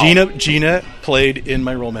 Wow. So Gina played in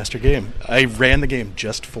my Rollmaster game. I ran the game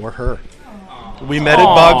just for her. We met at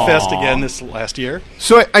Bogfest again this last year.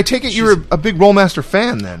 So I take it you're a big Rollmaster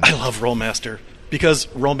fan then? I love Rollmaster because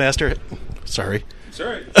Rollmaster... Sorry.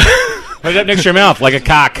 Sorry. Put it up next to your mouth like a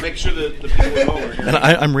cock. Make sure the people at home are And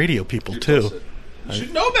I'm radio people, too. You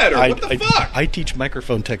should know better. What the fuck? I teach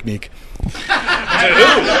microphone technique.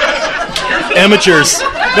 Amateurs.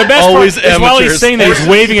 The best Always part is while he's saying that, he's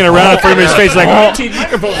waving it around in front of his face like,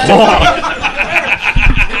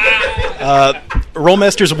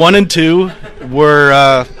 Rollmasters 1 and 2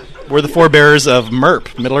 were the forebearers of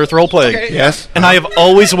MERP, Middle-earth Role-Playing. Okay. Yes. And I have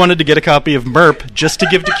always wanted to get a copy of MERP just to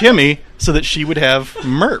give to Kimmy so that she would have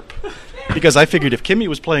MERP. Because I figured if Kimmy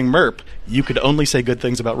was playing MERP, you could only say good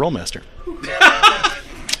things about Rollmaster.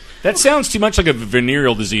 That sounds too much like a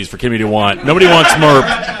venereal disease for Kimmy to want. Nobody wants MERP.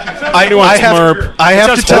 I MERP. I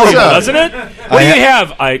have to tell you, doesn't it? What do you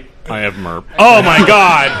have? I have MERP. Oh my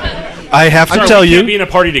god! I have to tell you, we can't be in a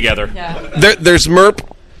party together. There's MERP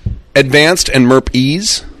Advanced and MERP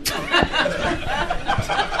Ease.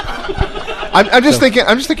 I'm just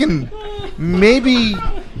thinking, maybe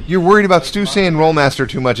you're worried about Stu saying Rollmaster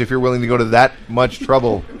too much if you're willing to go to that much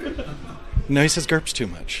trouble. No, he says GURPS too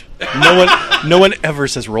much. No one ever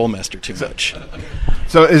says Rollmaster too much.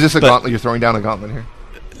 So is this a gauntlet? You're throwing down a gauntlet here?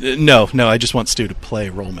 No, I just want Stu to play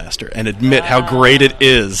Rollmaster and admit how great it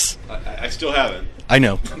is. I still haven't. I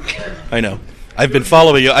know. I've been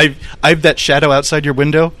following you. I've that shadow outside your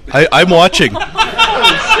window. I'm watching.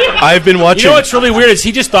 I've been watching. You know what's really weird is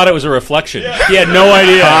he just thought it was a reflection. He had no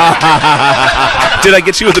idea. Did I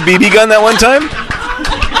get you with a BB gun that one time?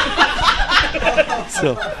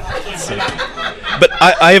 But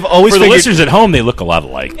I have always For the figured, listeners at home, they look a lot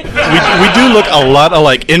alike. we do look a lot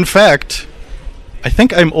alike. In fact, I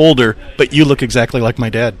think I'm older, but you look exactly like my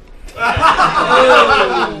dad.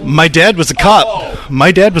 My dad was a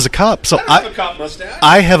cop. So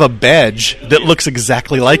I have a badge that looks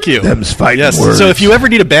exactly like you. Them's fighting yes. words. So if you ever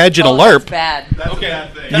need a badge in a LARP, Bad.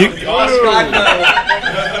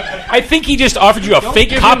 I think he just offered you a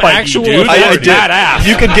fake cop ID, dude. I That's badass.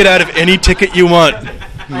 You can get out of any ticket you want.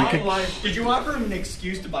 Did you offer him an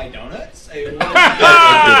excuse to buy donuts?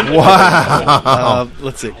 Wow.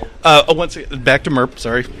 Let's see. Once again, back to MERP.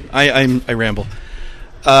 Sorry, I ramble.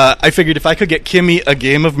 I figured if I could get Kimmy a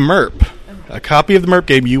game of MERP, a copy of the MERP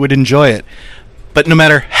game, you would enjoy it. But no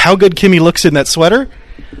matter how good Kimmy looks in that sweater,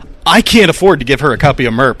 I can't afford to give her a copy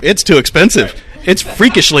of MERP. It's too expensive. It's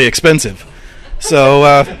freakishly expensive. So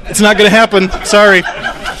it's not going to happen. Sorry.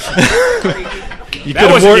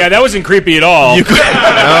 That wasn't creepy at all. You could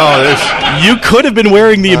have been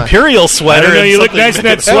wearing the Imperial sweater. I don't know, and you look something nice in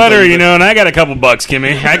that happened. sweater, and I got a couple bucks,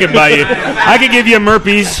 Kimmy. I could buy you. I could give you a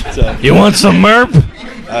Merpies. You want some MERP?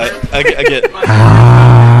 I get. The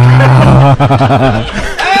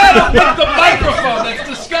microphone. That's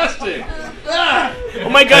disgusting. Oh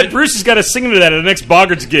my God, Bruce has got to sing to that at the next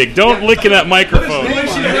Boggarts gig. Don't lick in that microphone.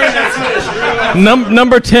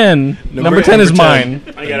 Number 10. Number 10 is mine.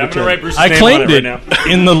 I'm going to write Bruce's I name claimed on it right now.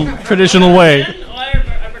 in the traditional way.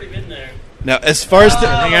 Now, as far as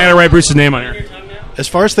I got to write Bruce's name on here. As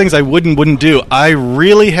far as things I wouldn't do, I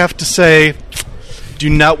really have to say, do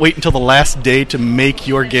not wait until the last day to make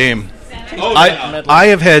your game. I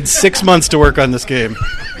have had 6 months to work on this game,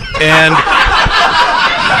 and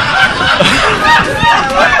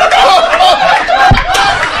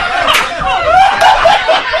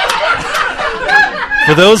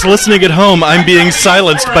for those listening at home, I'm being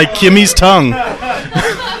silenced by Kimmy's tongue.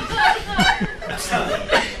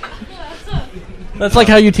 That's like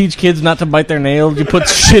how you teach kids not to bite their nails. You put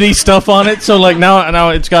shitty stuff on it, so like now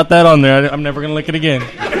it's got that on there. I'm never gonna lick it again.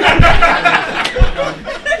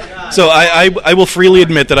 So I will freely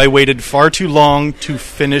admit that I waited far too long to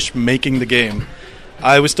finish making the game.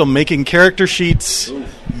 I was still making character sheets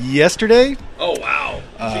yesterday. Oh wow!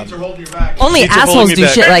 Sheets are holding you back. Only assholes do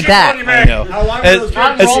shit like that. I know. How long are those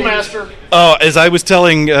Rollmaster? As I was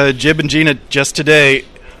telling Jib and Gina just today,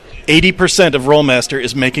 80% of Rollmaster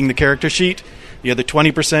is making the character sheet. The other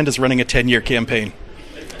 20% is running a 10-year campaign.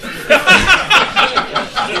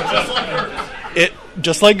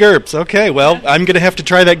 Just like GURPS. Okay, well, I'm going to have to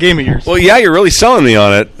try that game of yours. Well, yeah, you're really selling me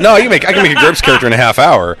on it. No, I can make a GURPS character in a half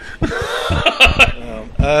hour.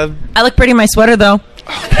 I look pretty in my sweater, though.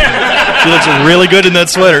 She looks really good in that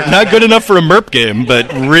sweater. Not good enough for a MERP game,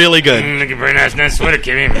 but really good. Looking very nice in that sweater,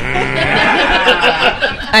 Kimmy.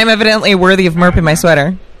 I'm evidently worthy of MERP in my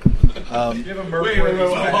sweater. Wait.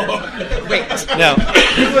 Now,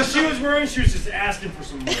 what she was wearing, she was just asking for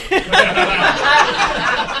some more.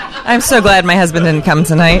 I'm so glad my husband didn't come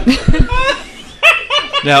tonight.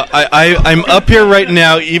 Now, I'm up here right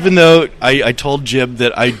now, even though I told Jib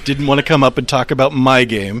that I didn't want to come up and talk about my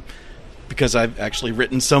game, because I've actually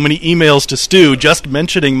written so many emails to Stu just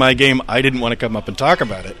mentioning my game, I didn't want to come up and talk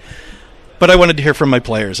about it. But I wanted to hear from my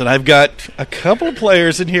players, and I've got a couple of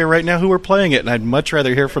players in here right now who are playing it, and I'd much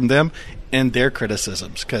rather hear from them and their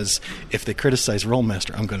criticisms, because if they criticize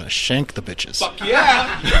Rollmaster, I'm going to shank the bitches. Fuck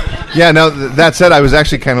yeah! Yeah, now, that said, I was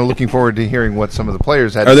actually kind of looking forward to hearing what some of the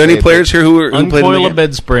players had to say. Are there any players here who played Uncoil a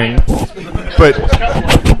bed spring. But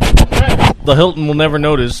the Hilton will never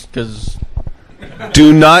notice, because...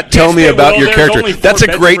 Do not tell me about your character. That's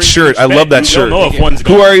a great shirt. I love that shirt.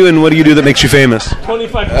 Who are you and what do you do that makes you famous?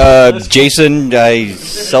 Jason, I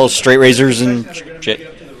sell straight razors and shit.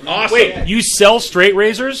 Awesome. Wait, you sell straight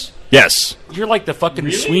razors? Yes. You're like the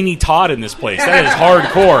fucking Sweeney Todd in this place. That is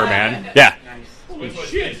hardcore, man. Yeah.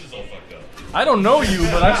 I don't know you,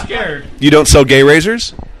 but I'm scared. You don't sell gay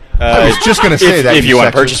razors? I was just going to say that. If you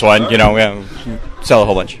want to purchase one, sell a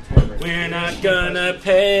whole bunch. We're not gonna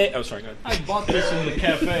pay. Oh, sorry. Go ahead. I bought this in the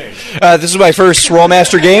cafe. This is my first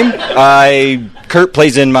Rollmaster game. Kurt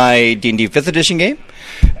plays in my D&D 5th edition game.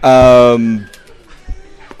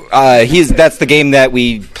 That's the game that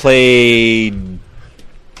we played.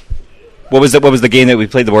 What was the game that we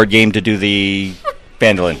played? The board game to do the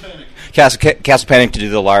Phandalin. Castle Panic to do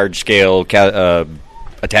the large scale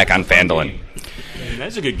attack on Phandalin.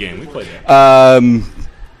 That's a good game. We played that.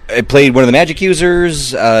 I played one of the magic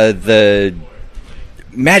users. The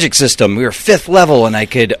magic system, we were 5th level, and I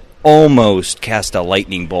could almost cast a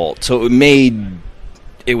lightning bolt. So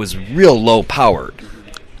it was real low powered.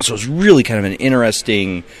 So it was really kind of an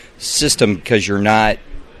interesting system because you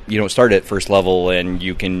don't start at 1st level and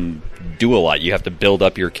you can do a lot. You have to build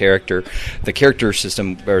up your character. The character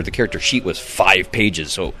system, or the character sheet, was 5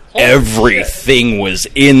 pages, so everything was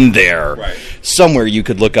in there. Right. Somewhere you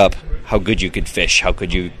could look up how good you could fish, how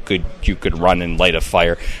good you could run and light a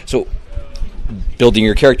fire. So building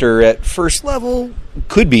your character at 1st level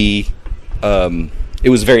could be, it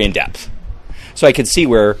was very in-depth. So I could see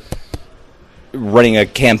where running a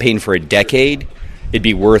campaign for a decade, it'd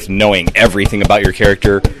be worth knowing everything about your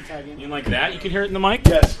character. You like that? You can hear it in the mic?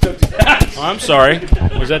 Yes. Oh, I'm sorry.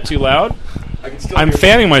 Was that too loud? I'm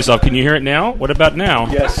fanning myself. Can you hear it now? What about now?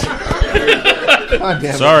 Yes.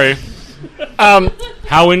 Sorry.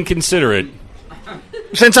 How inconsiderate.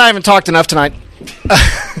 Since I haven't talked enough tonight,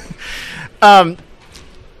 I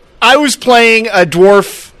was playing a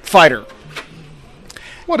dwarf fighter.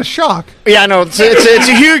 What a shock. Yeah, I know. It's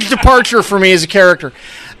a huge departure for me as a character.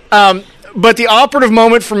 But the operative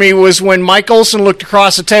moment for me was when Mike Olson looked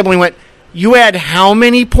across the table and he went, "You had how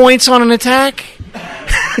many points on an attack?"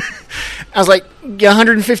 I was like, "Yeah,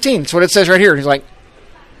 115. That's what it says right here." He's like,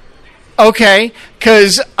 "Okay,"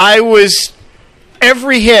 because I was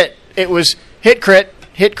every hit. It was hit crit,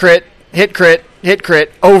 hit crit, hit crit, hit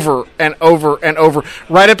crit, over and over and over,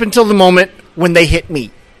 right up until the moment when they hit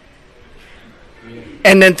me,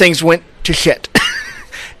 and then things went to shit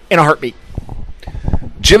in a heartbeat.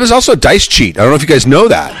 Jib is also a dice cheat. I don't know if you guys know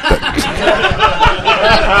that.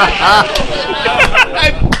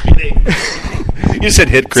 You said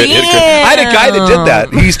hit crit, hit crit. I had a guy that did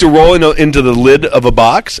that. He used to roll into the lid of a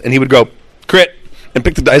box, and he would go crit and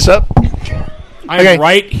pick the dice up. I'm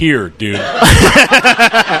right here, dude.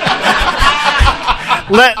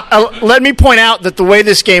 Let me point out that the way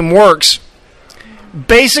this game works,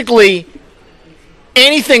 basically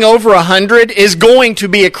anything over 100 is going to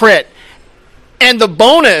be a crit. And the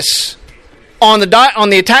bonus on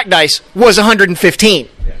the attack dice was 115.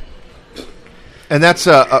 And that's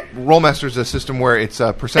Rollmaster's a system where it's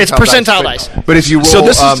percentile. It's percentile dice. But if you roll so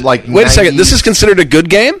this is, like wait a second, this is considered a good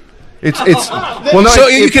game? It's well, no. So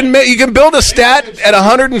you can build a stat at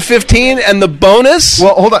 115 and the bonus.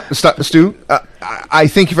 Well, hold on, Stu. I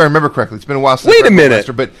think if I remember correctly, it's been a while since. Wait a minute.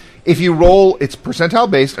 Rollmaster, but if you roll, it's percentile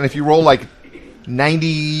based, and if you roll like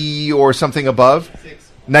 90 or something above.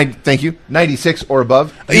 Thank you. 96 or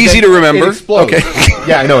above. Easy to remember. It explodes. Okay.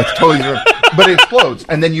 Yeah, I know. It's totally easy to remember. But it explodes.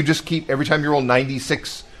 And then you just keep, every time you roll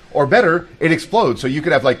 96 or better, it explodes. So you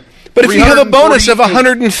could have like. But if you have a bonus of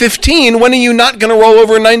 115, when are you not going to roll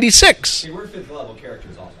over 96? We're 5th level characters.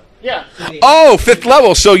 characters also. Yeah. Oh, 5th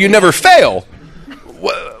level, so you never fail.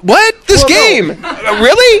 What? This game?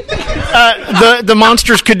 Really? The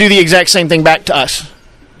monsters could do the exact same thing back to us.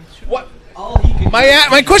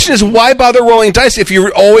 My question is, why bother rolling dice if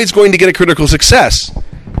you're always going to get a critical success?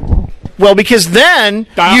 Well, because then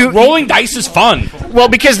rolling dice is fun. Well,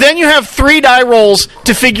 because then you have 3 die rolls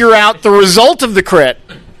to figure out the result of the crit.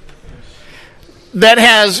 That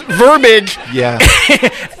has verbiage,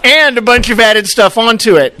 and a bunch of added stuff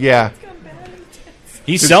onto it. Yeah.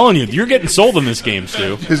 He's selling you. You're getting sold in this game,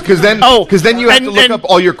 Stu. Because then you have to look up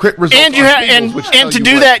all your crit results. And and to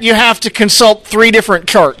do that, you have to consult 3 different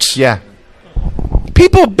charts. Yeah.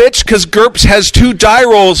 People bitch because GURPS has 2 die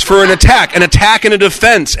rolls for an attack and a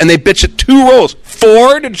defense, and they bitch at 2 rolls,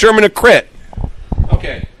 4 to determine a crit.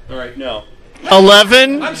 Okay. All right. No.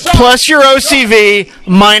 11 plus your OCV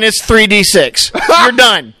minus 3d6. You're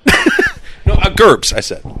done. No, GURPS, I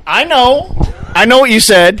said. I know what you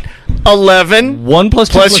said. 11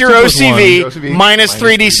 plus your OCV minus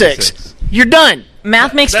 3d6. You're done.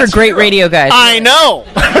 Math makes for great radio, guys. I know.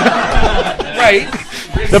 Right.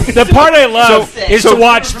 The part I love is to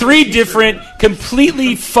watch 3 different,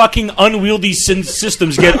 completely fucking unwieldy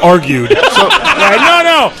systems get argued. No.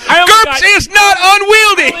 GURPS is not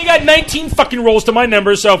unwieldy! I only got 19 fucking rolls to my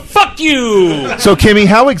number, so fuck you! So, Kimmy,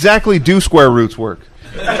 how exactly do square roots work?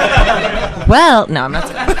 Well, no, I'm not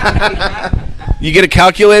saying. You get a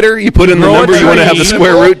calculator, you put in the number you want to have the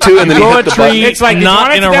square root to, and then you hit the button. It's like,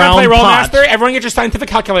 not in a round play Rollmaster, everyone get your scientific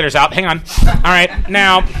calculators out. Hang on. All right,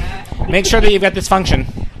 now, make sure that you've got this function.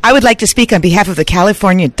 I would like to speak on behalf of the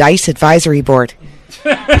California Dice Advisory Board.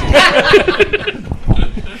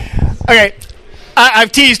 Okay,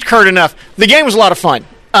 I've teased Kurt enough. The game was a lot of fun.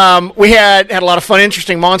 We had a lot of fun,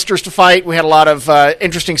 interesting monsters to fight. We had a lot of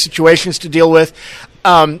interesting situations to deal with.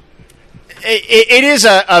 It is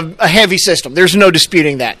a heavy system. There's no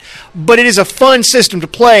disputing that. But it is a fun system to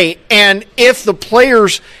play, and if the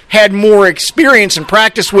players had more experience and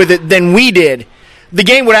practice with it than we did, the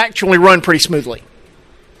game would actually run pretty smoothly.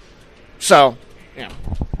 So, yeah.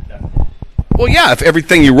 Well, yeah, if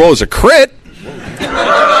everything you roll is a crit.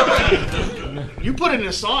 You put it in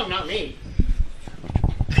a song, not me.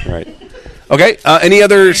 Right. Okay, any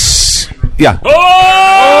other... Yeah.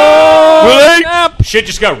 Oh! Will H? Snap. Shit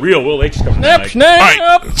just got real. Will H coming Snap. All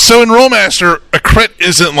right. So in Rollmaster, a crit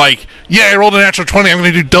isn't like, I rolled a natural 20, I'm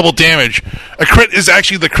going to do double damage. A crit is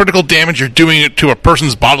actually the critical damage you're doing it to a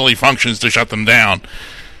person's bodily functions to shut them down.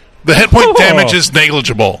 The hit point damage is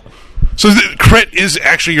negligible. So the crit is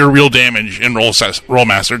actually your real damage in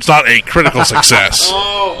Rollmaster. It's not a critical success.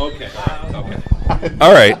 Oh, okay.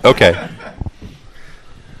 All right, okay.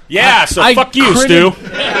 Yeah, fuck you, Stu.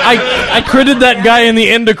 I critted that guy in the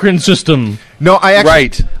endocrine system. No, I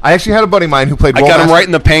actually had a buddy of mine who played I Rollmaster. got him right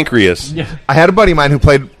in the pancreas. Yeah. I had a buddy of mine who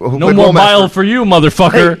played No more bile for you,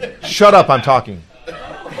 motherfucker. Hey, shut up, I'm talking.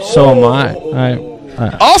 So am I.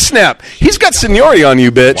 I'll snap. He's got seniority on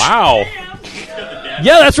you, bitch. Wow.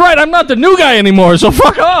 Yeah, that's right. I'm not the new guy anymore, so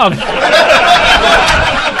fuck off.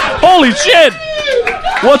 Holy shit.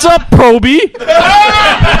 What's up, Proby?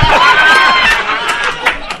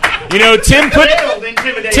 You know, Tim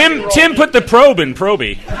put the probe in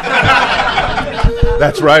Proby.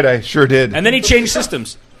 That's right, I sure did. And then he changed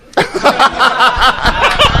systems.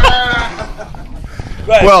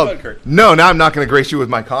 Well, no, now I'm not going to grace you with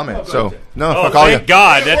my comment. So, no, fuck all you. Thank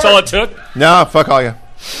God, that's all it took? No, fuck all you.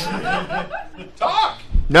 Talk!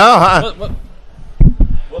 No,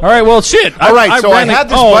 All right, well, shit. All right, so I had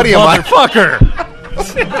this buddy of mine. Motherfucker.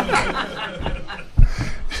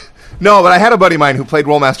 No, but I had a buddy of mine who played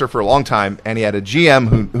Rollmaster for a long time, and he had a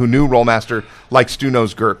GM who knew Rollmaster like Stu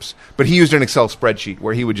knows GURPS. But he used an Excel spreadsheet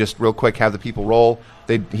where he would just real quick have the people roll.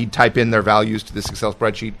 He'd type in their values to this Excel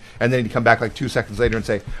spreadsheet, and then he'd come back like 2 seconds later and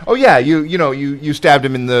say, "Oh yeah, you stabbed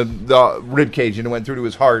him in the rib cage and it went through to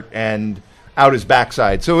his heart and out his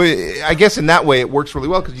backside." So I guess in that way it works really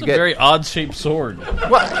well because you get a very odd-shaped sword.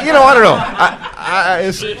 Well, I don't know.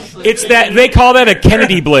 It's that they call that a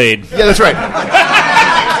Kennedy blade. Yeah, that's right.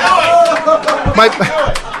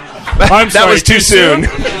 I'm sorry, that was too soon.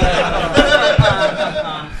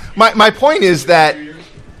 My point is that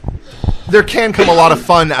there can come a lot of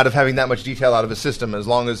fun out of having that much detail out of a system, as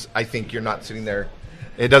long as I think you're not sitting there.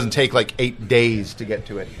 It doesn't take like 8 days to get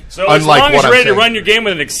to it. So as long as you're ready to run your game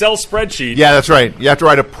with an Excel spreadsheet. Yeah, that's right. You have to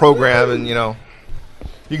write a program, and you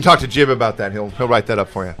can talk to Jib about that. He'll write that up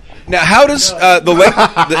for you. Now, how does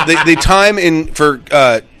the time for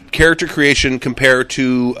character creation compare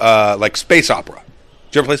to like space opera?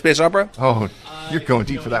 Did you ever play space opera? Oh, you're going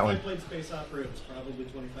deep for that one. I played space opera. It was probably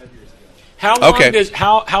 25 years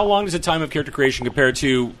ago. How long does the time of character creation compare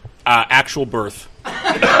to Actual birth. All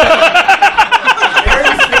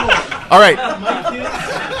right. My kids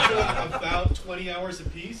took about 20 hours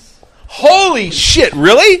apiece. Holy shit!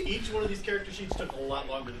 Really? Each one of these character sheets took a lot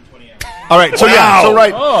longer than 20 hours. All right. So yeah. So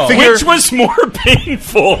right. Oh. Which was more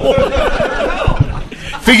painful?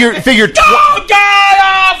 Figure. Oh God!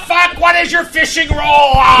 Oh fuck! What is your fishing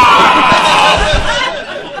role?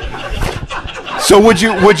 So would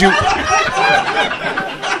you?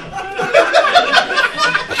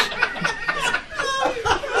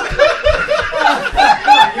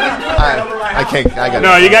 I can't. I got.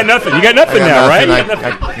 No, you got nothing. You got nothing now, right? You got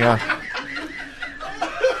nothing. Yeah.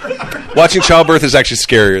 Watching childbirth is actually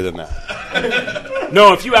scarier than that.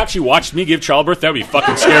 No, if you actually watched me give childbirth, that would be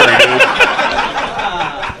fucking scary, dude.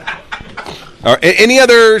 All right. Any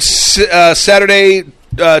other Saturday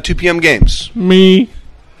 2 p.m. games? Me.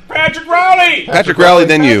 Patrick Rowley. Patrick Rowley,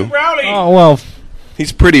 then you. Rowley. Oh well.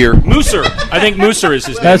 He's prettier. Mooser. I think Mooser is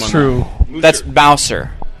his name. That's true. That's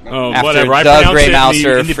Mouser. Oh, After whatever. I Doug pronounce Ray it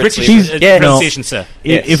Mouser, in the Fritz British Lee. pronunciation, sir.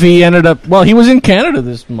 If he ended up, well, he was in Canada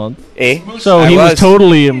this month, so he was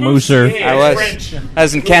totally a mooser. I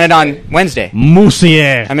was in Canada on Wednesday.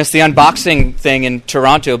 Moussier. I missed the unboxing thing in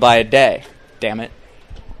Toronto by a day. Damn it.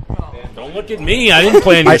 Don't look at me. I didn't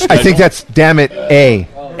plan your I think that's damn it A.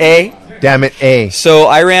 A. Damn it A. So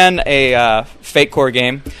I ran a Fate Core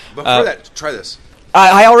game. Before that, try this.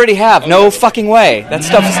 I already have. No fucking way. That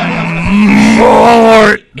stuff is...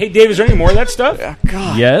 Hey, Dave, is there any more of that stuff?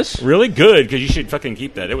 God. Yes. Really good, because you should fucking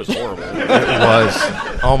keep that. It was horrible. It was.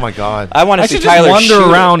 Oh my God. I want to see should Tyler just shoot wander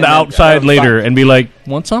it around and then- outside later and be like,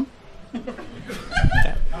 "Want some?"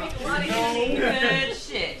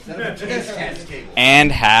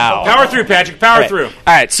 And how? Power through, Patrick. Power through. All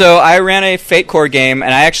right, so I ran a Fate Core game,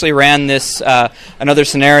 and I actually ran this another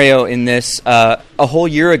scenario in this a whole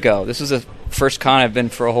year ago. This was the first con I've been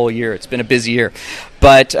for a whole year. It's been a busy year,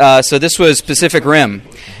 but so this was Pacific Rim,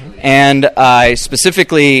 and I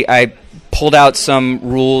pulled out some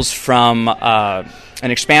rules from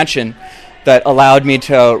an expansion that allowed me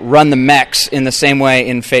to run the mechs in the same way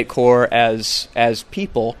in Fate Core as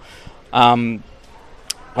people.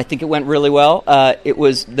 I think it went really well. It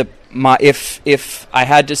was if I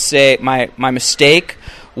had to say my mistake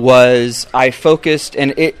was I focused,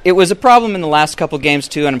 and it was a problem in the last couple games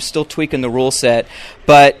too, and I'm still tweaking the rule set.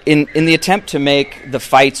 But in the attempt to make the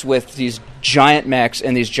fights with these giant mechs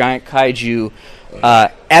and these giant kaiju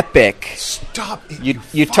epic, stop it.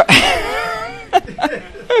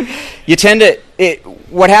 You tend to.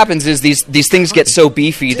 What happens is these things get so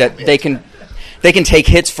beefy that they can take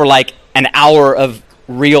hits for like an hour of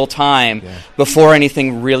real time before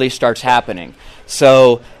anything really starts happening.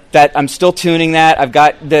 So that I'm still tuning that. I've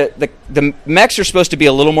got the mechs are supposed to be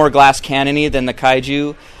a little more glass cannon-y than the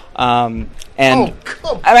kaiju. And I'm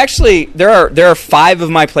actually there are 5 of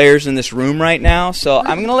my players in this room right now, so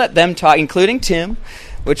I'm going to let them talk, including Tim,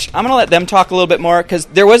 which I'm going to let them talk a little bit more because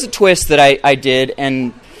there was a twist that I did,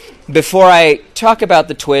 and before I talk about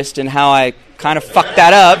the twist and how I kind of fucked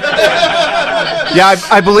that up. Yeah,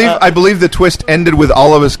 I believe the twist ended with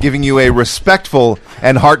all of us giving you a respectful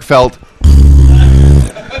and heartfelt.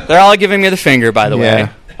 They're all giving me the finger, by the way.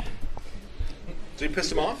 So you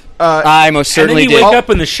pissed him off? I most certainly did. And then you wake up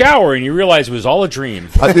in the shower and you realize it was all a dream.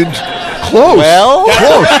 Close. Well,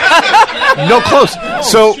 close. No, close.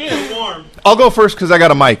 So I'll go first because I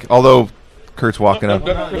got a mic. Although Kurt's walking up.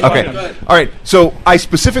 Okay. All right. So I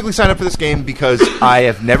specifically signed up for this game because I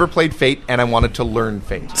have never played Fate and I wanted to learn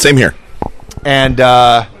Fate. Same here. And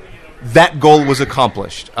that goal was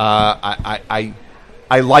accomplished. I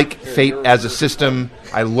like Fate as a system.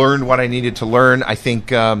 I learned what I needed to learn. I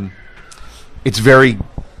think it's very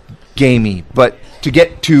gamey, but to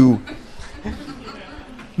get to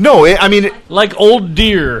like old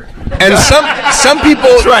deer. And some people,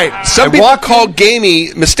 that's right. Some people call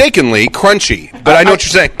gamey mistakenly crunchy, but I know what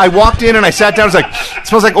you're saying. I walked in and I sat down. I was like, it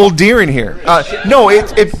smells like old deer in here. No,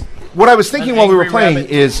 it. What I was thinking while we were playing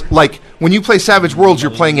is like when you play Savage Worlds,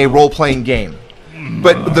 you're playing a role-playing game.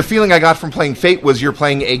 But the feeling I got from playing Fate was you're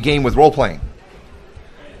playing a game with role-playing.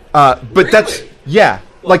 But that's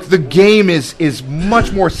like the game is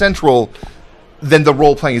much more central than the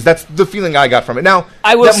role-playing is. That's the feeling I got from it. Now,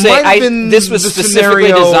 I will say this was the specifically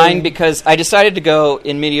scenario designed because I decided to go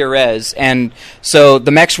in media res, and so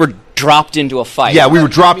the mechs were dropped into a fight. Yeah, we were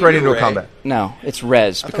dropped right into a combat. No, it's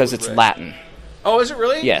res because it's Latin. Oh, is it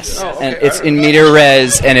really? Yes, oh, okay. And it's in media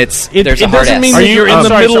res, and there's a hard doesn't S. mean that you're in the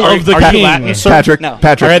middle of the game. Patrick, No.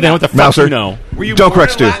 Patrick, All right, then what the fuck Mouser, you know? don't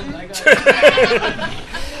correct Stu.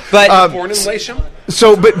 But born in Latium?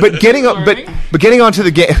 So, but getting onto the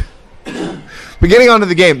game,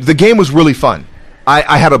 the game was really fun.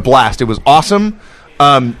 I had a blast. It was awesome.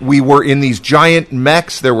 We were in these giant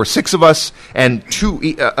mechs. There were 6 of us, and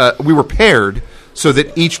we were paired so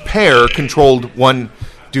that each pair controlled one.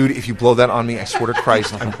 Dude, if you blow that on me, I swear to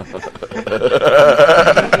Christ.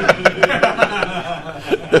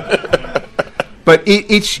 But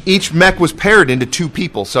each mech was paired into 2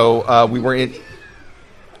 people, so we were in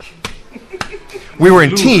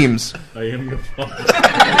teams. I am your father.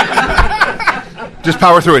 Just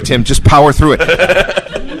power through it, Tim. Just power through it.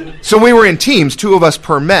 So we were in teams, 2 of us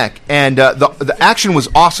per mech, and the action was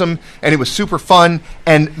awesome, and it was super fun,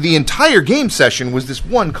 and the entire game session was this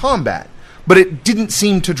one combat, but it didn't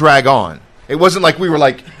seem to drag on. It wasn't like we were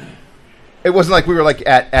like. It wasn't like we were like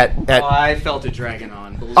at. Oh, I felt it dragging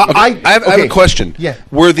on. I have a question. Yeah.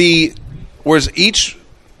 Was each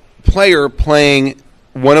player playing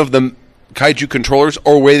one of the kaiju controllers,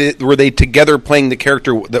 or were they together playing the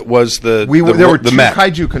character that was the there were 2 mech?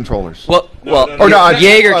 kaiju controllers.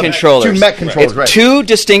 Jaeger controllers. 2 mech controllers, It's right. 2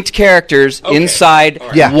 distinct characters inside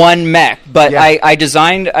one mech. But I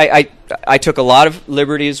designed. I took a lot of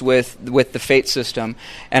liberties with the Fate system,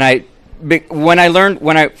 and when I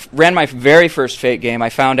ran my very first Fate game, I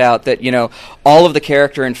found out that all of the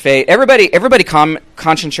character in Fate, everybody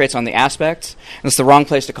concentrates on the aspects, and it's the wrong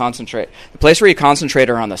place to concentrate. The place where you concentrate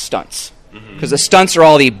are on the stunts, because the stunts are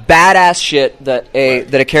all the badass shit that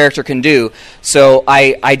a character can do. So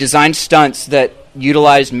I designed stunts that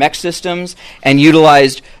utilized mech systems and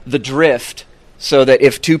utilized the drift, so that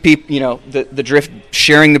if 2 people, the drift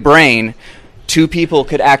sharing the brain. 2 people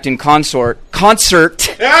could act in concert.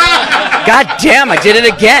 God damn! I did it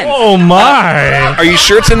again. Oh my! Are you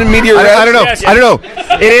sure it's in the media? I don't know. Yes, I don't know.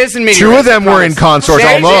 It is in media. 2 of them were in consort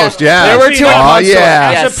almost. Yeah. There were 2 in consort.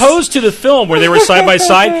 Yeah. As opposed to the film where they were side by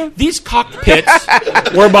side, these cockpits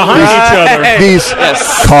were behind each other. These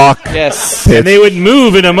cock. Yes. And they would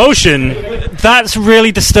move in emotion. That's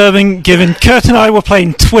really disturbing, given Kurt and I were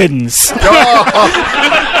playing twins.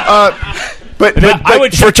 But I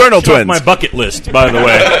would fraternal check twins. my bucket list, by the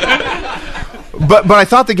way. But I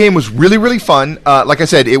thought the game was really, really fun. Like I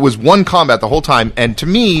said, it was one combat the whole time, and to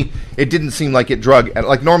me, it didn't seem like it drug.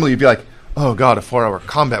 Like normally, you'd be like, "Oh God, a 4-hour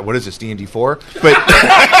combat. What is this, D&D 4?" But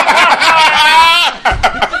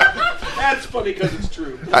That's funny because it's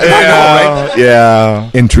true. I know, right?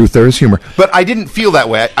 Yeah. In truth, there is humor. But I didn't feel that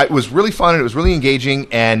way. It was really fun, and it was really engaging,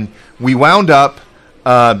 and we wound up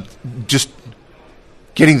just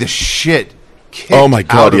getting the shit kicked Oh my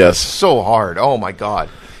God, out of yes. us so hard. Oh my God.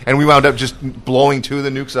 And we wound up just blowing 2 of the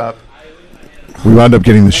nukes up. We wound up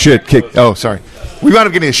getting the shit kicked. Oh, sorry. We wound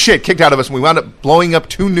up getting the shit kicked out of us, and we wound up blowing up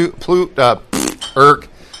 2 nukes.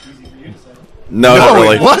 No, not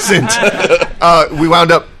really. It wasn't. We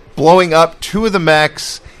wound up blowing up 2 of the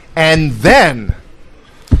mechs, and then.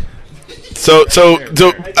 So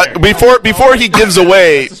before he gives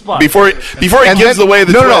away before he gives away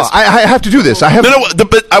the no, twist. I have to do this. I have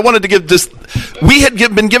but I wanted to give this. We had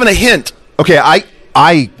been given a hint. Okay,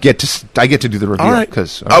 I get to do the reveal. All right,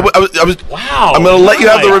 because I was. Wow. I'm going to let you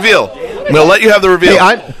have the reveal. I'm going to let you have the reveal.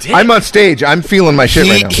 Hey, I'm on stage. I'm feeling my shit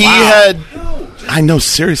right now. He had. I know,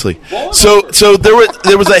 seriously. So there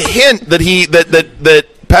was a hint that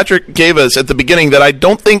Patrick gave us at the beginning that I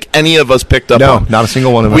don't think any of us picked up on. No, not a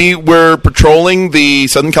single one of us. We were patrolling the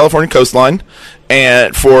Southern California coastline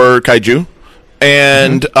for kaiju,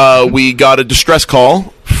 and we got a distress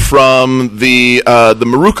call from the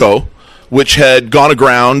Maruko, which had gone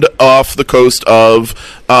aground off the coast of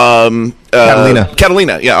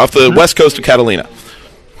Catalina, yeah, off the west coast of Catalina.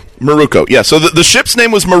 Maruko, yeah. So the ship's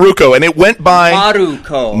name was Maruko, and it went by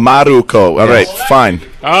Maruko. All right, fine.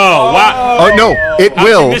 Oh wow! Oh no, it How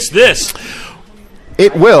will. did you miss this?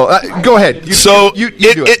 It will. Go ahead.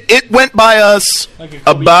 It went by us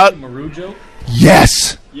about.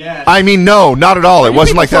 Yes. I mean, no, not at all. It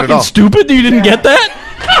wasn't like that at all. Stupid? You didn't get that?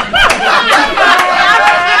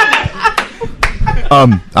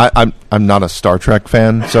 I'm not a Star Trek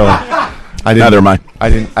fan, so I didn't. Neither am I. I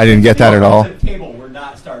didn't get that at all.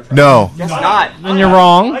 No. Guess not. Then you're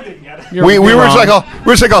wrong. We were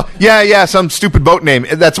just like, yeah, some stupid boat name.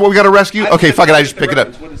 That's what we got to rescue. Okay, fuck it. I just pick it up.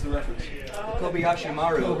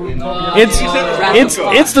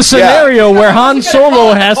 It's the scenario where Han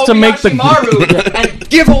Solo has to make the and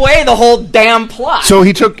give away the whole damn plot. So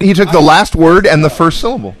he took the last word and the first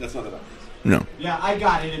syllable. No. Yeah, I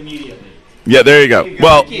got it immediately. Yeah, there you go.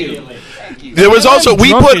 Well, there was also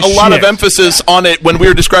we put a lot of emphasis on it when we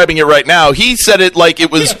were describing it right now. He said it like it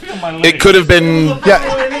was. It could have been. Yeah,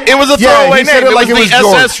 it was a throwaway he said name. it like it was it the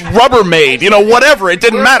was SS Rubbermaid. Whatever. It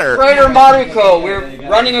didn't matter. Freighter Maruko. We're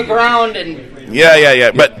running aground and.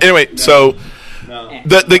 Yeah. But anyway, so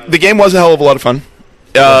the game was a hell of a lot of fun.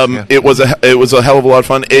 It was a hell of a lot of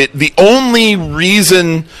fun. The only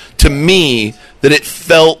reason to me that it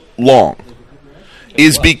felt long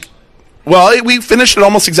is we finished it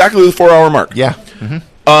almost exactly the 4-hour mark. Yeah.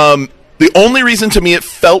 The only reason to me it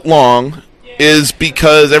felt long is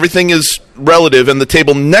because everything is relative, and the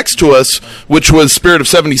table next to us, which was Spirit of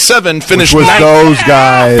 77, finished Which was those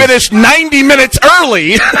guys. finished 90 minutes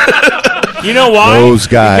early. You know why? Those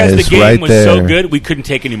guys because the game right was there. so good we couldn't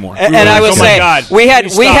take anymore. And I would oh my say God. we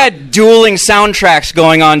Stop. had dueling soundtracks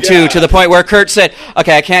going on too, to the point where Kurt said,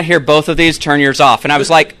 "Okay, I can't hear both of these. Turn yours off." And I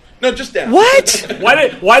was like, "No, just down." What?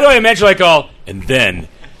 Why do I imagine like all and then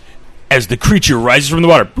as the creature rises from the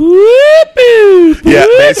water, boop, boop, boop, Yeah,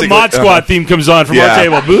 the basically, Mod Squad theme comes on from our Yeah.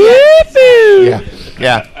 table. Boop, boop.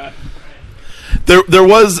 Yeah. There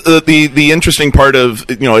was the interesting part of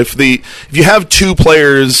if you have two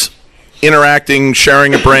players interacting,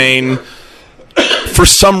 sharing a brain. For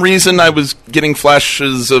some reason, I was getting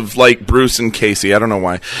flashes of like Bruce and Casey. I don't know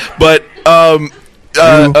why, but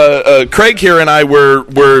Craig here and I were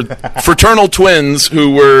fraternal twins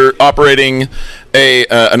who were operating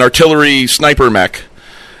an artillery sniper mech,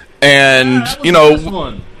 and Dave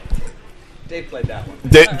played that one.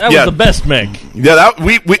 That was the best mech. Yeah,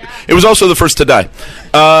 it was also the first to die.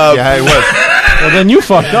 Yeah, it was. Well, then you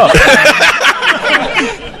fucked up.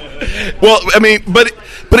 Well, I mean, but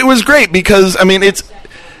it was great because it's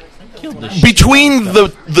between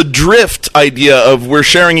the drift idea of we're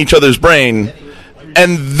sharing each other's brain,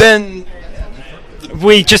 and then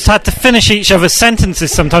we just had to finish each other's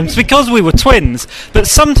sentences sometimes because we were twins. But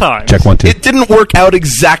sometimes Check 1, 2. it didn't work out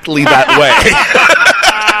exactly that way.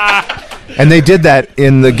 And they did that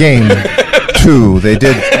in the game too. They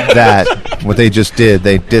did that. What they just did,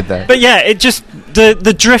 they did that. But yeah, it just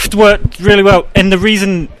the drift worked really well, and the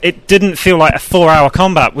reason it didn't feel like a 4-hour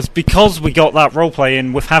combat was because we got that roleplay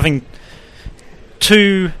in with having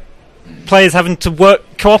two players having to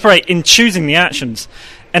cooperate in choosing the actions.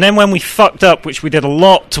 And then when we fucked up, which we did a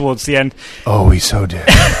lot towards the end. Oh, we so did.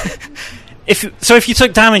 If you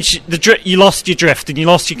took damage, you lost your drift and you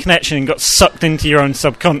lost your connection and got sucked into your own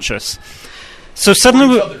subconscious. So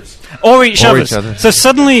suddenly, or each other's. So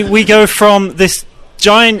suddenly we go from this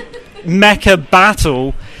giant mecha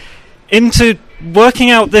battle into working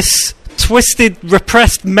out this twisted,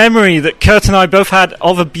 repressed memory that Kurt and I both had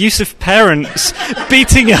of abusive parents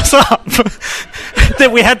beating us up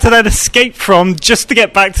that we had to then escape from just to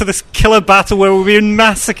get back to this killer battle where we were being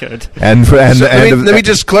massacred. Let me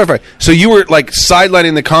just clarify. So you were like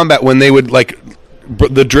sidelining the combat when they would like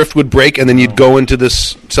the drift would break and then you'd go into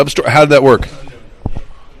this substory. How did that work?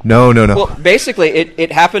 No. Well, basically,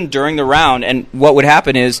 it happened during the round, and what would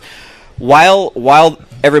happen is while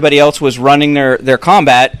everybody else was running their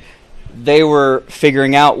combat, they were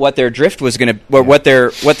figuring out what their drift was going to, or what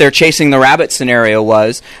their chasing the rabbit scenario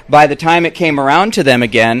was. By the time it came around to them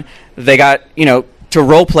again, they got to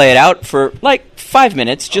role play it out for like 5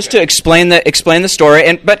 minutes just to explain the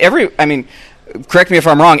story. Correct me if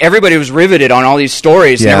I'm wrong, everybody was riveted on all these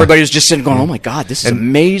stories, and everybody was just sitting going, oh my God, this is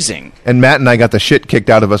amazing. And Matt and I got the shit kicked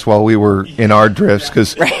out of us while we were in our drifts,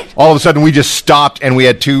 because all of a sudden we just stopped and we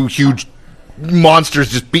had two huge monsters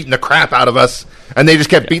just beating the crap out of us, and they just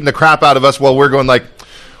kept beating the crap out of us while we're going like,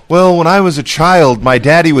 well, when I was a child, my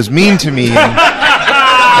daddy was mean to me,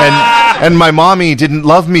 and my mommy didn't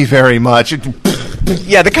love me very much.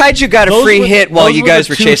 Yeah, the kaiju got a free hit while you guys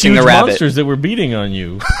were chasing the rabbit. Monsters that were beating on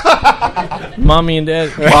you. Mommy and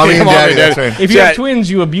Dad. Mommy and Daddy. That's right. If you have twins,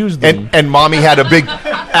 you abuse them. And Mommy had a big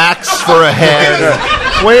axe for a head.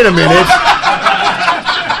 Wait a minute.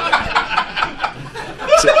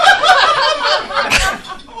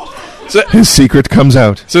 So, his secret comes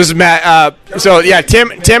out. So this is Matt.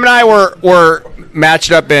 Tim and I were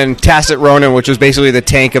matched up in Tacit Ronin, which was basically the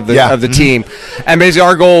tank of the team, and basically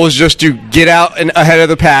our goal was just to get out and ahead of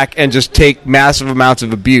the pack and just take massive amounts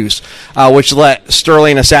of abuse, which let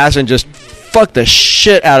Sterling Assassin just fuck the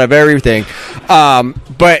shit out of everything.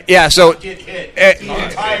 But yeah, so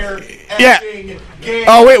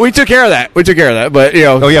Oh wait, we took care of that. But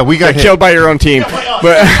we got killed by your own team.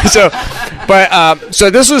 So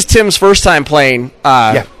this was Tim's first time playing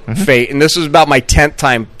Fate, and this was about my 10th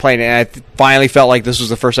time playing it. And I finally felt like this was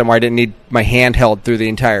the first time where I didn't need my hand held through the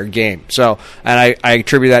entire game. So, and I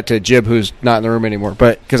attribute that to Jib, who's not in the room anymore,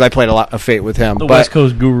 but because I played a lot of Fate with him. The West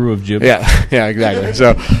Coast guru of Jib. Yeah, exactly.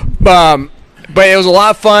 So, but it was a lot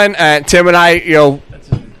of fun. Tim and I,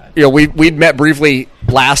 we'd met briefly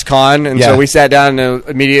last con, and so we sat down and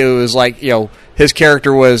immediately it was like, his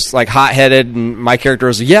character was like hot-headed and my character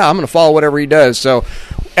was I'm going to follow whatever he does. So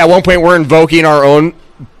at one point we're invoking our own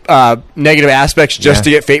negative aspects just to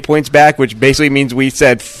get fate points back, which basically means we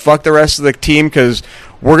said fuck the rest of the team because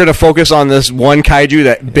we're going to focus on this one kaiju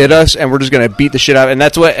that bit us, and we're just going to beat the shit out. And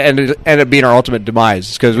that's what ended up being our ultimate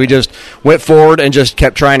demise, because we just went forward and just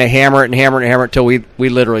kept trying to hammer it until we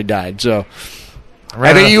literally died. So,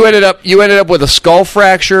 I think you ended up with a skull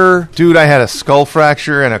fracture. Dude, I had a skull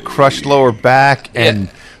fracture and a crushed lower back,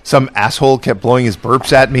 and some asshole kept blowing his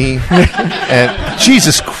burps at me. And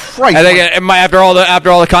Jesus Christ! I think after all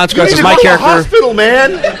the consequences, you need to my go to character. the hospital,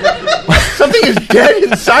 man. Something is dead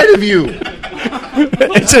inside of you.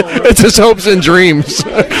 It's his hopes and dreams.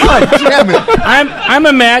 God damn it! I'm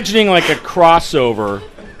imagining like a crossover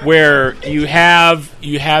where you have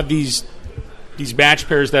these match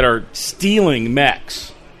pairs that are stealing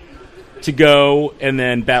mechs to go and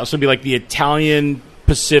then battle. So it'd be like the Italian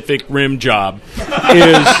Pacific Rim job.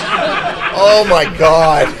 Oh my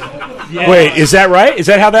God! Yeah. Wait, is that right? Is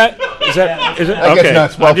that how that? Is it? I Okay,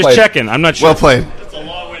 guess not. Well I'm just played. checking. I'm not sure. Well played.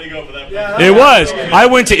 It was. I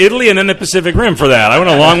went to Italy and then the Pacific Rim for that. I went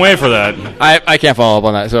a long way for that. I can't follow up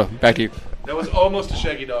on that. So back to you. That was almost a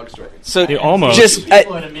Shaggy Dog story. So almost. just in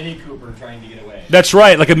a Mini Cooper trying to get away. That's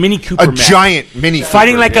right, like a Mini Cooper. A giant Mini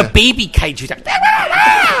fighting Cooper, like a baby kaiju.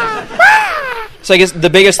 So I guess the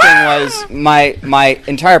biggest thing was my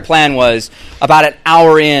entire plan was about an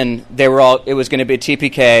hour in, it was going to be a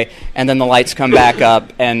TPK, and then the lights come back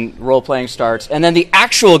up and role playing starts, and then the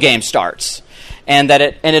actual game starts, and that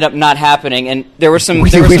it ended up not happening. And there were some. We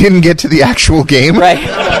didn't get to the actual game, right?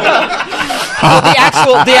 Well,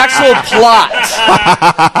 the actual plot,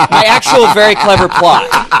 my actual very clever plot,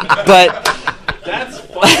 but. That's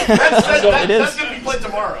going to be played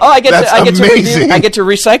tomorrow. Oh, I get to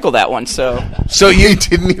recycle that one. So you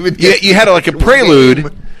didn't even. You had like a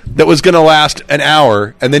prelude that was going to last an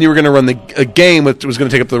hour, and then you were going to run a game that was going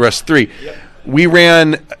to take up the rest of 3. Yep. We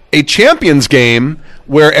ran a champions game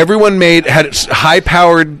where everyone had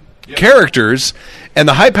high-powered characters, and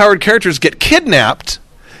the high-powered characters get kidnapped.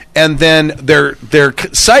 And then their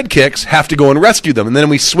sidekicks have to go and rescue them, and then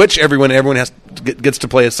we switch everyone. Everyone gets to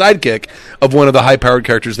play a sidekick of one of the high-powered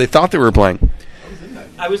characters they thought they were playing.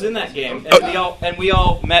 I was in that game, and we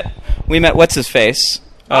all met. We met what's his face,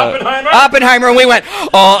 Oppenheimer, and we went,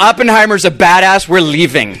 "Oh, Oppenheimer's a badass. We're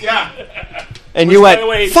leaving." Yeah. And Which, you went, by the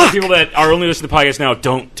way, "Fuck." for people that are only listening to the podcast now,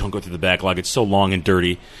 don't go through the backlog. It's so long and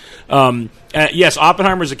dirty. Yes,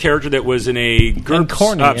 Oppenheimer is a character that was in a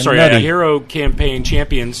Hero Campaign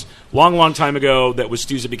Champions long time ago. That was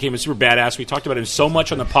Stu's that became a super badass. We talked about him so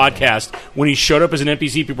much on the podcast. When he showed up as an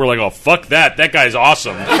NPC, people were like, "Oh, fuck that! That guy's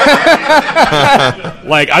awesome."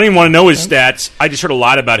 Like, I didn't even want to know his stats. I just heard a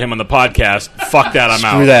lot about him on the podcast. Fuck that! I'm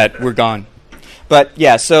out. Screw that. We're gone. But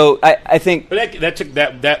yeah, so I think that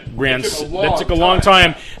took a long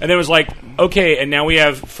time, and then it was like, okay, and now we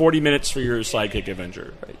have 40 minutes for your sidekick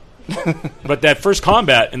Avenger. Right. But that first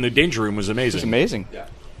combat in the danger room was amazing. It was amazing. Yeah.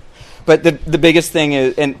 But the biggest thing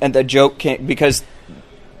is, and the joke came because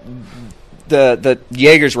the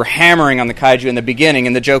Jaegers were hammering on the kaiju in the beginning,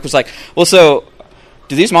 and the joke was like, well, so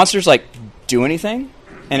do these monsters like do anything?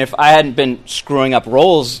 And if I hadn't been screwing up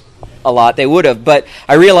rolls a lot, they would have. But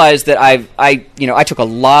I realized that I took a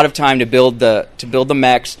lot of time to build the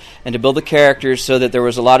mechs and to build the characters, so that there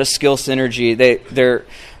was a lot of skill synergy.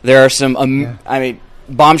 There are some. I mean,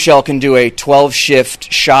 Bombshell can do a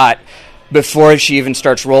 12-shift shot before she even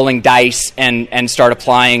starts rolling dice and start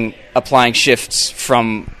applying shifts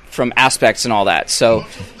from aspects and all that. So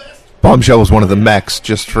Bombshell was one of the mechs,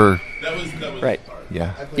 just for that was right.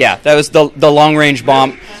 Yeah, that was the long range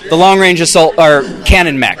assault or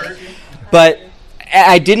cannon mech. But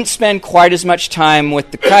I didn't spend quite as much time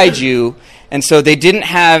with the kaiju, and so they didn't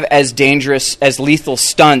have as dangerous, as lethal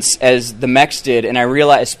stunts as the mechs did. And I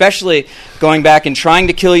realized, especially going back and trying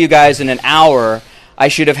to kill you guys in an hour, I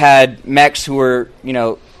should have had mechs who were,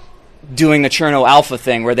 doing the Cherno Alpha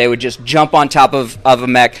thing, where they would just jump on top of a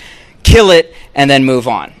mech, kill it, and then move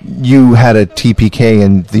on. You had a TPK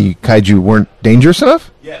and the kaiju weren't dangerous enough?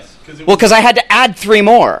 Yes. Because I had to add 3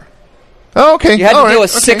 more. Oh, okay. You had to deal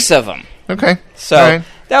with 6 of them. Okay. So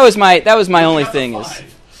that was my only thing is.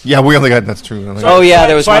 Yeah, we only got that's true. There was so one I have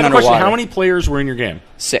a question. underwater. How many players were in your game?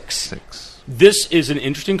 6. This is an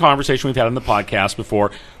interesting conversation we've had on the podcast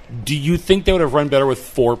before. Do you think they would have run better with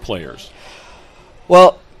 4 players?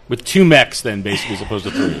 Well, with 2 mechs, then basically, as opposed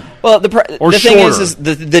to 3. Well, the thing is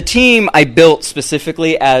the team I built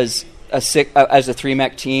specifically as a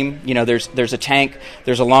 3-mech team. There's a tank,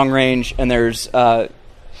 there's a long range, and there's an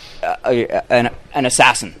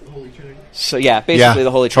assassin. So basically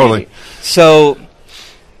the Holy Trinity. Totally. So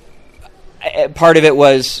part of it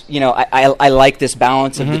was, I like this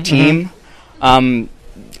balance of the team.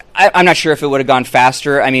 I'm not sure if it would have gone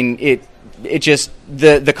faster. I mean, it just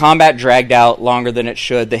the combat dragged out longer than it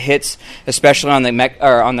should. The hits, especially on the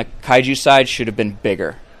on the kaiju side, should have been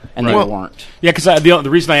bigger, and they weren't. Yeah, because the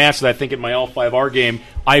reason I asked is I think in my L5R game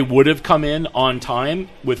I would have come in on time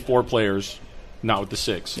with 4 players, not with the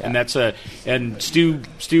 6, and that's and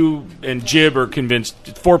Stu and Jib are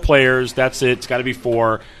convinced 4 players. That's it. It's got to be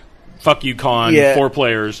 4. Fuck you, Con. 4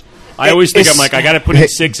 players. I always think I'm like, I got to put in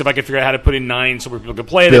 6 if I can figure out how to put in 9 so people can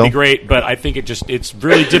play it. That'd be great. But I think it's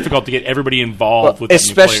really difficult to get everybody involved with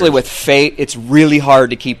especially with Fate. It's really hard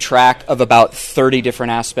to keep track of about 30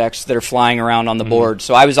 different aspects that are flying around on the board.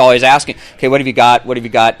 So I was always asking, okay, what have you got? What have you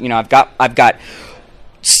got? You know, I've got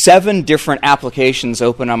 7 different applications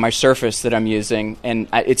open on my Surface that I'm using, and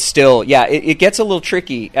it's still it gets a little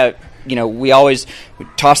tricky. You know, we always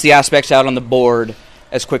toss the aspects out on the board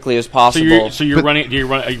as quickly as possible. So you're running? Are you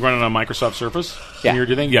running on Microsoft Surface? Yeah.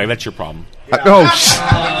 Yeah, that's your problem.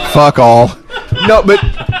 Fuck all. No, but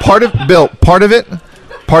part of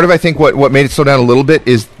I think what made it slow down a little bit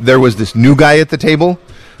is there was this new guy at the table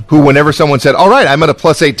who, whenever someone said, "All right, I'm at a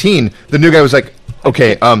plus 18," the new guy was like,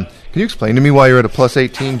 "Okay, can you explain to me why you're at a plus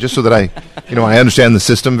 18, just so that I understand the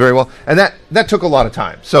system very well?" And that took a lot of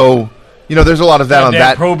time. So. You know, there's a lot of that on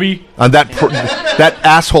that Proby. On that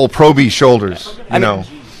asshole Proby shoulders. I know.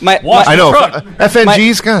 I know.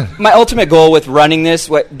 FNG's gone. My ultimate goal with running this,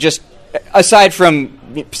 just aside from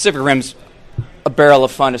Pacific Rim's a barrel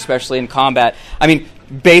of fun, especially in combat. I mean,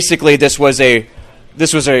 basically, this was a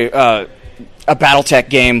BattleTech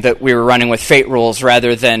game that we were running with Fate rules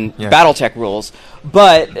rather than BattleTech rules.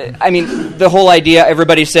 But I mean, the whole idea.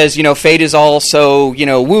 Everybody says, Fate is all so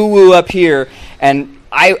woo woo up here, and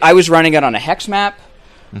I was running it on a hex map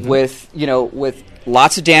with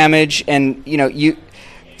lots of damage, and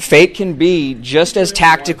Fate can be just as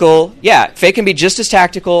tactical. Yeah, Fate can be just as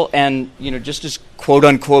tactical and just as quote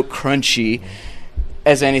unquote crunchy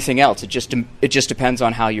as anything else. It just depends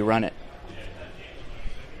on how you run it.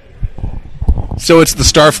 So it's the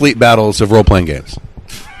Starfleet battles of role playing games.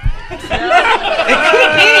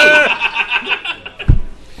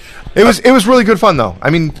 It was really good fun though. I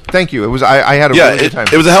mean, thank you. It was I had a really good time.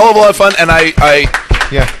 It was a hell of a lot of fun, and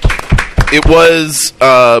it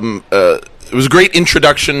was a great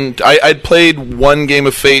introduction. I'd played one game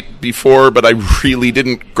of Fate before, but I really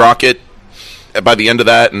didn't grok it by the end of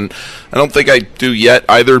that, and I don't think I do yet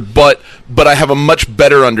either. But I have a much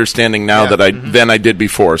better understanding now than I did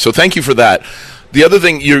before. So thank you for that. The other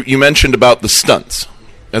thing you mentioned about the stunts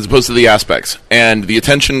as opposed to the aspects and the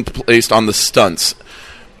attention placed on the stunts.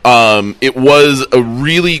 It was a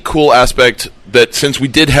really cool aspect that since we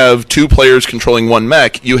did have 2 players controlling one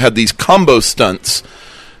mech, you had these combo stunts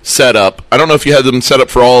set up. I don't know if you had them set up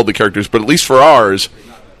for all the characters, but at least for ours,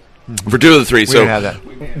 for 2 of the 3. We didn't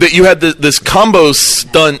have that you had this combo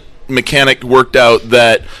stunt mechanic worked out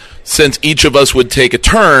that since each of us would take a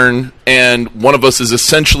turn and one of us is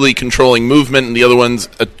essentially controlling movement and the other one's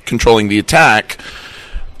controlling the attack,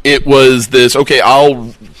 it was this, okay,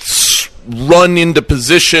 I'll run into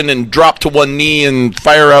position and drop to one knee and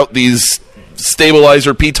fire out these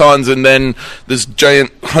stabilizer pitons, and then this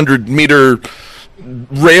giant 100-meter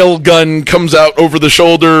rail gun comes out over the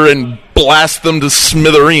shoulder and blasts them to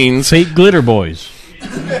smithereens. Fate Glitter Boys.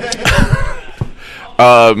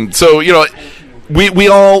 So we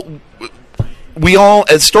all,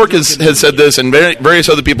 as Stork has said this, and various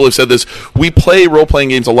other people have said this, we play role-playing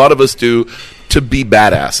games, a lot of us do, to be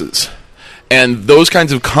badasses. And those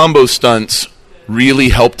kinds of combo stunts really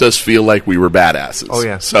helped us feel like we were badasses. Oh,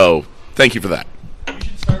 yeah. So, thank you for that.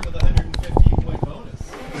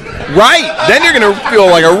 Right. Then you're going to feel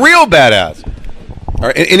like a real badass. All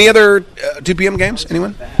right. Any other 2 PM games?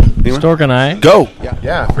 Anyone? Stork and I. Go.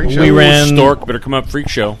 Yeah, Freak Show. We ran Stork, better come up, Freak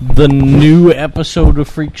Show. The new episode of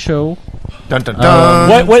Freak Show. Dun, dun,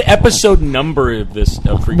 dun. What episode number of this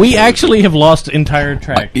of Freak We Show? actually have lost entire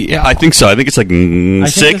track. Yeah, I think so. I think it's like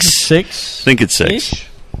 6. Think this is 6. I think it's 6.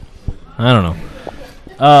 I don't know.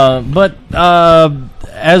 But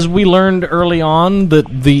as we learned early on, that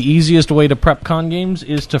the easiest way to prep con games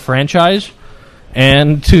is to franchise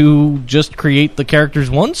and to just create the characters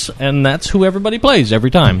once, and that's who everybody plays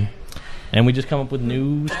every time. And we just come up with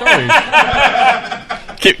new stories.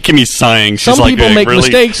 Kimmy's sighing. She's Some people make really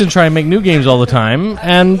mistakes and try and make new games all the time,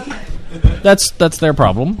 and that's their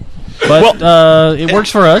problem. But it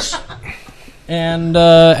works for us.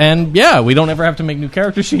 And yeah, we don't ever have to make new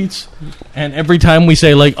character sheets. And every time we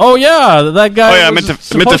say like, "Oh yeah, that guy I was meant to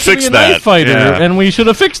supposed fix be a that. knife fighter," Yeah. and we should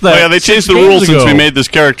have fixed that. Oh yeah, they changed the 6 rules games since we ago. made this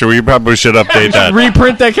character. We probably should update that.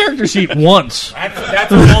 Reprint that character sheet once.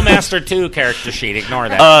 That's a Rollmaster 2 character sheet. Ignore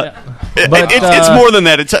that. It's more than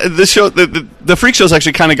that. It's the show. The Freak Show's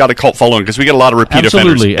actually kind of got a cult following because we get a lot of repeat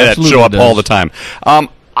offenders that show up all the time.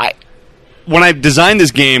 When I designed this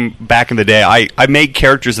game back in the day, I made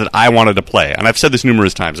characters that I wanted to play, and I've said this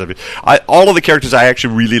numerous times. All of the characters I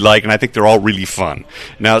actually really like, and I think they're all really fun.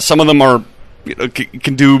 Now, some of them are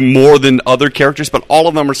can do more than other characters, but all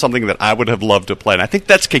of them are something that I would have loved to play. And I think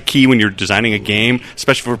that's key when you're designing a game,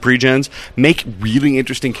 especially for pre-gens. Make really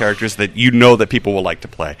interesting characters that you know that people will like to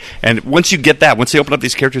play. And once you get that, once they open up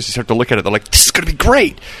these characters, you start to look at it. They're like, "This is going to be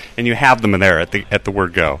great," and you have them in there at the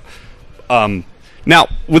word go. Now,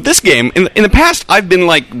 with this game, in the past, I've been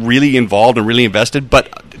like really involved and really invested,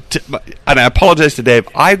 and I apologize to Dave.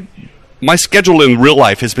 My schedule in real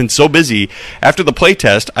life has been so busy. After the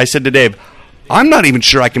playtest, I said to Dave, "I'm not even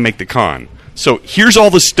sure I can make the con. So here's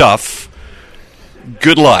all the stuff.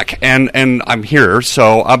 Good luck." And I'm here.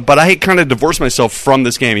 So, but I kind of divorced myself from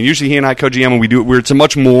this game. And usually he and I co-GM, and we do it where it's a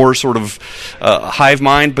much more sort of hive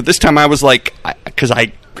mind. But this time I was like, because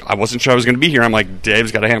I wasn't sure I was going to be here. I'm like,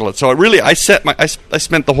 Dave's got to handle it. So I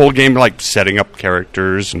spent the whole game like setting up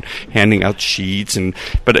characters and handing out sheets,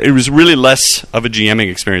 but it was really less of a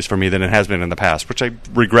GMing experience for me than it has been in the past, which I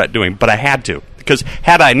regret doing. But I had to, because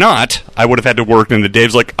had I not, I would have had to work. And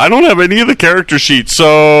Dave's like, "I don't have any of the character sheets,"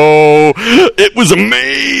 so it was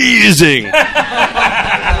amazing.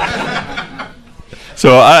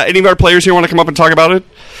 So, any of our players here want to come up and talk about it?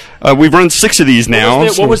 We've run 6 of these now.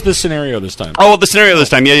 What was the scenario this time? Oh, the scenario this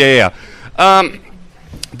time. Yeah.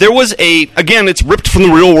 There was again, it's ripped from the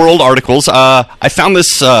real world articles. I found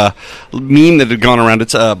this meme that had gone around.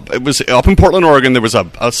 It was up in Portland, Oregon. There was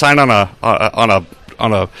a sign on a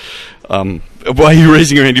why are you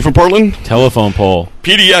raising your hand? You from Portland? Telephone pole.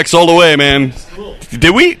 PDX all the way, man.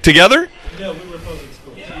 Did we? Together? No, we were opposing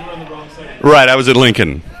schools. You were on the wrong side. Right, I was at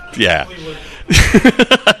Lincoln. Yeah.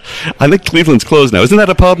 I think Cleveland's closed now. Isn't that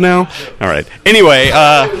a pub now? All right. Anyway,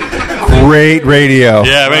 great radio.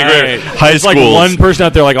 Yeah, great. High There's schools. like one person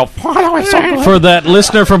out there like, For that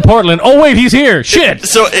listener from Portland. Oh wait, he's here. Shit.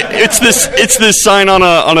 So it's this sign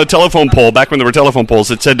on a telephone pole. Back when there were telephone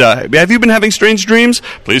poles, it said, "Have you been having strange dreams?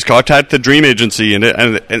 Please contact the Dream Agency." And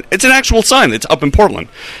it's an actual sign. It's up in Portland,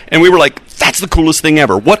 and we were like, "That's the coolest thing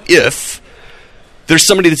ever." What if there's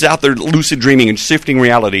somebody that's out there lucid dreaming and shifting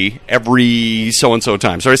reality every so-and-so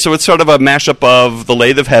times? All right, so it's sort of a mashup of The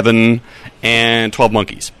Lathe of Heaven and 12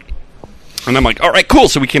 Monkeys. And I'm like, all right, cool.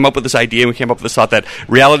 So we came up with this idea, and we came up with this thought that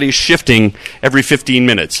reality is shifting every 15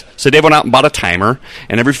 minutes. So Dave went out and bought a timer,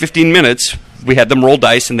 and every 15 minutes, we had them roll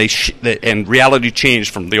dice, and and reality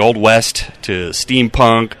changed from the Old West to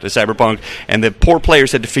steampunk to cyberpunk, and the poor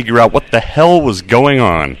players had to figure out what the hell was going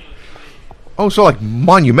on. Oh, so like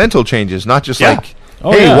monumental changes, not just Yeah. like,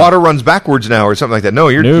 Oh, hey, yeah. water runs backwards now or something like that. No,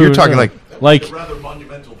 you're talking like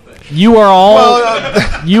you are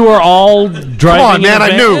all driving. on, man, in a I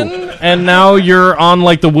van, knew. And now you're on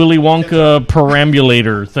like the Willy Wonka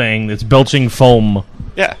perambulator thing that's belching foam.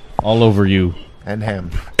 Yeah. All over you. And ham.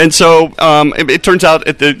 And so it turns out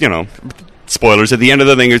at the spoilers at the end of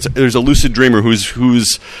the thing, there's a lucid dreamer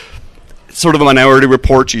who's sort of a Minority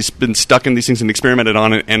Report. She's been stuck in these things and experimented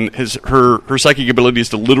on it, and her psychic ability is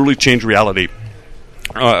to literally change reality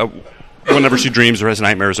whenever she dreams or has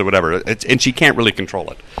nightmares or whatever. And she can't really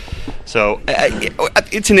control it. So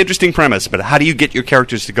it's an interesting premise, but how do you get your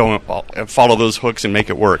characters to go and follow those hooks and make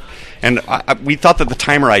it work? And we thought that the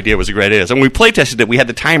timer idea was a great idea. So when we play tested it, we had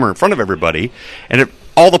the timer in front of everybody, and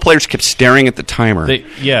all the players kept staring at the timer the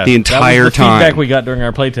entire that was the time. feedback we got during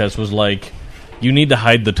our playtest was like, you need to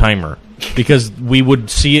hide the timer. Because we would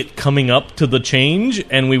see it coming up to the change,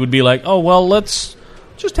 and we would be like, oh, well, let's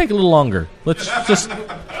just take a little longer. Let's just...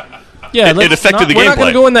 Yeah, it affected the We're not gameplay.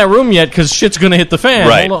 going to go in that room yet because shit's going to hit the fan.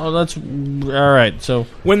 Right. Hold on, all right, so...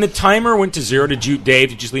 When the timer went to 0 to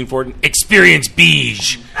Dave, you just lean forward and experience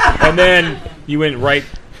beige. And then you went right...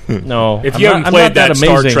 No. If you I'm haven't not played that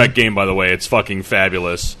Star amazing. Trek game, by the way, it's fucking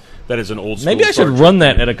fabulous. That is an old school. Maybe I Star should Trek run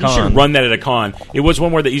that game. at a con. You should run that at a con. It was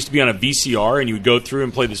one where that used to be on a VCR, and you would go through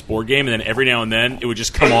and play this board game, and then every now and then it would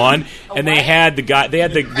just come on, and they had the guy, they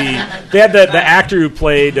had the actor who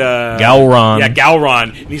played Gowron. Yeah,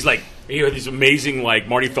 Gowron, and he's like, he had these amazing like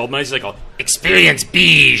Marty Feldman. He's like, oh, experience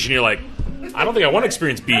beige, and you're like, I don't think I want to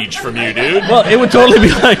experience beige from you, dude. Well, it would totally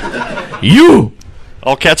be like, you,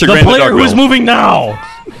 all cats are the great in the player dark who is world. moving now,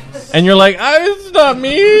 and you're like, it's not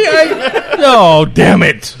me. Oh, damn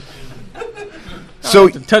it. So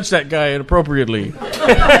to touch that guy inappropriately.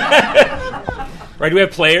 Right, do we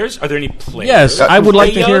have players? Are there any players? Yes, I would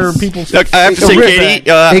like to hear people. Look, I have to say,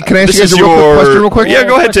 Katie, hey, can I ask this you guys is a real quick your question real quick? Yeah,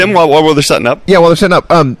 go ahead, Tim. While they're setting up. Yeah, while they're setting up,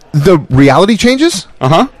 the reality changes.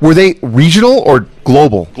 Were they regional or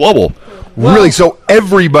global? Global. Really? So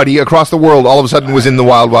everybody across the world all of a sudden was in the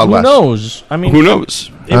Wild Wild Who West. knows? I mean, Who knows?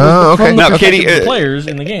 It was okay. from the Now, perspective Katie, of the players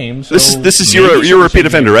in the game. So This is you're a repeat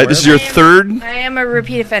offender, right? This is your third. I am a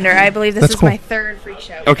repeat offender. I believe this That's is cool. my third Freak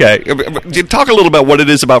Show. Okay, talk a little about what it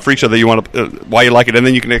is about Freak Show that you want to, why you like it, and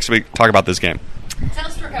then you can actually talk about this game.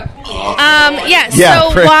 Yeah, Yeah,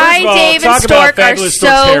 so Chris. why First of all, Dave and talk about Stork are Fabulous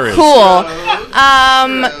Stork's hair so is. cool.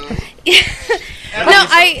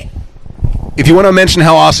 No, If you want to mention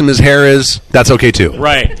how awesome his hair is, that's okay too.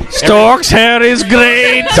 Right. Stork's hair is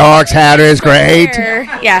great. Stork's hair is great.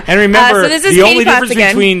 Yeah. And remember, so this is the Katie only Potts difference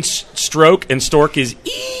again. between Stroke and Stork is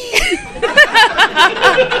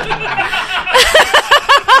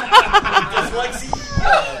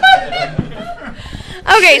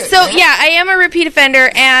Okay, so yeah, I am a repeat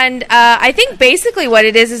offender, and I think basically what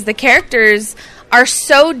it is the characters are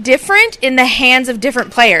so different in the hands of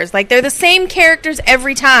different players. Like, they're the same characters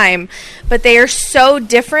every time, but they are so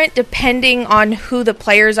different depending on who the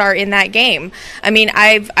players are in that game. I mean,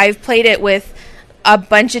 I've played it with a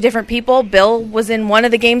bunch of different people. Bill was in one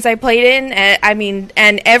of the games I played in.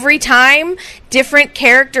 And every time, different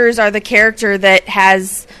characters are the character that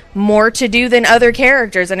has more to do than other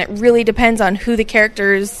characters, and it really depends on who the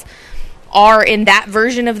characters are in that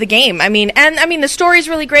version of the game. I mean, the story's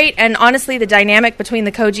really great, and honestly, the dynamic between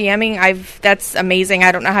the co-GMing, that's amazing.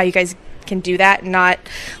 I don't know how you guys can do that and not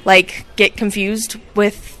like get confused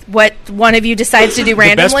with what one of you decides to do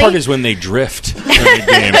randomly. The best part is when they drift in the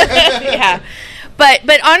game. Yeah.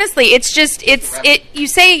 But honestly, it's just you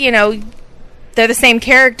say, you know, they're the same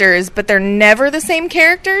characters, but they're never the same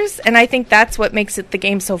characters, and I think that's what makes the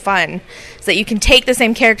game so fun. Is that you can take the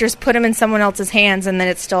same characters, put them in someone else's hands, and then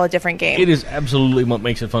it's still a different game. It is absolutely what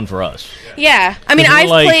makes it fun for us. Yeah, I mean, 'Cause I've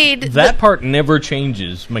like, played that part never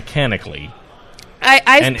changes mechanically.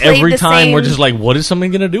 I've and played every the time same, we're just like, what is somebody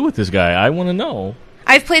going to do with this guy? I want to know.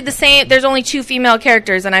 I've played the same. There's only 2 female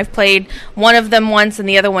characters, and I've played one of them once and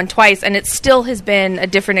the other one twice, and it still has been a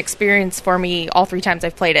different experience for me all 3 times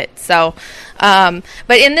I've played it. So, but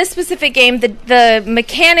in this specific game, the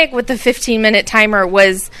mechanic with the 15-minute timer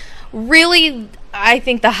was really, I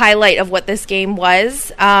think, the highlight of what this game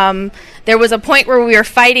was. There was a point where we were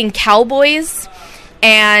fighting cowboys,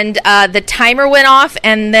 and the timer went off,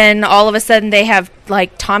 and then all of a sudden they have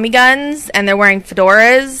like Tommy guns, and they're wearing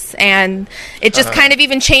fedoras, and it just kind of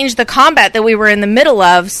even changed the combat that we were in the middle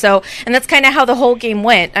of. So, and that's kind of how the whole game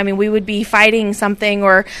went. I mean, we would be fighting something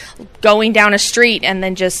or going down a street, and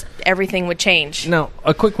then just everything would change. Now,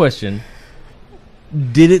 a quick question.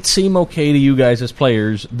 Did it seem okay to you guys as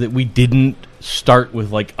players that we didn't start with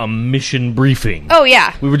like a mission briefing? Oh,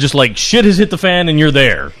 yeah. We were just like, shit has hit the fan and you're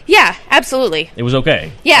there. Yeah, absolutely. It was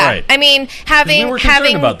okay. Yeah, All right. I mean, having we were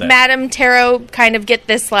concerned about that. Madame Tarot kind of get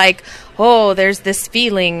this like, oh, there's this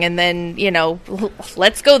feeling, and then, you know,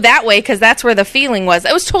 let's go that way because that's where the feeling was.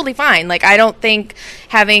 It was totally fine. Like, I don't think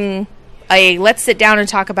having a let's sit down and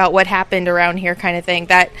talk about what happened around here kind of thing,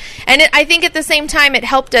 I think at the same time it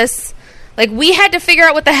helped us. Like, we had to figure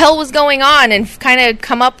out what the hell was going on and kind of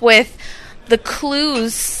come up with the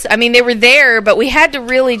clues. I mean, they were there, but we had to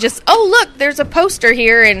really just, oh, look, there's a poster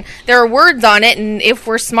here, and there are words on it, and if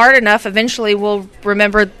we're smart enough, eventually we'll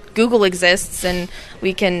remember Google exists, and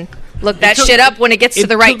we can look that shit up when it gets to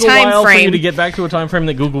the right It took a time while for frame. you to get back to a time frame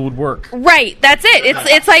that Google would work. Right, that's it.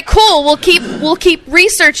 It's like, cool, we'll keep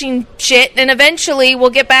researching shit, and eventually we'll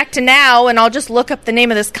get back to now, and I'll just look up the name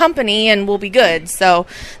of this company and we'll be good. So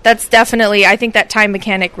that's definitely, I think that time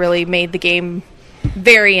mechanic really made the game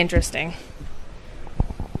very interesting.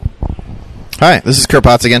 Hi, this is Kurt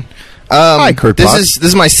Potts again. Hi, Kurt this Potts.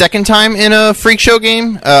 is my second time in a Freak Show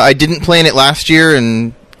game. I didn't play in it last year,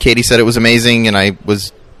 and Katie said it was amazing, and I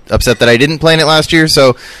was upset that I didn't play in it last year,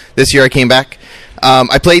 so this year I came back.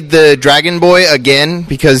 I played the Dragon Boy again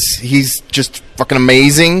because he's just fucking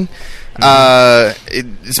amazing.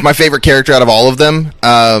 It's my favorite character out of all of them.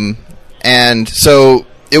 And so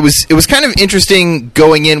it was kind of interesting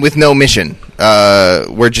going in with no mission,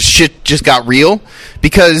 where shit just got real.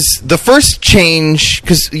 Because the first change,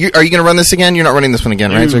 are you going to run this again? You're not running this one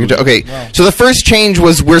again, right? Okay. Wow. So the first change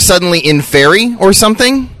was we're suddenly in fairy or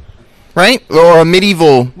something, right? Or a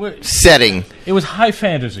medieval setting. It was high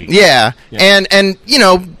fantasy. Yeah. And you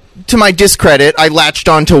know, to my discredit, I latched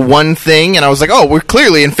onto one thing, and I was like, oh, we're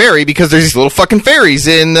clearly in fairy because there's these little fucking fairies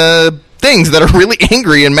in the things that are really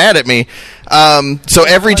angry and mad at me. So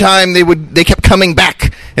every time they kept coming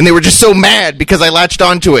back and they were just so mad because I latched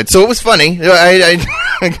onto it. So it was funny. I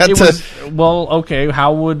got well, okay,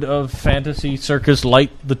 how would a fantasy circus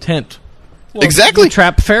light the tent? Well, exactly. You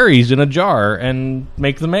trap fairies in a jar and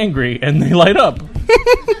make them angry, and they light up.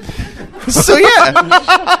 So yeah,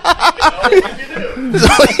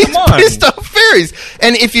 so he's pissed off fairies.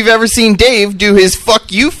 And if you've ever seen Dave do his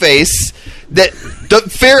 "fuck you" face,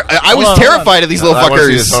 I was terrified of these little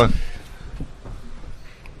fuckers.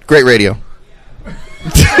 Great radio.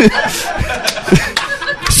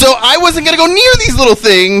 So I wasn't going to go near these little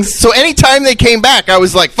things. So anytime they came back, I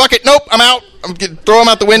was like, fuck it, nope, I'm out. I'm going to throw them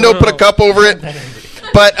out the window, put a cup over it.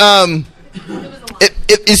 But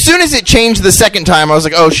as soon as it changed the second time, I was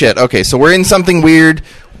like, oh shit, okay, so we're in something weird.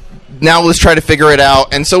 Now let's try to figure it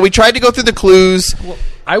out. And so we tried to go through the clues. Well,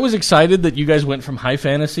 I was excited that you guys went from high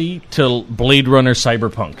fantasy to Blade Runner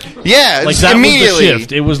Cyberpunk. Yeah, like that immediately. was the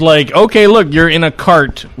shift. It was like, okay, look, you're in a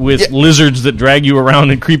cart with lizards that drag you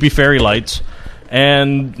around in creepy fairy lights,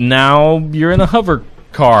 and now you're in a hover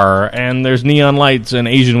car, and there's neon lights and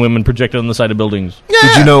Asian women projected on the side of buildings.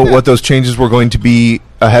 Did you know what those changes were going to be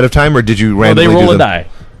ahead of time, or did you randomly they roll do a them? die.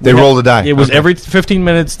 They rolled a die. It was every 15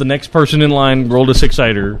 minutes, the next person in line rolled a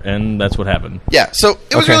six-sider, and that's what happened. Yeah, so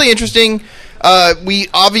it was really interesting. We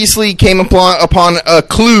obviously came upon a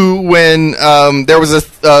clue when there was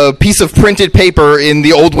a piece of printed paper in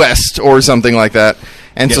the Old West or something like that.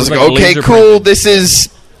 And so I was like, okay, cool, this is,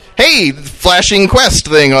 hey, flashing quest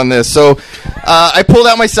thing on this. So I pulled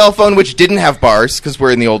out my cell phone, which didn't have bars because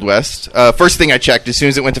we're in the Old West. First thing I checked as soon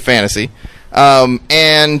as it went to fantasy.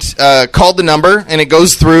 And called the number, and it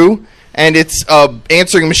goes through, and it's a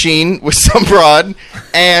answering machine with some broad,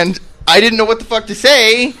 and I didn't know what the fuck to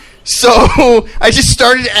say, so I just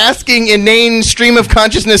started asking inane stream of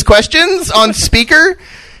consciousness questions on speaker,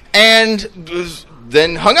 and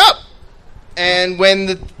then hung up. And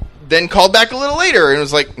then called back a little later, and it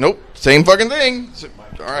was like, nope, same fucking thing. So,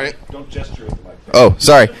 all right. Don't gesture with the mic. Oh,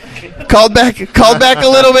 sorry. Called back a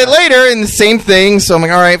little bit later, and the same thing. So I'm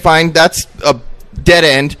like, all right, fine. That's a dead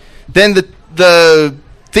end. Then the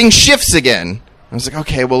thing shifts again. I was like,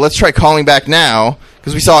 okay, well, let's try calling back now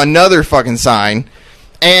because we saw another fucking sign.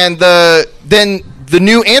 And then the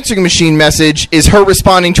new answering machine message is her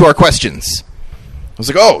responding to our questions. I was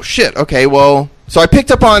like, oh shit. Okay, well, so I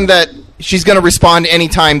picked up on that she's going to respond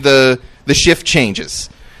anytime the shift changes.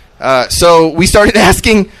 So we started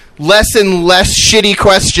asking less and less shitty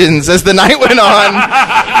questions as the night went on.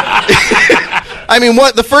 I mean, one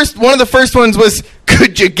of the first ones was,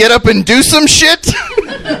 could you get up and do some shit?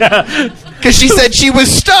 Because she said she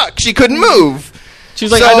was stuck. She couldn't move.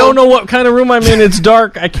 She's like, I don't know what kind of room I'm in. It's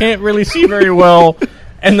dark. I can't really see very well.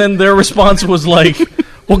 And then their response was like,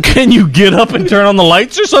 well, can you get up and turn on the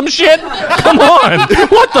lights or some shit? Come on.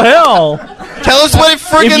 What the hell? Tell us what it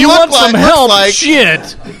friggin' if you looked want some like, help, like.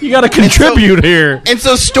 shit, you got to contribute here. And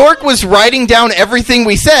so Stork was writing down everything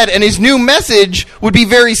we said, and his new message would be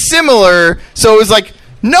very similar. So it was like,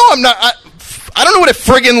 no, I'm not. I don't know what it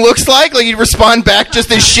friggin' looks like. Like, he'd respond back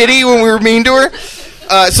just as shitty when we were mean to her.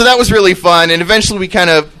 So that was really fun, and eventually we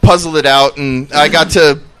kind of puzzled it out, and I got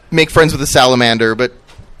to make friends with a salamander, but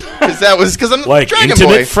because I'm like Dragon intimate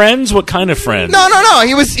Boy. friends. What kind of friends? No.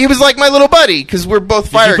 He was like my little buddy because we're both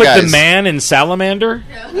fire Did you put guys. the man in salamander?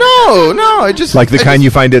 No. I just Like the kind you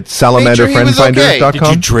find at salamanderfriendfinder.com?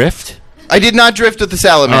 Did you drift? I did not drift with the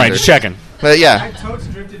salamander. All right, just checking. But yeah. I totes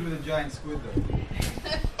drifted with a giant squid,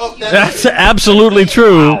 though. That's absolutely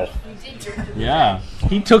true. Wow. Yeah.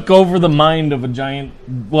 He took over the mind of a giant,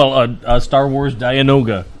 a Star Wars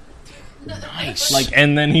Dianoga. Nice.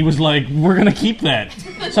 And then he was like, we're going to keep that.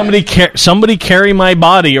 Somebody carry my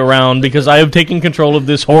body around because I have taken control of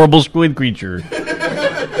this horrible squid creature.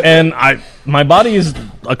 And my body is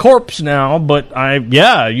a corpse now, but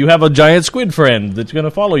you have a giant squid friend that's going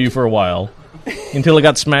to follow you for a while until it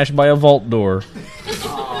got smashed by a vault door.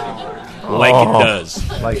 Like it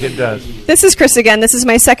does. Like it does. This is Chris again. This is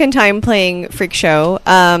my second time playing Freak Show.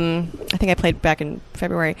 I think I played back in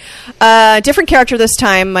February. Different character this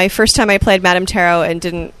time. My first time I played Madame Tarot and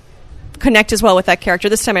didn't connect as well with that character.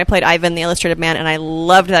 This time I played Ivan, the Illustrated Man, and I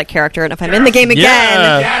loved that character. And if I'm in the game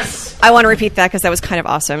again, I want to repeat that because that was kind of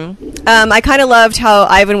awesome. I kind of loved how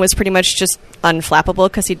Ivan was pretty much just unflappable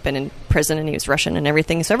because he'd been in prison and he was Russian and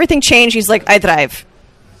everything. So everything changed. He's like, I drive.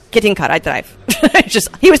 Getting caught, I drive.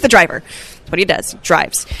 He was the driver. That's what he does.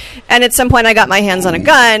 Drives. And at some point I got my hands on a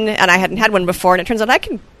gun, and I hadn't had one before, and it turns out I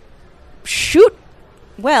can shoot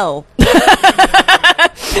well. Well,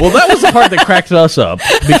 that was the part that cracked us up,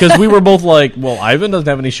 because we were both like, well, Ivan doesn't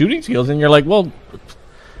have any shooting skills, and you're like, well,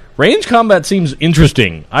 range combat seems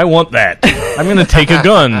interesting. I want that. I'm going to take a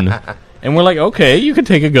gun. And we're like, okay, you can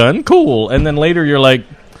take a gun. Cool. And then later you're like,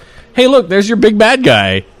 hey, look, there's your big bad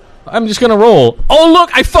guy. I'm just going to roll. Oh,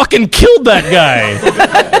 look, I fucking killed that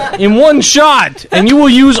guy in one shot. And you will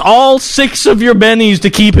use all 6 of your bennies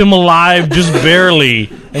to keep him alive just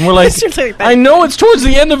barely. And we're like, I know it's towards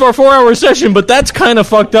the end of our 4-hour session, but that's kind of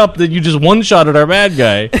fucked up that you just one-shotted our bad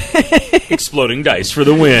guy. Exploding dice for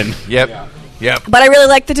the win. Yep. But I really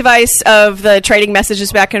like the device of the trading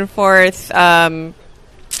messages back and forth. I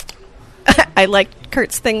liked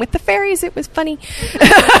Kurt's thing with the fairies. It was funny.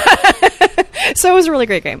 So it was a really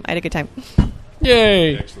great game. I had a good time.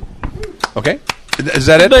 Yay. Okay. Is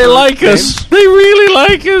that it? They like us. They really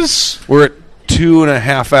like us. We're at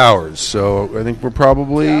 2.5 hours, so I think we're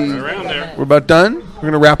probably around there. We're about done. We're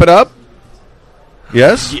going to wrap it up.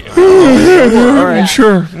 Yes? Yeah. All right.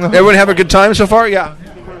 Sure. Everyone have a good time so far? Yeah.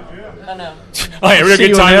 Oh, yeah, we're a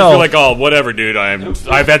good time. I feel like, oh, whatever, dude.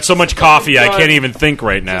 I've had so much coffee, I can't even think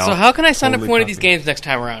right now. So how can I sign up for one of these games next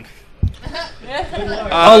time around?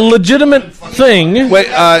 A legitimate thing. Wait,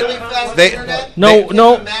 they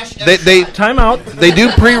time out. They do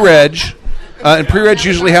pre-reg, and pre-reg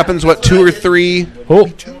usually happens 2 or 3.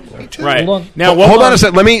 Oh, right. Hold on. Now, hold on a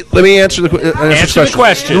second. Let me answer the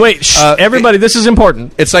question. Wait, everybody, this is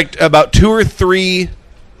important. It's like about 2 or 3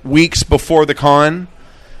 weeks before the con.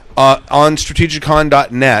 On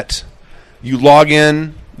strategicon.net, you log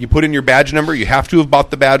in, you put in your badge number. You have to have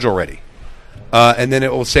bought the badge already, and then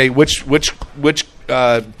it will say which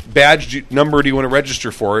badge number do you want to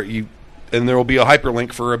register for. And there will be a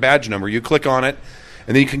hyperlink for a badge number. You click on it,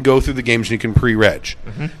 and then you can go through the games and you can pre-reg.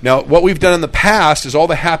 Mm-hmm. Now, what we've done in the past is all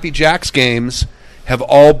the Happy Jacks games have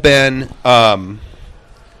all been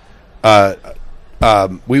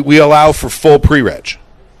we allow for full pre-reg,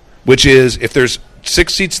 which is if there's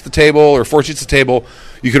 6 seats at the table or 4 seats at the table,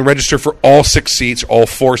 you can register for all 6 seats, all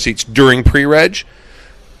 4 seats during pre-reg.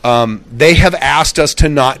 They have asked us to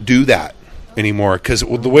not do that anymore because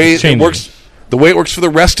the way it works for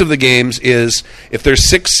the rest of the games is if there's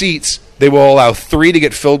 6 seats, they will allow 3 to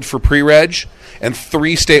get filled for pre-reg and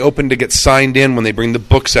 3 stay open to get signed in when they bring the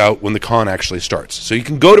books out when the con actually starts. So you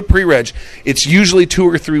can go to pre-reg. It's usually 2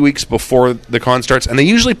 or 3 weeks before the con starts, and they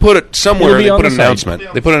usually put it somewhere. They put an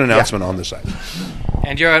announcement. They put an announcement on the site.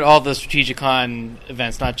 And you're at all the Strategicon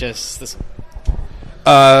events, not just this.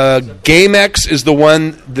 GameX is the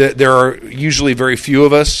one that there are usually very few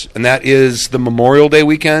of us, and that is the Memorial Day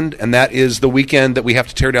weekend, and that is the weekend that we have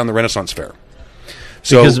to tear down the Renaissance Fair.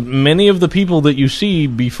 So, because many of the people that you see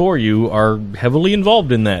before you are heavily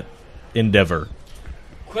involved in that endeavor.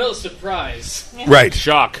 Quill, surprise. Right.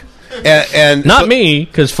 Shock. And not me,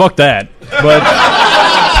 because fuck that. But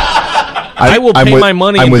I will pay my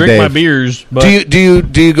money and drink my beers. But do you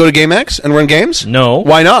go to GameX and run games? No.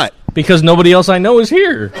 Why not? Because nobody else I know is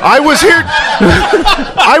here. I was here.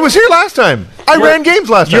 I was here last time. I ran games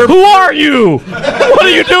last time. Who are you? What are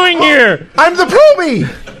you doing here? I'm the probie.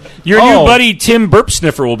 Your new buddy Tim Burp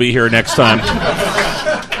Sniffer will be here next time.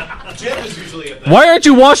 Why aren't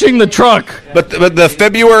you washing the truck? But the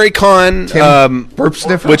February con, Burp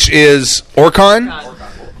Sniffer, which is Orcon,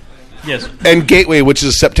 yes, and Gateway, which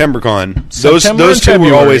is September con. Those two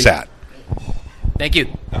February. we're always at. Thank you.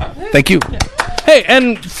 Thank you. Hey,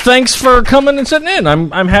 and thanks for coming and sitting in.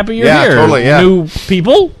 I'm happy you're here. Totally, yeah. New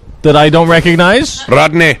people that I don't recognize.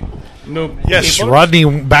 Rodney. No. Yes, people?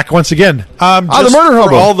 Rodney back once again. The murder hobo.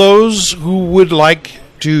 For all those who would like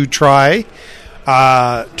to try,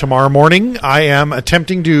 tomorrow morning I am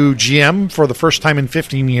attempting to GM for the first time in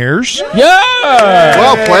 15 years. Yeah!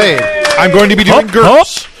 Well played. I'm going to be doing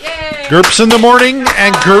GURPS. GURPS in the morning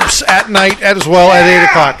and GURPS at night as well at 8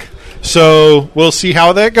 o'clock. So we'll see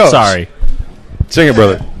how that goes. Sorry. Sing it,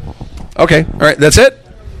 brother. Okay. All right. That's it.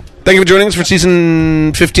 Thank you for joining us for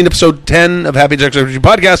season 15, episode 10 of Happy Jacks RPG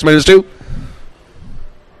Podcast. My name is Stu.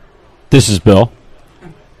 This is Bill.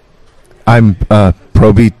 I'm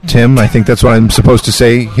Proby Tim. I think that's what I'm supposed to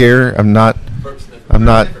say here. I am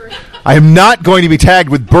not going to be tagged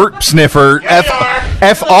with Burp Sniffer.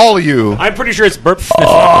 F all you. I'm pretty sure it's Burp Sniffer.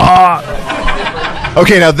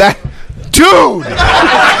 Okay, now that... Dude!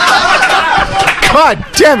 God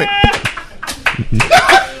damn it.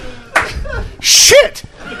 Shit!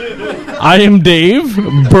 I am Dave,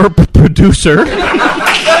 Burp Producer.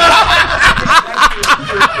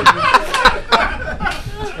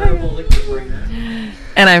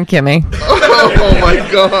 And I'm Kimmy. Oh my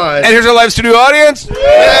God. And here's our live studio audience. Yay!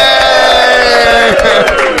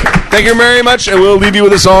 Thank you very much, and we'll leave you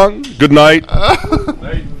with a song. Good night.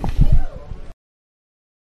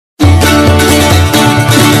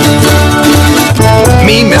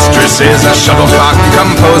 Me mistress is a shuttlecock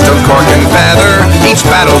composed of cork and feather. Each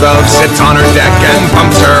battle dove sits on her deck and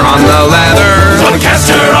pumps her on the ladder. One cast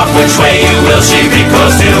her off which way you will, she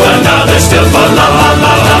recoils to another. Still for la la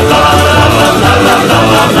la la la la la la la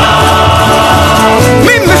la la.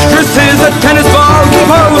 Me mistress is a tennis ball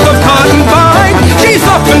composed of cotton fine. She's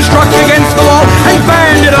often struck against the wall and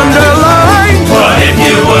banged it underlined. But if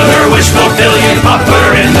you were her wish fulfill, you'd pop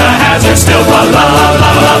her in the hazard. Still for la la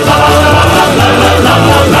la la la la la la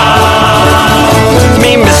la la.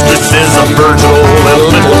 Me mistress is a Virgil, a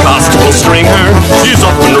little constable stringer. She's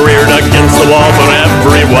often reared against the wall for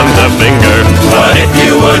everyone to finger. But if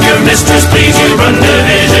you would your mistress please, you'd run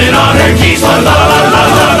division on her keys. La la la la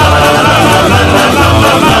la la la la la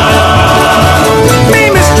la la. Me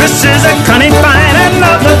mistress is a cunning fine and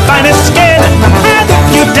of the finest skin. And if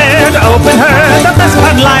you dare to open her, the best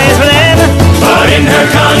part lies within. But in her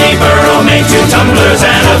conny burrow made 2 tumblers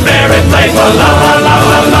and a ferret play. La la la la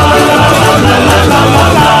la la la la la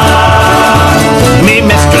la. Me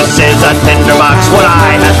mistress is a tinderbox, what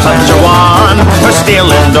I have such a one. Her steel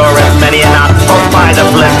endureth many a knot, both by the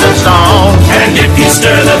flint and stone. And if you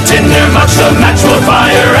stir the tinder much, the match will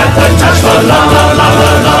fire at the touch. La la la la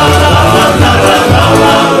la la la la la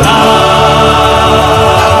la la.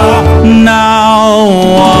 Now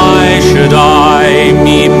why should I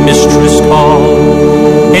me mistress call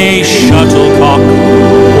a shuttlecock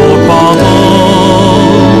or bauble,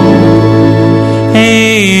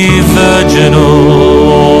 a virginal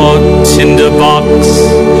or tinderbox,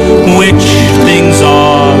 which things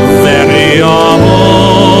are very awful.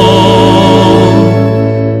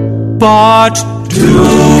 But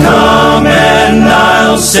do come and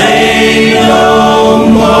I'll say no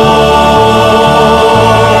more.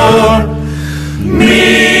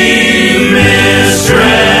 Me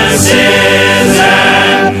mistress is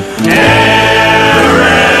an errant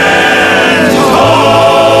whore.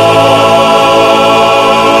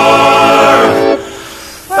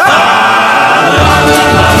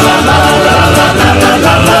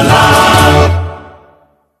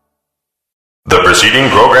 The preceding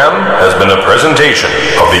program has been a presentation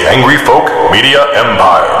of the Angry Folk Media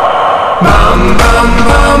Empire. Bum, bum,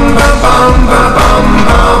 bum.